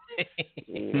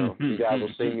 you guys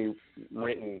will see me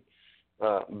renting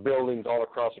buildings all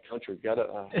across the country. Got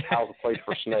a house a place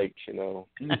for snakes,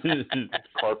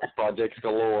 carpet projects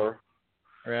galore.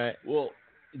 Right. Well,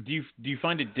 do you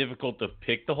find it difficult to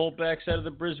pick the holdbacks out of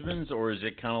the Brisbanes, or is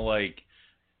it kind of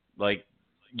like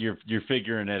you're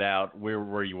figuring it out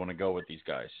where you want to go with these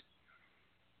guys?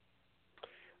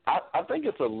 I think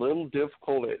it's a little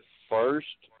difficult at first.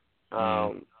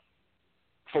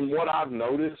 From what I've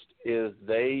noticed is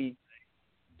they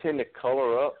tend to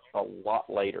color up a lot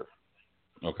later.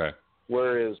 Okay.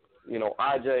 Whereas,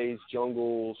 IJ's,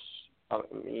 Jungles, I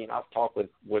mean, I've talked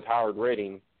with Howard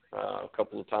Redding a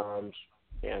couple of times,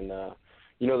 and,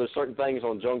 there's certain things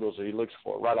on Jungles that he looks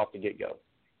for right off the get-go.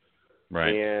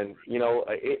 Right. And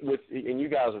and you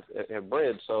guys have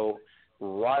bred, so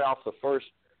right off the first,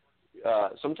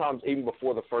 sometimes even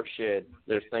before the first shed,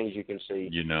 there's things you can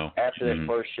see. After that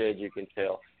first shed, you can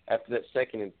tell. After that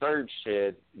second and third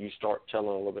shed, you start telling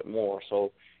a little bit more.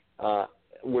 So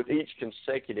with each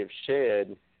consecutive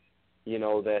shed,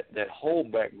 that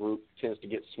holdback group tends to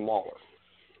get smaller.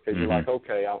 Because you're like,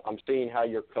 okay, I'm seeing how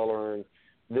you're coloring.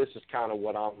 This is kind of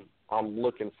what I'm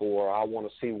looking for. I want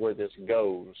to see where this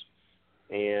goes.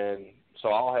 And so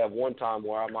I'll have one time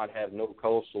where I might have no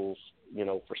coastals,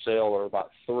 for sale, or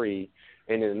about 3,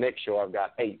 and then the next show I've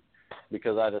got 8,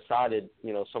 because I decided,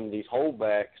 some of these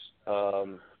holdbacks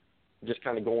just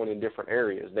kind of going in different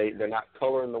areas. They're not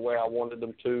coloring the way I wanted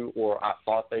them to, or I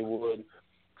thought they would.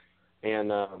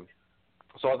 And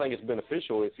so I think it's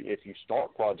beneficial if you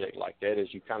start a project like that,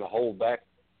 is you kind of hold back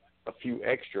a few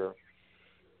extra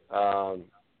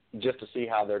just to see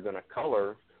how they're going to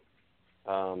color,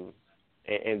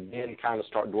 and then kind of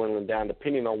start dwindling down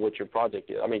depending on what your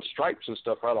project is. I mean, stripes and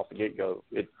stuff right off the get-go,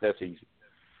 that's easy.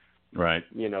 Right.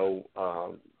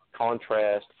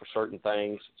 Contrast for certain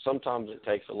things. Sometimes it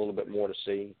takes a little bit more to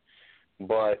see.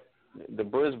 But the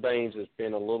Brisbane's has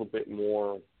been a little bit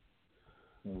more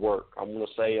work. I'm going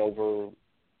to say over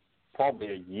probably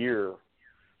a year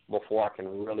before I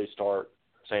can really start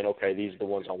saying, okay, these are the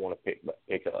ones I want to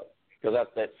pick up. Because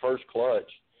that first clutch,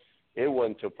 it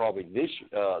wasn't until probably this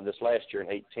last year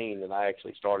in 18 that I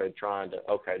actually started trying to,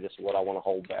 okay, this is what I want to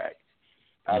hold back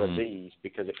out of these,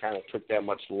 because it kind of took that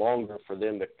much longer for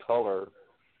them to color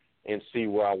and see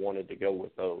where I wanted to go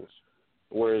with those.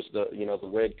 Whereas the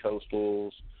red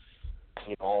coastals,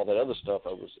 all that other stuff,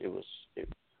 it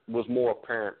was more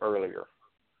apparent earlier.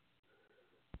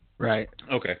 Right.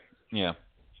 Okay. Yeah.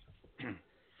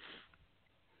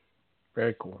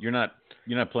 Very cool. You're not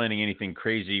planning anything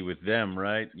crazy with them,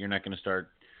 right? You're not going to start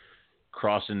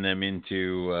crossing them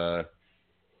into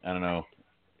I don't know,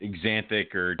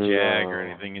 Xanthic or Jag or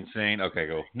anything insane. Okay,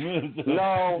 go.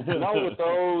 No, with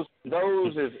those.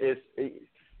 Those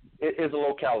is a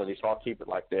locality, so I'll keep it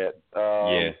like that.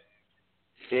 Yeah.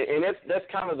 And that's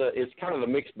kind of the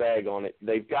mixed bag on it.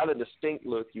 They've got a distinct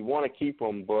look. You want to keep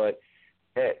them, but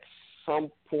at some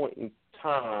point in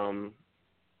time,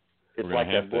 it's like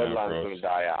that bloodline's going to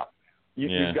die out.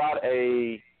 You've got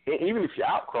even if you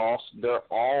outcross, they're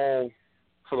all,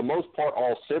 for the most part,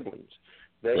 all siblings.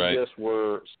 They just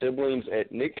were siblings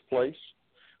at Nick's place,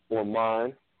 or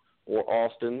mine, or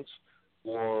Austin's,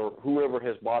 or whoever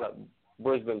has bought up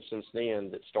Brisbane since then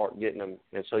that start getting them.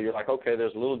 And so you're like, okay,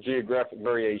 there's a little geographic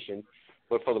variation,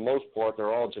 but for the most part,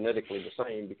 they're all genetically the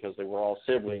same because they were all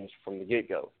siblings from the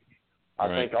get-go. I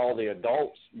think all the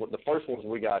adults, the first ones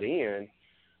we got in,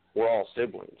 were all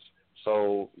siblings.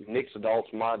 So Nick's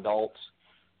adults, my adults,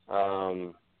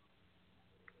 what's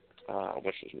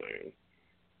his name?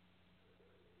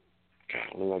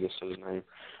 God, I just said his name.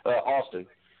 Austin.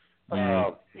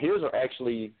 His are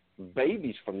actually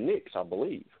babies from Nick's, I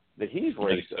believe, that he's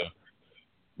raised up.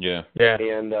 Yeah.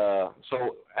 And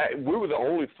so we were the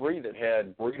only 3 that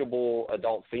had breedable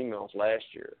adult females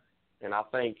last year. And I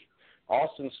think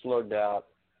Austin slugged out.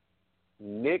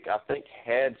 Nick, I think,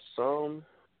 had some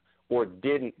or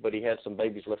didn't, but he had some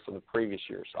babies left from the previous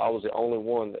year. So I was the only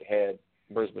one that had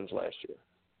Brisbane's last year.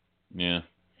 Yeah.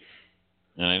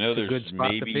 And I know it's there's a good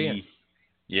spot to be in.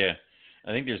 Yeah.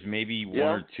 I think there's maybe 1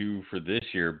 or 2 for this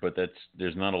year, but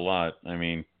there's not a lot. I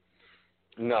mean,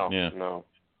 no.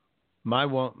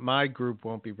 My group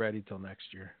won't be ready till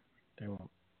next year. They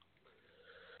won't.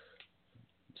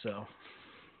 So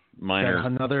mine are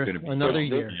another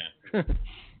year. Yeah.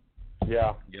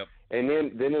 Yeah. Yep. And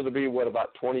then it'll be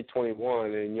about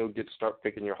 2021, and you'll get to start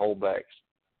picking your holdbacks.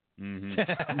 Mm-hmm.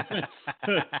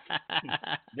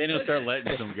 Then he'll start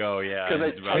letting some go. Yeah.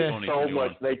 Because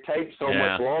they take so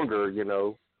much longer,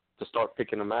 to start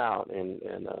picking them out, and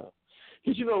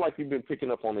because like you've been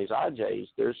picking up on these IJs,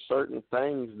 there's certain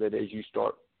things that as you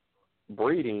start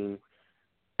breeding,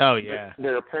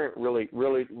 they're apparent really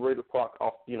off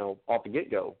off the get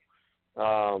go.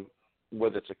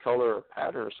 Whether it's a color or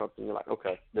pattern or something, you're like,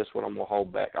 okay, this one I'm gonna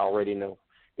hold back. I already know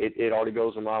it already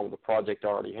goes in line with the project I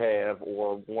already have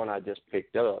or one I just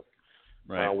picked up.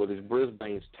 Right. With these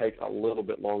Brisbanes take a little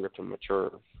bit longer to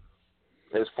mature.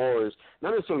 As far as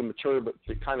not necessarily mature, but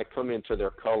to kind of come into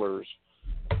their colors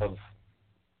of,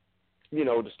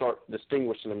 to start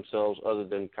distinguishing themselves other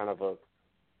than kind of a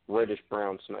reddish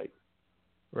brown snake.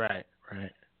 Right.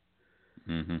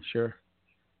 Mm-hmm. Sure.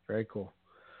 Very cool.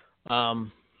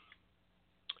 And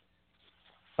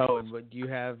do you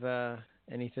have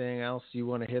anything else you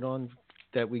want to hit on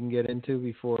that we can get into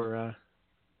before?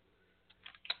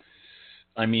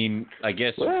 I mean, I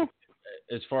guess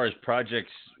as far as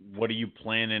projects, what are you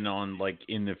planning on like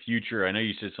in the future? I know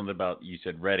you said something about you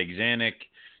said red axanthic,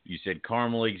 you said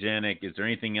caramel axanthic. Is there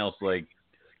anything else like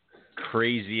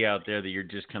crazy out there that you're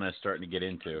just kind of starting to get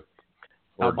into,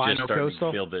 or albino just starting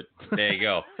coastal? to build it? There you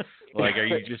go. Like, are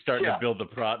you just starting to build the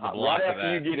block right of after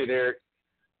that? you get it, Eric.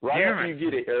 Right after you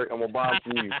get it, Eric, I'm gonna buy it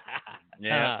from you.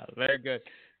 Yeah, very good.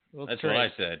 that's what I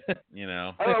said. You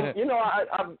know.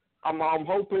 I'm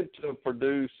hoping to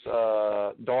produce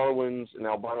Darwins and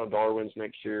albino Darwins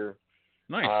next year.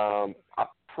 Nice. I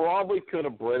probably could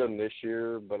have bred them this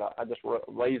year, but I just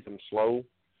raised them slow,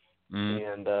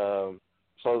 and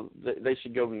so they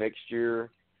should go next year.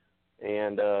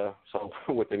 And so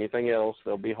with anything else,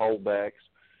 there'll be holdbacks,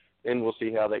 and we'll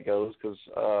see how that goes because,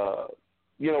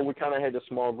 we kind of had a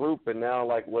small group, and now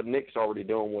like what Nick's already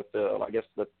doing with I guess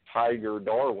the tiger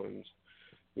Darwins,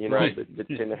 right. that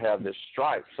tend to have this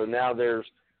stripe. So now there's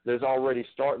already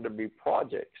starting to be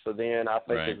projects. So then I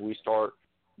think as we start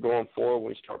going forward,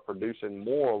 we start producing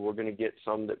more, we're going to get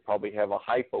some that probably have a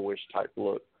hypo-ish type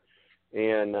look.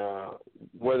 And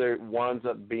whether it winds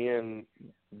up being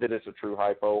that it's a true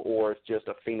hypo or it's just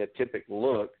a phenotypic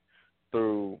look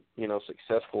through,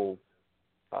 successful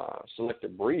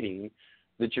selective breeding,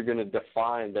 that you're going to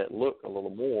define that look a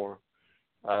little more.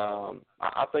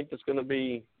 I think there's going to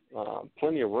be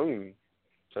plenty of room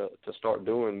to start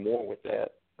doing more with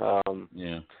that.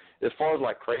 As far as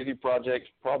like crazy projects,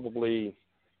 probably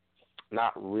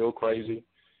not real crazy.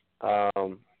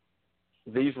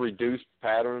 These reduced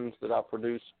patterns that I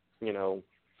produce, like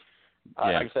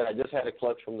I said, I just had a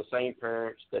clutch from the same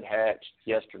parents that hatched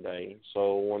yesterday.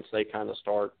 So once they kind of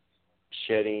start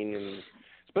shedding, and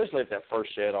especially at that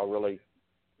first shed, I'll really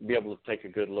be able to take a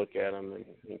good look at them and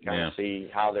kind of see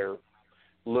how they're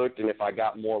looked and if I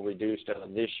got more reduced out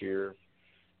of this year.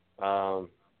 Because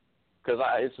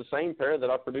it's the same pair that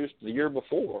I produced the year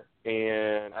before,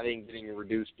 and I didn't get any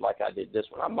reduced like I did this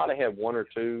one. I might have had one or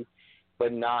two,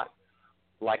 but not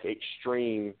like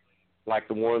extreme like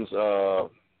the ones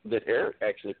that Eric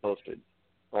actually posted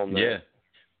on there.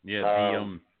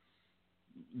 Yeah.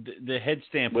 The head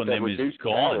stamp on them is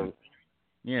gone. Pattern.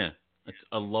 Yeah,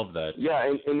 I love that. Yeah,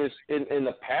 and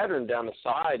the pattern down the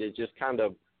side is just kind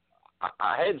of.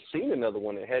 I hadn't seen another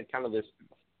one that had kind of this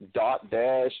dot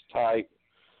dash type,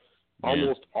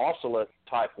 almost oscillate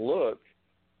type look.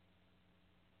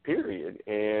 Period.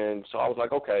 And so I was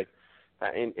like, okay.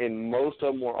 And most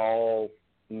of them were all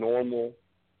normal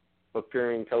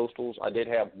appearing coastals. I did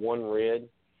have one red.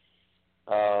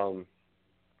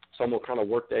 Some will kind of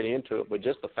work that into it, but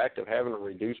just the fact of having a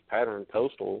reduced pattern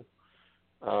coastal,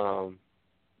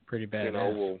 pretty bad. It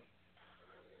could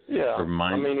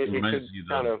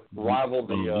kind of rival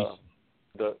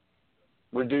the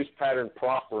reduced pattern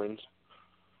Proferins.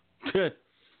 Right.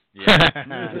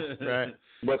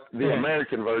 But the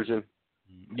American version.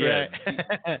 Yeah.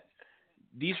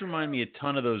 These remind me a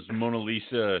ton of those Mona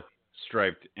Lisa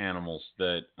striped animals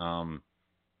that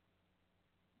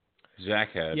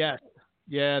Zach had. Yes.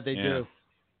 Yeah, they do.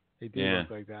 They do look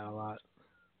like that a lot.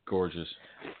 Gorgeous.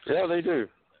 Yeah, they do.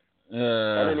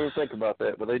 I didn't even think about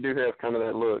that, but they do have kind of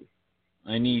that look.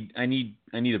 I need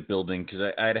a building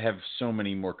because I'd have so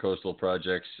many more coastal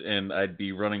projects and I'd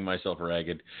be running myself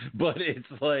ragged. But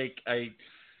it's like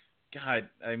how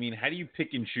do you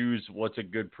pick and choose what's a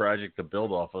good project to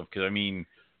build off of? Because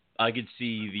I could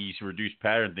see these reduced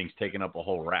pattern things taking up a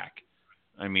whole rack.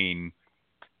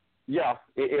 Yeah,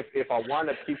 if I wind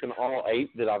up keeping all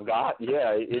 8 that I've got,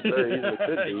 it very easily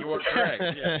could be. You are correct.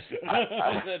 Yeah.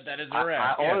 That is a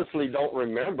rack. I honestly don't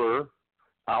remember.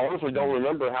 How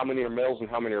many are males and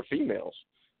how many are females.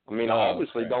 I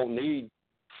obviously don't need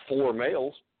 4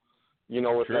 males,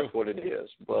 if True. that's what it is.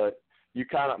 But you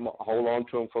kind of hold on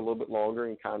to them for a little bit longer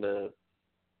and kind of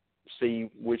see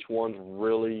which ones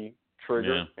really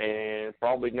trigger and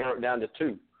probably narrow it down to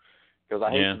 2. Because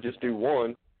I hate to just do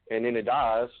 1 and then it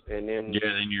dies and then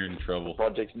then you're in trouble. The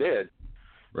project's dead.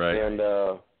 Right. And,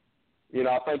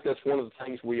 I think that's one of the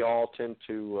things we all tend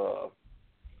to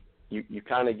you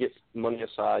kind of get money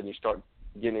aside and you start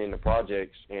getting into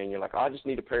projects and you're like, I just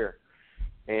need a pair.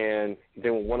 And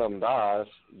then when one of them dies,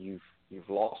 you've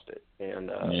lost it. And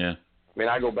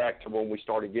I go back to when we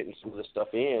started getting some of this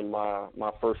stuff in,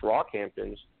 my first rock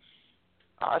Hamptons,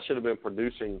 I should have been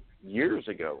producing years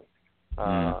ago.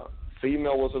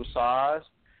 Female was of size.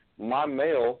 My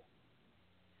male,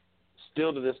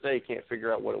 still to this day, can't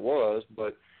figure out what it was,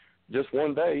 but just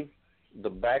one day, the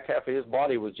back half of his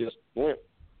body was just limp.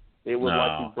 It was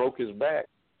like he broke his back,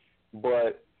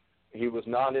 but he was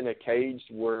not in a cage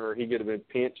where he could have been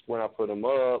pinched when I put him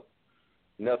up,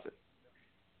 nothing.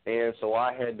 And so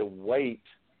I had to wait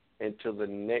until the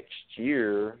next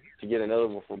year to get another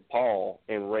one from Paul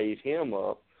and raise him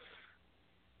up.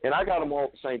 And I got them all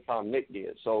at the same time Nick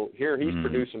did. So here he's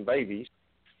producing babies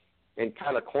and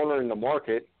kind of cornering the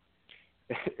market.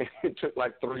 It took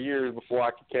like 3 years before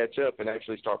I could catch up and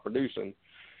actually start producing.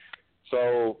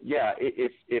 So, yeah,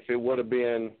 if it would have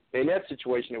been – in that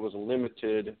situation, it was a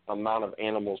limited amount of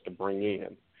animals to bring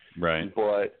in. Right.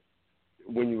 But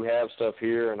when you have stuff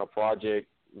here in a project,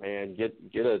 man, get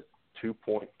a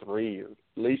 2.3 or at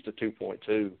least a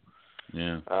 2.2.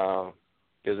 Yeah.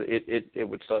 Because it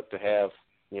would suck to have,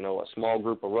 you know, a small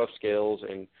group of rough scales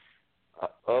and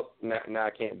now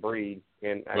I can't breed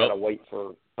and I got to wait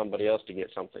for somebody else to get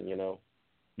something, you know.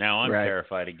 Now I'm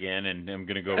terrified again, and I'm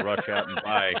going to go rush out and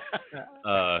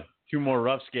buy 2 more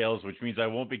rough scales, which means I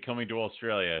won't be coming to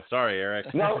Australia. Sorry,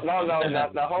 Eric. No. Now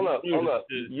hold up.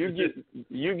 You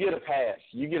get a pass.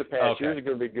 Okay. Yours is going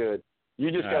to be good. You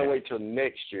just got to wait till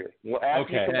next year. Well,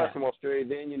 after you come back from Australia,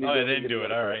 then you need to then do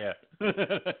it. All right,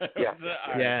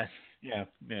 Yeah.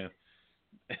 Yeah.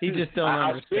 He just don't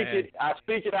understand. I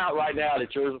speak it out right now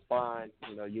that yours is fine.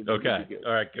 You know, you'll be good.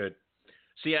 All right, good.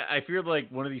 See, I fear like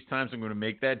one of these times I'm going to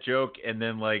make that joke, and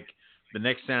then like the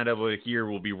next sound I will hear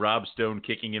will be Rob Stone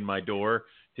kicking in my door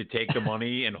to take the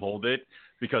money and hold it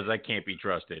because I can't be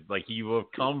trusted. Like he will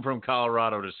come from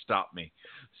Colorado to stop me.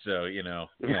 So, you know,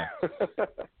 yeah.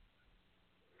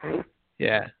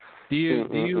 Yeah. Do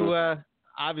you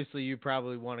obviously you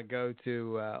probably want to go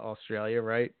to Australia,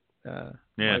 right?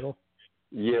 Michael?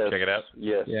 Yes. Check it out.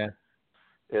 Yes. Yeah.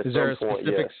 At Is there a some point,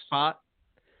 specific yes. spot?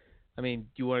 I mean, do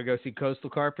you want to go see coastal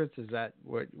carpets? Is that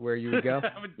where you would go?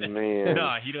 Man.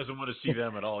 No, he doesn't want to see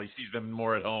them at all. He sees them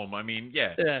more at home. I mean,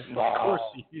 yeah. Yeah. Of course.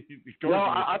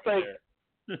 I think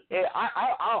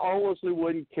I honestly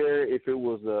wouldn't care if it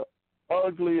was the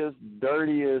ugliest,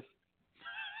 dirtiest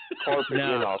carpet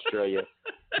in Australia.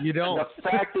 You don't. The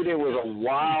fact that it was a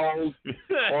wild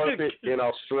carpet in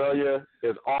Australia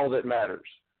is all that matters.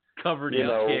 Covered in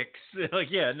ticks. Like,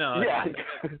 yeah.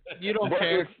 You don't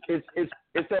care.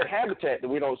 It's that habitat that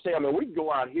we don't see. I mean, we can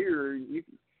go out here, you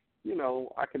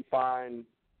know, I can find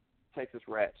Texas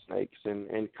rat snakes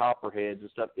and copperheads and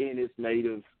stuff in its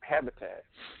native habitat.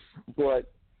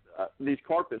 But these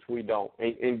carpets we don't.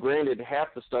 And granted, half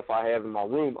the stuff I have in my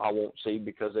room I won't see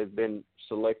because they've been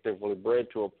selectively bred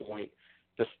to a point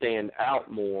to stand out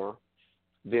more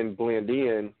than blend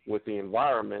in with the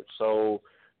environment. So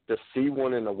to see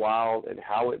one in the wild and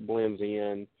how it blends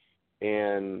in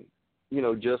and, you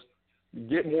know, just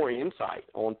get more insight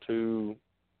onto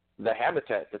the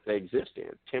habitat that they exist in,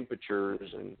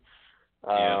 temperatures and,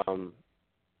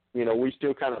 you know, we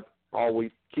still kind of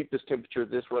always keep this temperature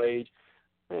at this range.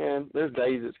 And there's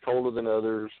days it's colder than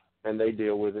others and they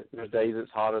deal with it. There's days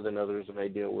it's hotter than others and they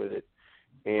deal with it.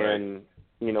 And,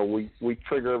 you know, we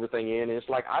trigger everything in. And it's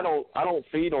like I don't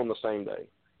feed on the same day.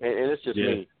 And it's just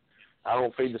me. I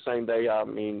don't feed the same day. I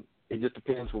mean, it just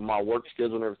depends with my work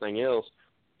schedule and everything else.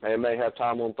 I may have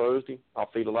time on Thursday.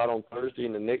 I'll feed a lot on Thursday,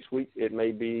 and the next week it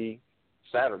may be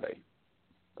Saturday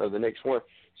or the next one.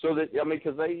 So that, I mean,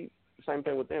 because same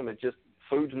thing with them. It's just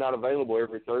food's not available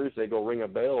every Thursday. They go ring a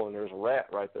bell, and there's a rat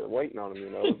right there waiting on them.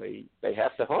 You know, they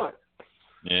have to hunt.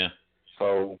 Yeah.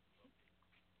 So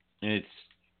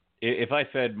if I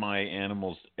fed my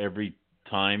animals every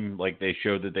time, like they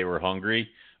showed that they were hungry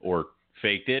or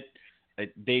faked it,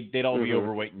 they'd all be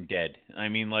overweight and dead. I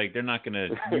mean, like, they're not going to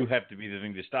 – you have to be the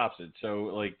thing that stops it. So,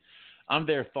 like, I'm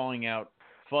there thawing out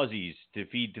fuzzies to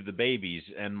feed to the babies,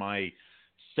 and my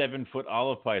 7-foot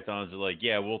olive pythons are like,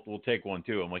 yeah, we'll take one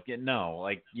too. I'm like, yeah, no,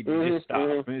 like, you just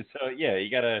stop. So, yeah, you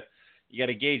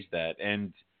gotta gauge that.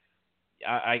 And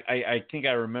I think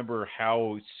I remember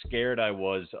how scared I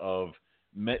was of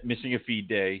missing a feed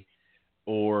day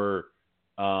or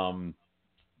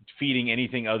feeding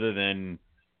anything other than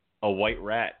a white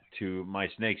rat to my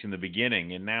snakes in the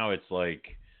beginning, and now it's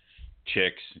like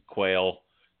chicks, quail,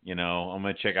 you know, I'm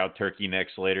going to check out turkey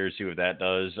necks later, see what that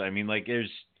does. I mean, like,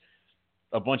 there's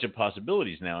a bunch of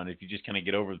possibilities now, and if you just kind of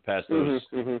get over past those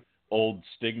old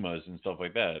stigmas and stuff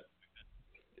like that.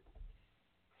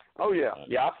 Oh, yeah.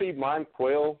 Yeah, I feed mine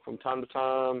quail from time to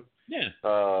time. Yeah.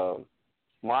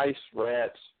 Mice,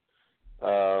 rats.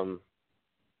 I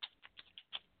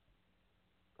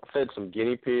fed some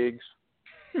guinea pigs.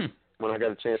 When I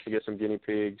got a chance to get some guinea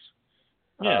pigs.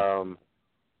 Yeah.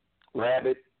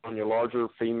 Rabbit on your larger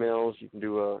females, you can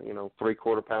do a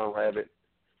 3/4 pound rabbit,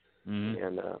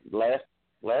 and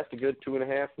last a good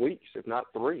 2.5 weeks, if not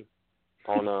 3,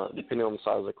 on depending on the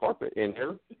size of the carpet. And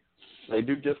they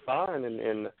do just fine.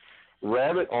 And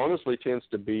rabbit honestly tends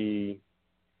to be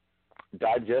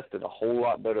digested a whole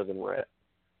lot better than rat.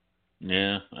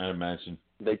 Yeah, I'd imagine.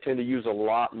 they tend to use a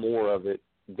lot more of it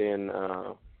than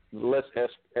less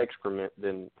excrement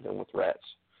than with rats.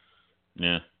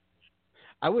 Yeah.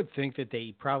 I would think that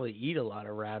they probably eat a lot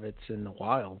of rabbits in the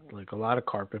wild, like a lot of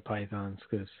carpet pythons,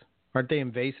 because aren't they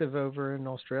invasive over in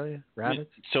Australia?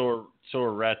 Rabbits? So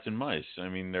are rats and mice. I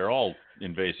mean, they're all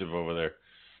invasive over there.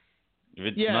 If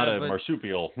it's not a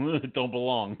marsupial, it don't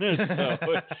belong.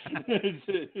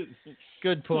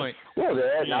 Good point. Well,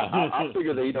 I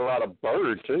figure they eat a lot of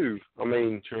bird too. I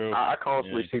mean, true. I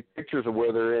constantly see pictures of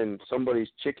where they're in somebody's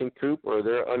chicken coop or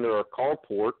they're under a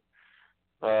carport,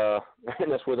 and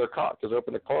that's where they're caught, because they're up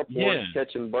in the carport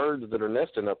catching birds that are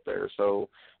nesting up there. So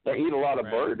they eat a lot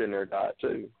of bird in their diet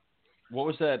too. What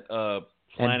was that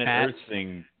Planet Earth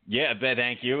thing? Yeah,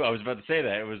 thank you. I was about to say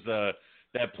that. It was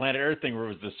that Planet Earth thing where it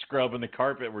was the scrub and the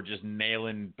carpet were just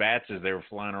nailing bats as they were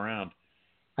flying around.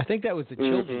 I think that was the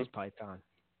children's python.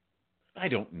 I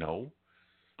don't know.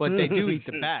 But they do eat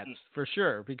the bats, for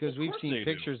sure, because we've seen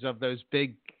pictures of those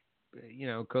big,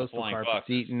 coastal carpets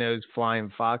eating those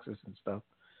flying foxes and stuff.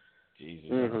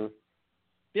 Jesus.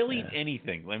 They'll eat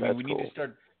anything. I mean, we need to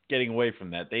start getting away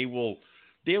from that. They will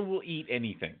eat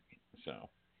anything. So.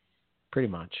 Pretty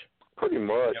much. Yep.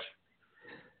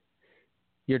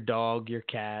 Your dog, your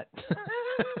cat. If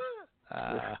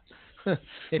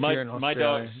you're in Australia. My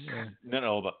dog.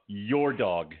 No, but your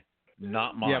dog,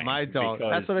 not mine. Yeah, my dog.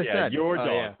 That's what I said. Your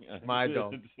dog. Yeah. My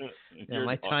dog.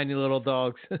 My tiny little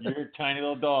dogs. Your tiny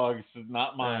little dogs,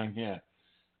 not mine. Yeah.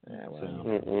 Yeah,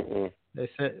 well,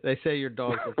 they say your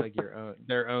dogs look like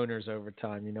their owners over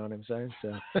time. You know what I'm saying?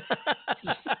 So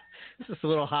it's just a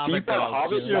little hobbit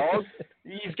dog. Dog?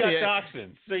 He's got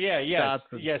dachshunds. So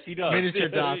yes, he does. Miniature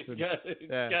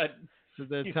dachshunds. So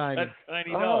they're tiny.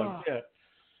 Tiny dogs.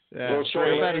 Yeah. Well,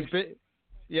 sure. About as big.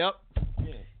 Yep.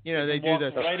 Yeah. They do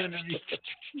this. Right underneath.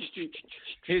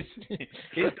 His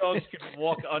dogs can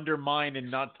walk under mine and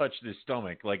not touch his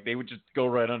stomach. Like they would just go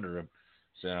right under him.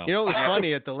 So. It was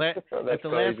funny at the last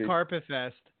Carpet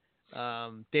Fest.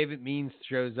 David Means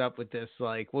shows up with this,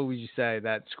 like, what would you say?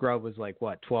 That scrub was like,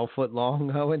 what, 12 foot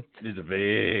long, Owen? It's a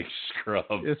big scrub.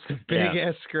 It's a big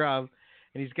ass scrub.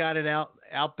 And he's got it out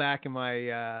back in my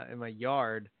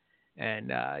yard.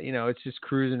 And, it's just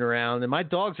cruising around. And my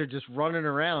dogs are just running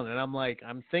around. And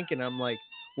I'm thinking,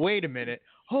 wait a minute.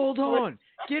 Hold on.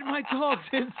 Get my dogs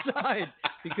inside.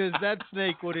 Because that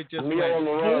snake would have just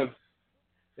went.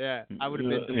 Yeah, I would have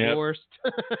been divorced.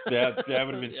 That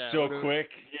would have been so quick.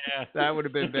 Yeah, that would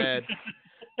have been bad.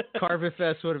 Carpet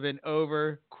Fest would have been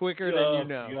over quicker than you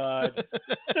know. God.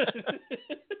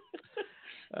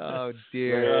 Oh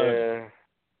dear.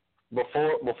 Yeah.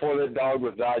 Before that dog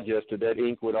was digested, that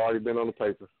ink would have already been on the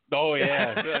paper. Oh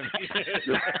yeah.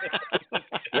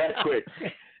 That quick.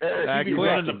 Eric, you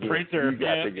run the printer. You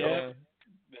got to go.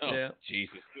 Oh,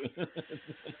 Jesus.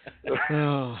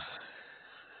 Oh.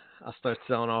 I'll start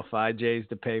selling off IJs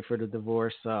to pay for the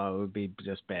divorce. Oh, it would be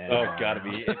just bad. Oh, gotta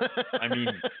be. I mean,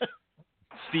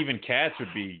 Stephen Katz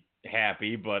would be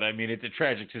happy, but I mean, it's a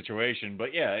tragic situation.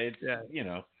 But yeah, it's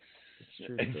It's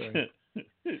true.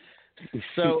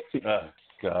 So,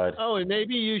 God. Oh, and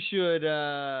maybe you should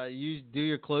you do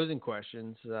your closing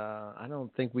questions. I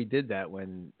don't think we did that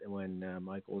when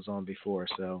Michael was on before.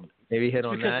 So maybe hit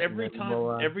on that.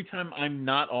 Because every time I'm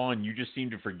not on, you just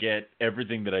seem to forget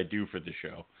everything that I do for the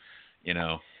show.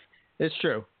 It's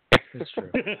true. It's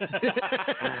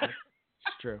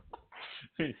true.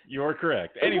 You're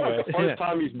correct. Anyway, the first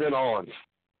time he's been on.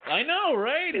 I know,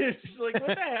 right? It's like,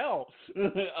 what the hell?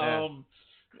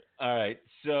 All right.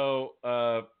 So,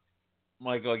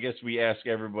 Michael, I guess we ask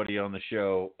everybody on the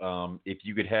show if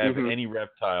you could have any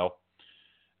reptile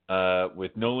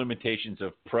with no limitations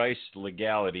of price,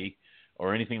 legality,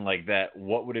 or anything like that,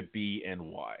 what would it be and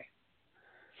why?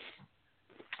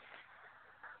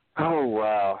 Oh,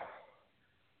 wow.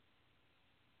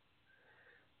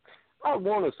 I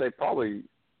want to say probably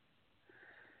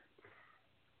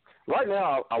right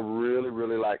now I really,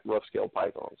 really like rough scale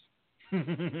pythons.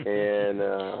 And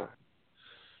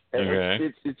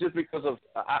it's just because of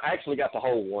I actually got to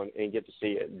hold one and get to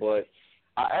see it, but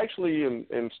I actually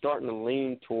am starting to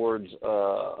lean towards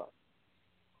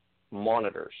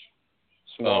monitors,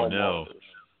 small monitors.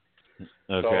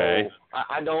 Okay. So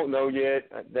I don't know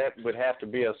yet. That would have to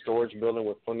be a storage building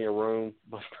with plenty of room,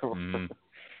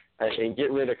 and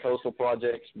get rid of coastal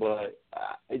projects. But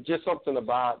it's just something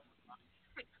about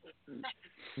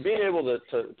being able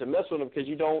to mess with them, because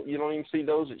you don't even see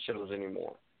those at shows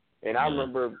anymore. And I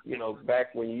remember,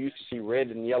 back when you used to see red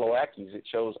and yellow ackies at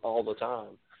shows all the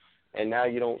time, and now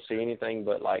you don't see anything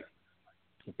but like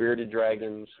bearded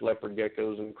dragons, leopard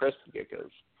geckos, and crested geckos.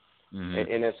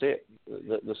 And that's it.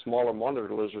 The smaller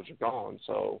monitor lizards are gone.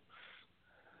 So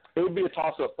it would be a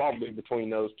toss-up probably between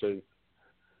those two.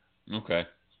 Okay.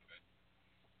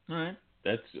 All right.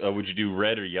 That's. Would you do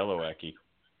red or yellow, Aki?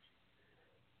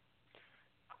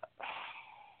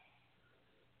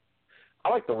 I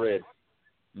like the red.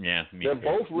 Yeah, me They're too.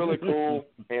 both really cool,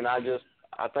 and I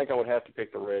think I would have to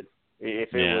pick the red.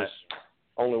 If it was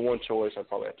only one choice, I'd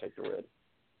probably have to take the red.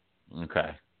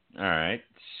 Okay. All right.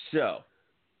 So,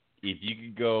 if you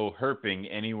could go herping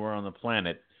anywhere on the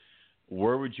planet,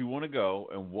 where would you want to go,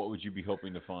 and what would you be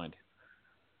hoping to find?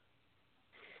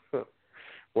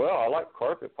 Well, I like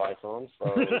carpet pythons,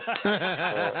 so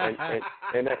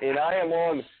and I am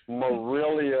on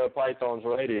Morelia Pythons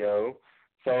Radio,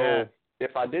 so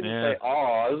if I didn't say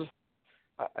Oz,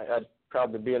 I'd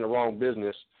probably be in the wrong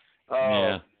business.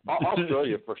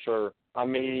 Australia for sure. I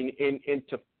mean, it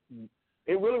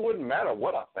really wouldn't matter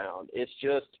what I found. It's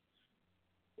just,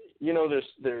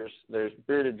 there's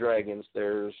bearded dragons,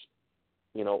 there's,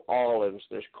 olives,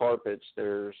 there's carpets,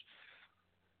 there's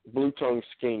blue-tongued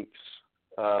skinks,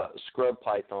 scrub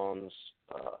pythons,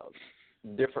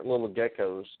 different little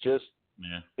geckos, just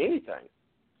anything.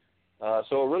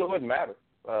 So it really wouldn't matter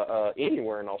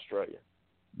anywhere in Australia.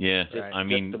 Yeah, just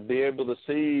to be able to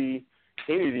see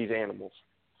any of these animals.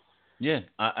 Yeah,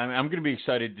 I'm going to be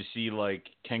excited to see like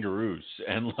kangaroos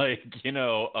and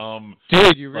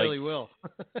Dude, you really will.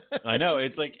 I know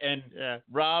it's like, and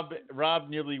Rob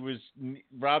nearly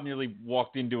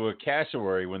walked into a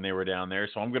cassowary when they were down there,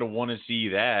 so I'm going to want to see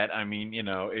that. I mean,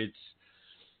 it's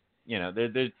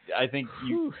I think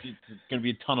it's going to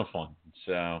be a ton of fun.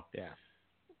 So yeah,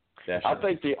 definitely. I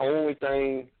think the only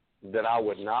thing that I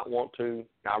would not want to,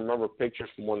 I remember pictures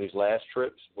from one of these last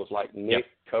trips, was like Nick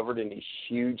covered in these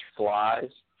huge flies.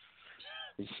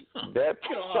 That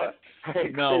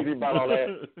crazy about all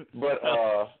that. But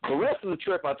the rest of the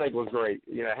trip I think was great.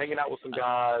 Hanging out with some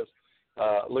guys,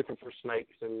 looking for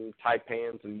snakes and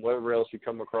taipans and whatever else you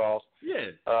come across.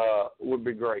 Would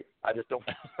be great. I just don't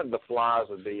the flies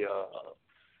would be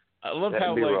I love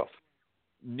how like rough.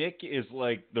 Nick is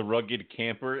like the rugged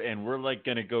camper, and we're like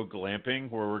going to go glamping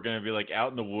where we're going to be like out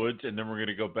in the woods, and then we're going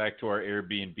to go back to our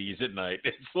Airbnbs at night.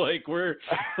 It's like we're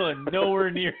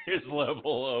nowhere near his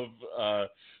level of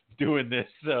doing this,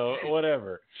 so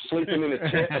whatever. Sleeping in a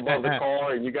tent above the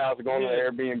car, and you guys are going to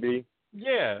the Airbnb?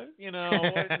 Yeah, no.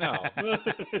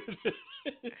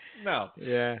 No.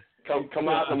 Yeah. Come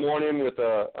out in the morning with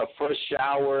a fresh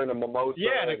shower and a mimosa.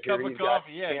 Yeah, and a cup of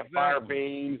coffee. Yeah, campfire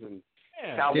beans and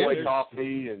cowboy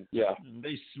coffee, and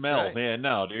they smell, man.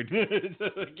 No, dude.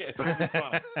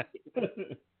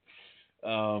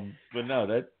 But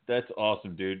no, that's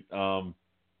awesome, dude.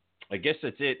 I guess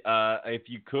that's it. If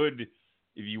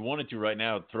you wanted to right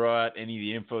now, throw out any of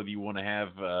the info that you want to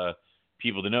have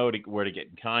people to know where to get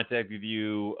in contact with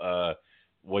you,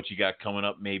 what you got coming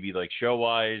up, maybe like show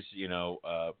wise.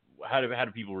 How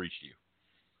do people reach you?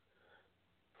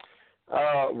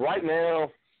 Right now,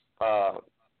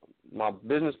 my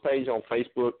business page on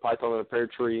Facebook, Python and the Pear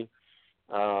Tree.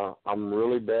 I'm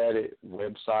really bad at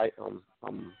website.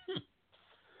 I'm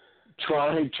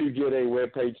trying to get a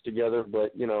web page together,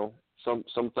 but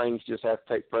some things just have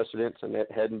to take precedence, and it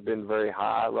hadn't been very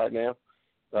high right now.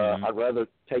 I'd rather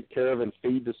take care of and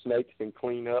feed the snakes than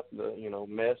clean up the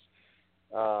mess.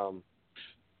 So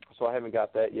I haven't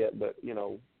got that yet, but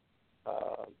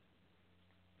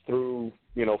through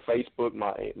Facebook,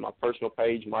 my personal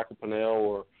page, Michael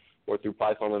Pennell, or through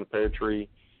Python and the Pear Tree.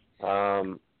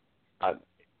 The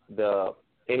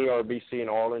NERBC in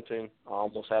Arlington, I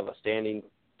almost have a standing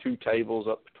 2 tables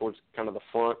up towards kind of the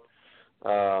front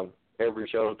every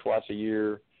show twice a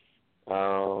year.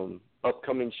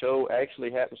 Upcoming show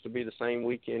actually happens to be the same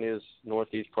weekend as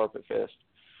Northeast Carpet Fest,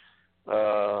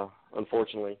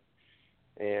 unfortunately.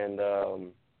 And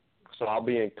so I'll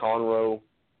be in Conroe,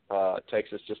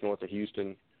 Texas, just north of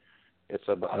Houston. It's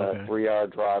about a 3-hour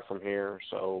drive from here.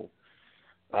 So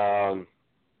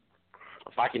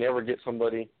if I can ever get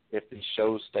somebody, if these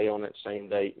shows stay on that same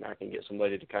date and I can get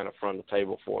somebody to kind of front the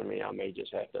table for me, I may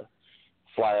just have to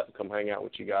fly up and come hang out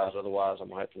with you guys. Otherwise, I'm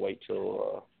going to have to wait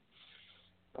till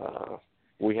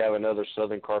we have another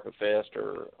Southern Carpet Fest,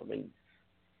 or,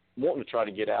 wanting to try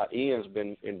to get out. Ian's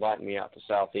been inviting me out to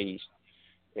Southeast,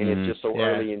 and it's just so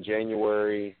early in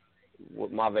January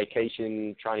with my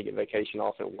vacation, trying to get vacation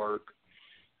off at work.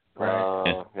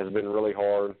 Has been really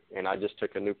hard, and I just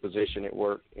took a new position at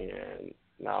work, and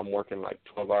now I'm working like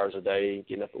 12 hours a day,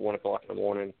 getting up at 1 o'clock in the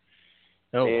morning,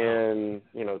 and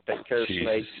taking care of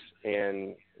snakes,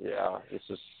 and it's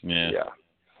just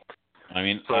I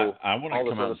mean, so I want to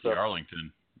come out and see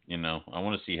Arlington. I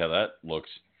want to see how that looks.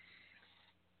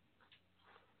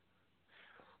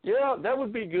 Yeah, that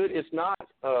would be good. It's not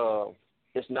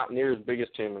it's not near as big as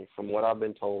Tinley, from what I've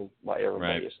been told by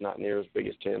everybody. Right. It's not near as big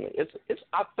as Tinley.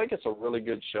 I think it's a really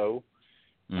good show.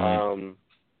 Mm-hmm.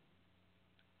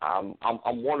 I'm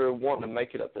wanting to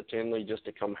make it up to Tinley just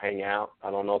to come hang out. I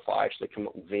don't know if I'll actually come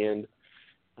up and vend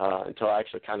until I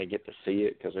actually kind of get to see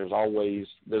it, because there's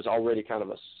already kind of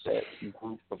a set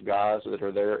group of guys that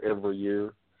are there every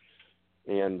year,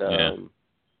 and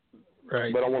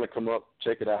right. But I want to come up,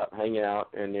 check it out, hang out,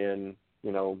 and then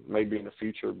maybe in the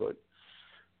future, but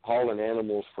hauling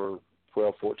animals for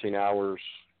 12, 14 hours.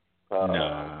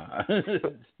 Nah. Gets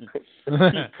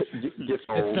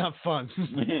old. It's not fun.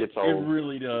 Gets old. It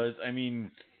really does. I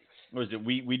mean, what is it?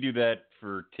 We do that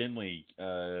for Tinley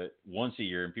once a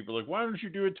year, and people are like, why don't you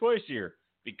do it twice a year?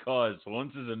 Because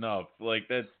once is enough. Like,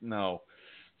 that's no.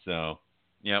 So,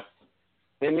 yep.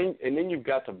 And then you've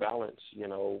got to balance,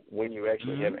 when you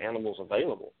actually have animals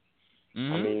available.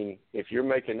 Mm-hmm. I mean, if you're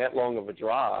making that long of a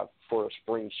drive for a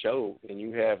spring show and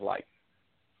you have like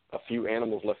a few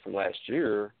animals left from last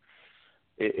year,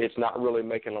 it's not really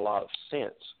making a lot of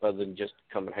sense other than just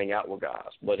come and hang out with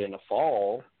guys. But in the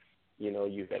fall,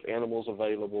 you have animals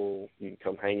available, you can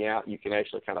come hang out, you can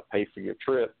actually kind of pay for your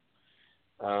trip.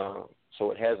 So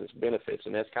it has its benefits,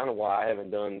 and that's kind of why I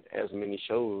haven't done as many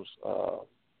shows. I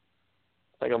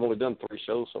think I've only done 3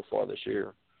 shows so far this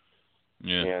year.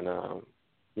 Yeah. And,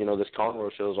 this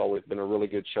Conroe show has always been a really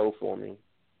good show for me.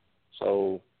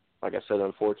 So, like I said,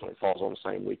 unfortunately, it falls on the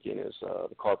same weekend as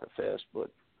the Carpet Fest.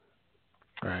 But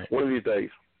one of these days.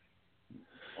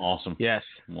 Awesome. Yes.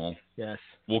 Well, yes.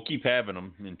 We'll keep having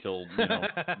them until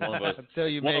one of us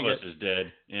is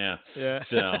dead. Yeah. Yeah.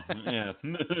 So yeah.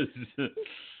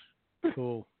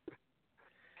 Cool.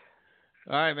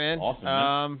 All right, man. Awesome.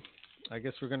 Man. I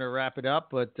guess we're gonna wrap it up,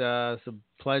 but it's a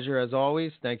pleasure as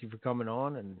always. Thank you for coming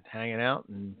on and hanging out.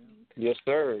 And yes,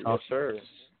 sir. Yes, sir.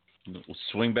 We'll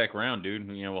swing back around, dude.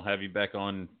 We'll have you back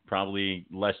on probably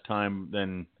less time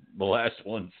than the last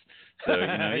ones. So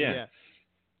yeah.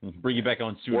 We'll bring you back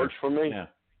on sooner. Works for me.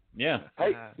 Yeah.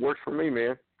 Hey, works for me,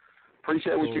 man.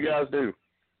 Appreciate what you guys do.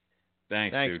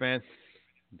 Thanks, dude. Man.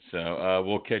 So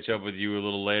we'll catch up with you a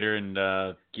little later, and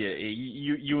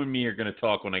you and me are going to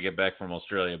talk when I get back from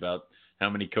Australia about how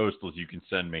many coastals you can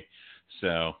send me.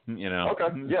 So Okay.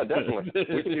 Yeah, definitely.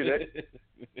 We can do that.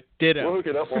 Ditto. We'll hook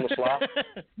it up on the fly.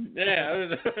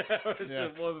 Yeah,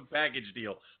 more of a package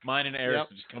deal. Mine and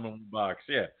Eric's just come in one box.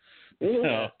 Yeah.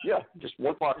 Yeah, just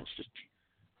one package.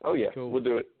 Oh yeah, cool. We'll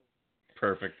do it.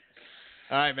 Perfect.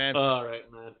 All right, man. All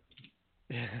right,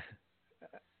 man.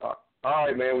 All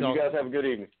right, man. Well, you guys have a good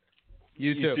evening.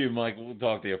 You too, Mike. We'll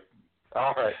talk to you.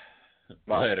 All right.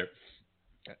 Bye. Later.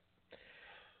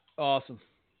 Awesome.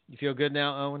 You feel good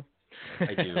now, Owen?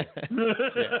 I do.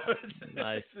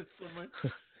 Nice.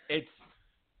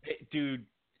 Dude.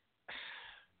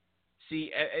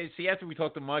 See, after we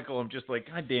talked to Michael, I'm just like,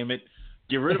 God damn it.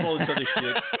 Get rid of all this other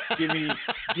shit.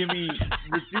 Give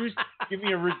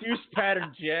me a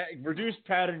reduced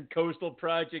pattern coastal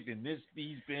project in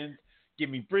these bins. Give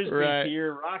me Brisbane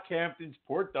Pier, Rockhamptons,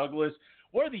 Port Douglas.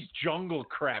 What are these jungle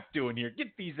crap doing here? Get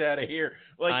these out of here.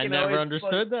 Like, I never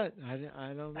understood that.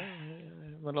 I don't know.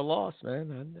 I'm at a loss,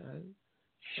 man.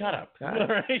 Shut up. All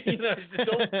right?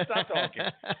 Don't stop talking.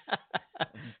 I'm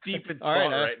deep in thought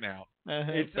right now.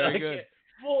 It's very good.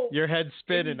 Well, your head's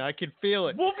spinning. I can feel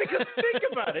it. Well, because think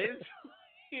about it.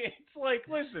 It's like,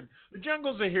 listen, the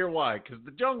jungles are here. Why? Because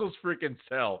the jungles freaking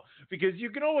sell. Because you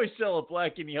can always sell a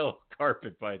black and yellow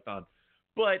carpet python.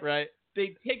 But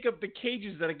they take up the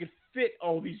cages that I could fit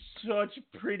all these such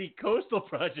pretty coastal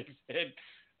projects in.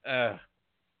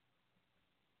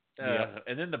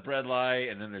 And then the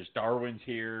breadlie, and then there's Darwin's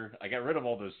here. I got rid of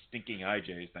all those stinking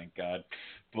IJs, thank God.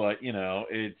 But,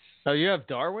 it's... Oh, you have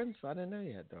Darwins? I didn't know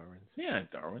you had Darwins. Yeah,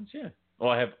 Darwins, yeah. Oh,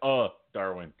 I have a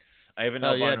Darwin. I have an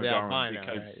albino Darwin. Albino,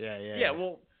 because, right. Yeah,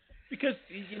 well, because,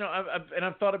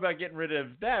 I've thought about getting rid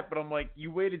of that, but I'm like,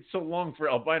 you waited so long for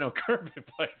albino carpet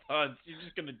pythons. You're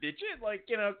just going to ditch it? Like,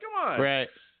 come on. Right.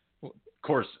 Of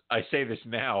course, I say this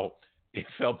now. If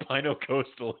albino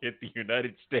coastal hit the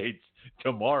United States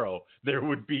tomorrow, there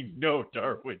would be no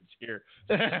Darwins here.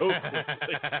 So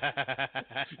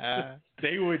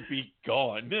they would be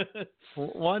gone.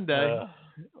 One day.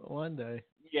 One day.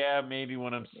 Yeah, maybe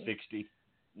when I'm 60,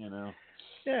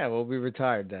 Yeah, we'll be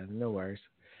retired then. No worries.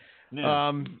 Yeah.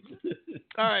 All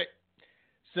right.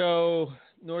 So,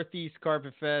 Northeast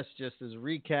Carpet Fest, just as a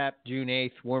recap, June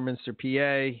 8th, Warminster,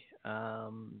 PA.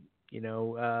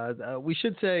 We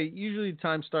should say usually the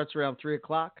time starts around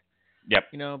 3:00. Yep.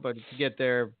 But if you get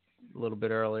there a little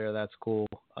bit earlier, that's cool.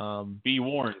 Be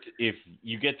warned, if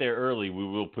you get there early, we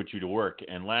will put you to work.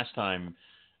 And last time,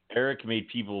 Eric made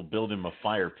people build him a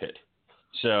fire pit.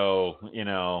 So, you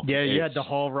know. Yeah, you had to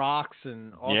haul rocks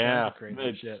and all kinds of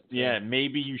crazy shit. So. Yeah,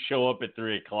 maybe you show up at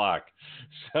 3:00.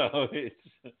 So it's,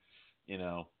 you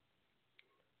know.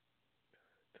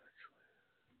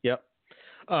 Yep.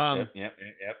 Yep.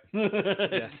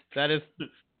 Yes, that is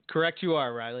correct. You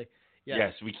are, Riley.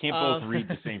 Yes, we can't both read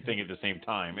the same thing at the same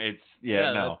time. It's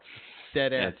no.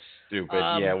 Dead end. That's stupid.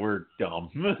 Yeah, we're dumb.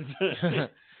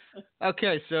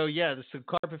 Okay, so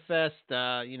Carpet Fest,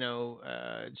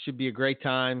 it should be a great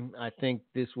time. I think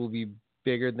this will be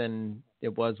bigger than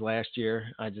it was last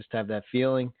year. I just have that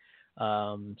feeling.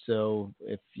 So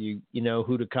if you know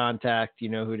who to contact, you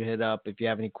know who to hit up. If you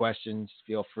have any questions,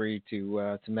 feel free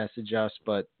to message us.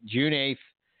 But June 8th,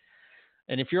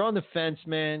 and if you're on the fence,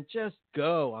 man, just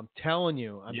go. I'm telling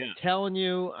you. I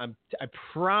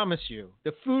promise you.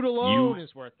 The food alone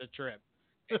is worth the trip.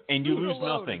 And you lose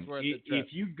nothing.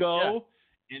 If you go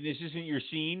and this isn't your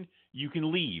scene, you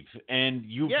can leave, and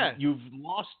you've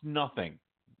lost nothing.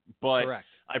 But correct.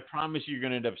 I promise you're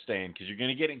going to end up staying because you're going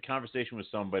to get in conversation with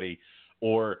somebody,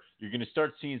 or you're going to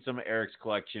start seeing some of Eric's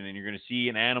collection, and you're going to see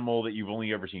an animal that you've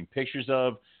only ever seen pictures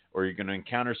of, or you're going to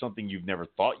encounter something you've never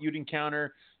thought you'd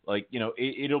encounter. Like,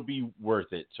 it'll be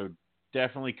worth it. So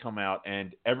definitely come out,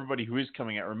 and everybody who is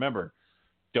coming out, remember,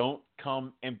 don't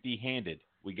come empty-handed.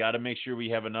 We got to make sure we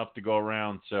have enough to go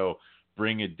around. So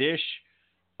bring a dish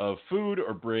of food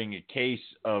or bring a case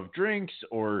of drinks,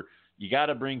 or you got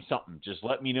to bring something. Just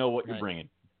let me know what you're bringing.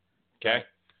 Okay? Right.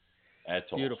 That's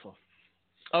all. Beautiful.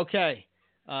 Okay.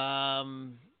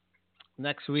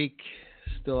 Next week,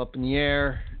 still up in the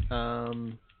air.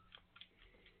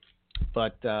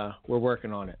 But we're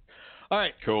working on it. All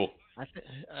right. Cool.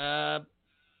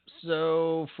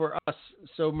 So for us,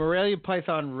 Morelia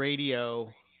Python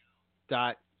Radio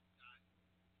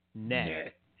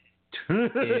 .net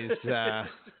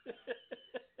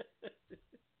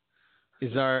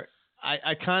is our.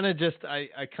 I kind of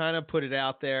put it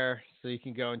out there so you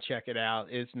can go and check it out.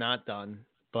 It's not done,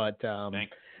 but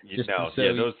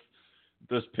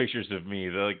those pictures of me,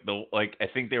 I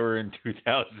think they were in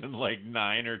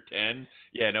 2009 or 10.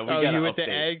 Yeah, no, we got to update. You with the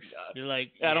eggs? You're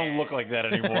like, I don't look like that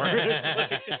anymore.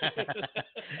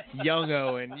 Young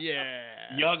Owen, yeah.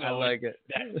 Young Owen, I like it.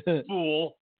 That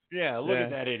fool. Yeah, look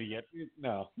at that idiot.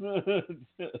 No.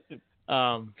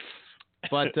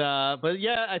 But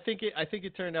yeah, I think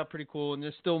it turned out pretty cool, and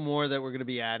there's still more that we're going to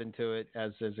be adding to it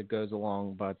as it goes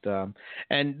along. But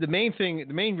and the main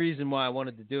reason why I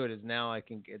wanted to do it is now I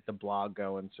can get the blog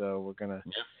going. So we're gonna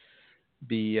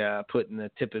be putting the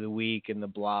tip of the week and the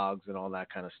blogs and all that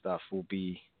kind of stuff will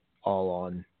be all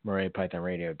on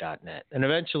MoreliaPythonRadio.net, and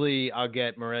eventually I'll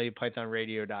get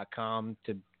MoreliaPythonRadio.com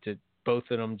to both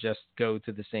of them just go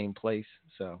to the same place.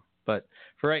 So, but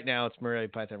for right now, it's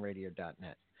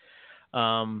MoreliaPythonRadio.net.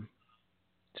 So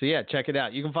yeah, check it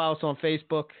out. You can follow us on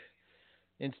Facebook,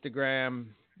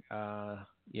 Instagram.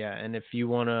 And if you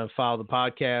want to follow the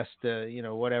podcast,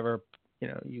 whatever,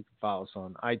 you can follow us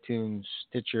on iTunes,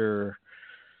 Stitcher.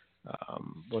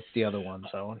 What's the other one?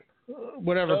 So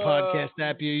whatever podcast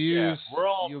app you use,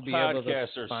 you'll be able to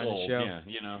find the show.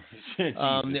 Yeah,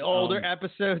 the older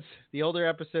episodes, you're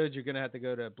going to have to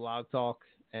go to Blog Talk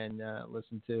and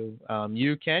listen to.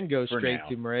 You can go straight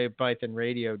to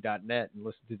MoreliaPythonRadio.net and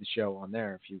listen to the show on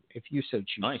there if you so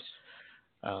choose. Nice.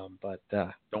 Don't worry,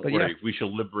 yeah. We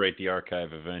shall liberate the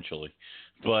archive eventually.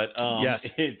 But yes.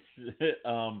 It's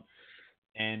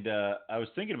and I was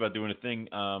thinking about doing a thing.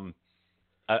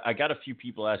 I got a few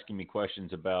people asking me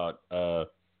questions about the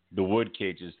wood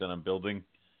cages that I'm building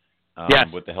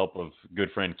with the help of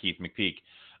good friend Keith McPeak.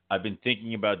 I've been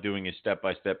thinking about doing a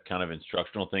step-by-step kind of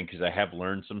instructional thing because I have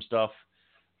learned some stuff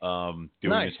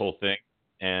doing this whole thing.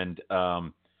 And,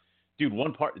 dude,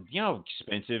 one part, you know how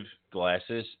expensive glass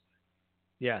is?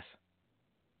 Yes.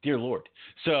 Dear Lord.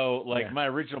 So, my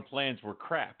original plans were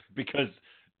crap because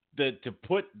to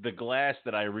put the glass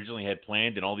that I originally had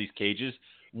planned in all these cages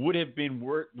would have been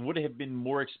more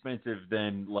expensive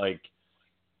than,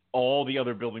 all the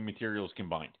other building materials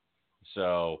combined.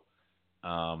 So,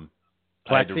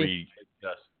 I had to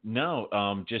readjust. No,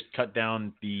 just cut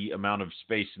down the amount of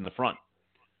space in the front.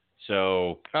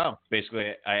 So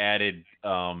basically, I added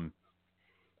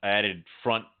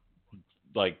front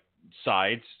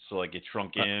sides, so it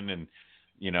shrunk in, and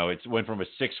it went from a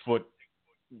 6-foot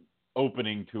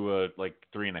opening to a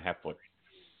 3.5 foot.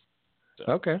 So.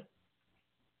 Okay.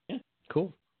 Yeah.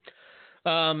 Cool.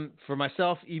 For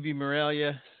myself, EB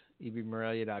Morelia,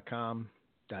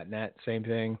 ebmorelia.com.net, same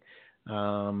thing.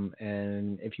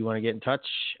 And if you want to get in touch,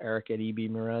 Eric at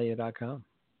ebmorelia.com.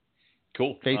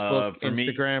 Cool. Facebook, for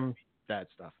Instagram, me, that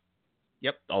stuff.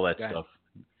 Yep. All that stuff.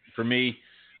 For me,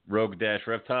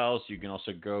 Rogue-Reptiles. You can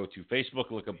also go to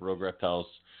Facebook, look up Rogue Reptiles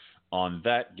on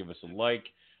that. Give us a like.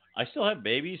 I still have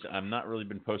babies. I'm not really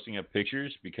been posting up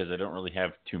pictures because I don't really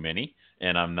have too many,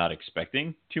 and I'm not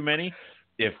expecting too many.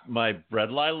 If my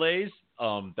bredli lays,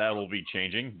 that will be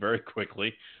changing very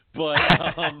quickly. But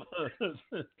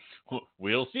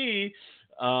we'll see.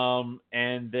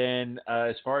 And then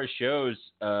as far as shows,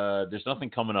 there's nothing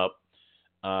coming up.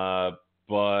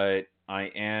 But I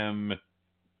am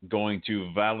going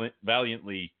to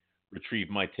valiantly retrieve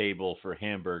my table for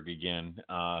Hamburg again.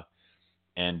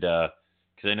 And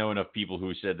because I know enough people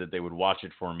who said that they would watch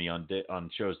it for me on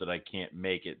shows that I can't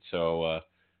make it. So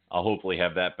I'll hopefully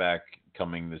have that back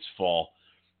coming this fall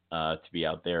to be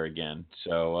out there again.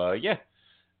 So, yeah.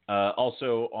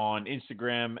 Also on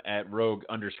Instagram at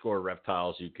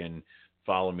rogue_reptiles, you can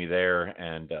follow me there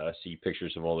and see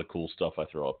pictures of all the cool stuff I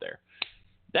throw up there.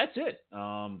 That's it.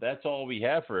 That's all we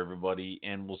have for everybody,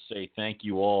 and we'll say thank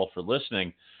you all for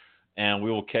listening, and we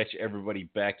will catch everybody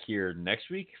back here next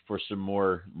week for some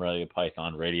more Morelia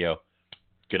Python Radio.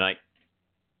 Good night.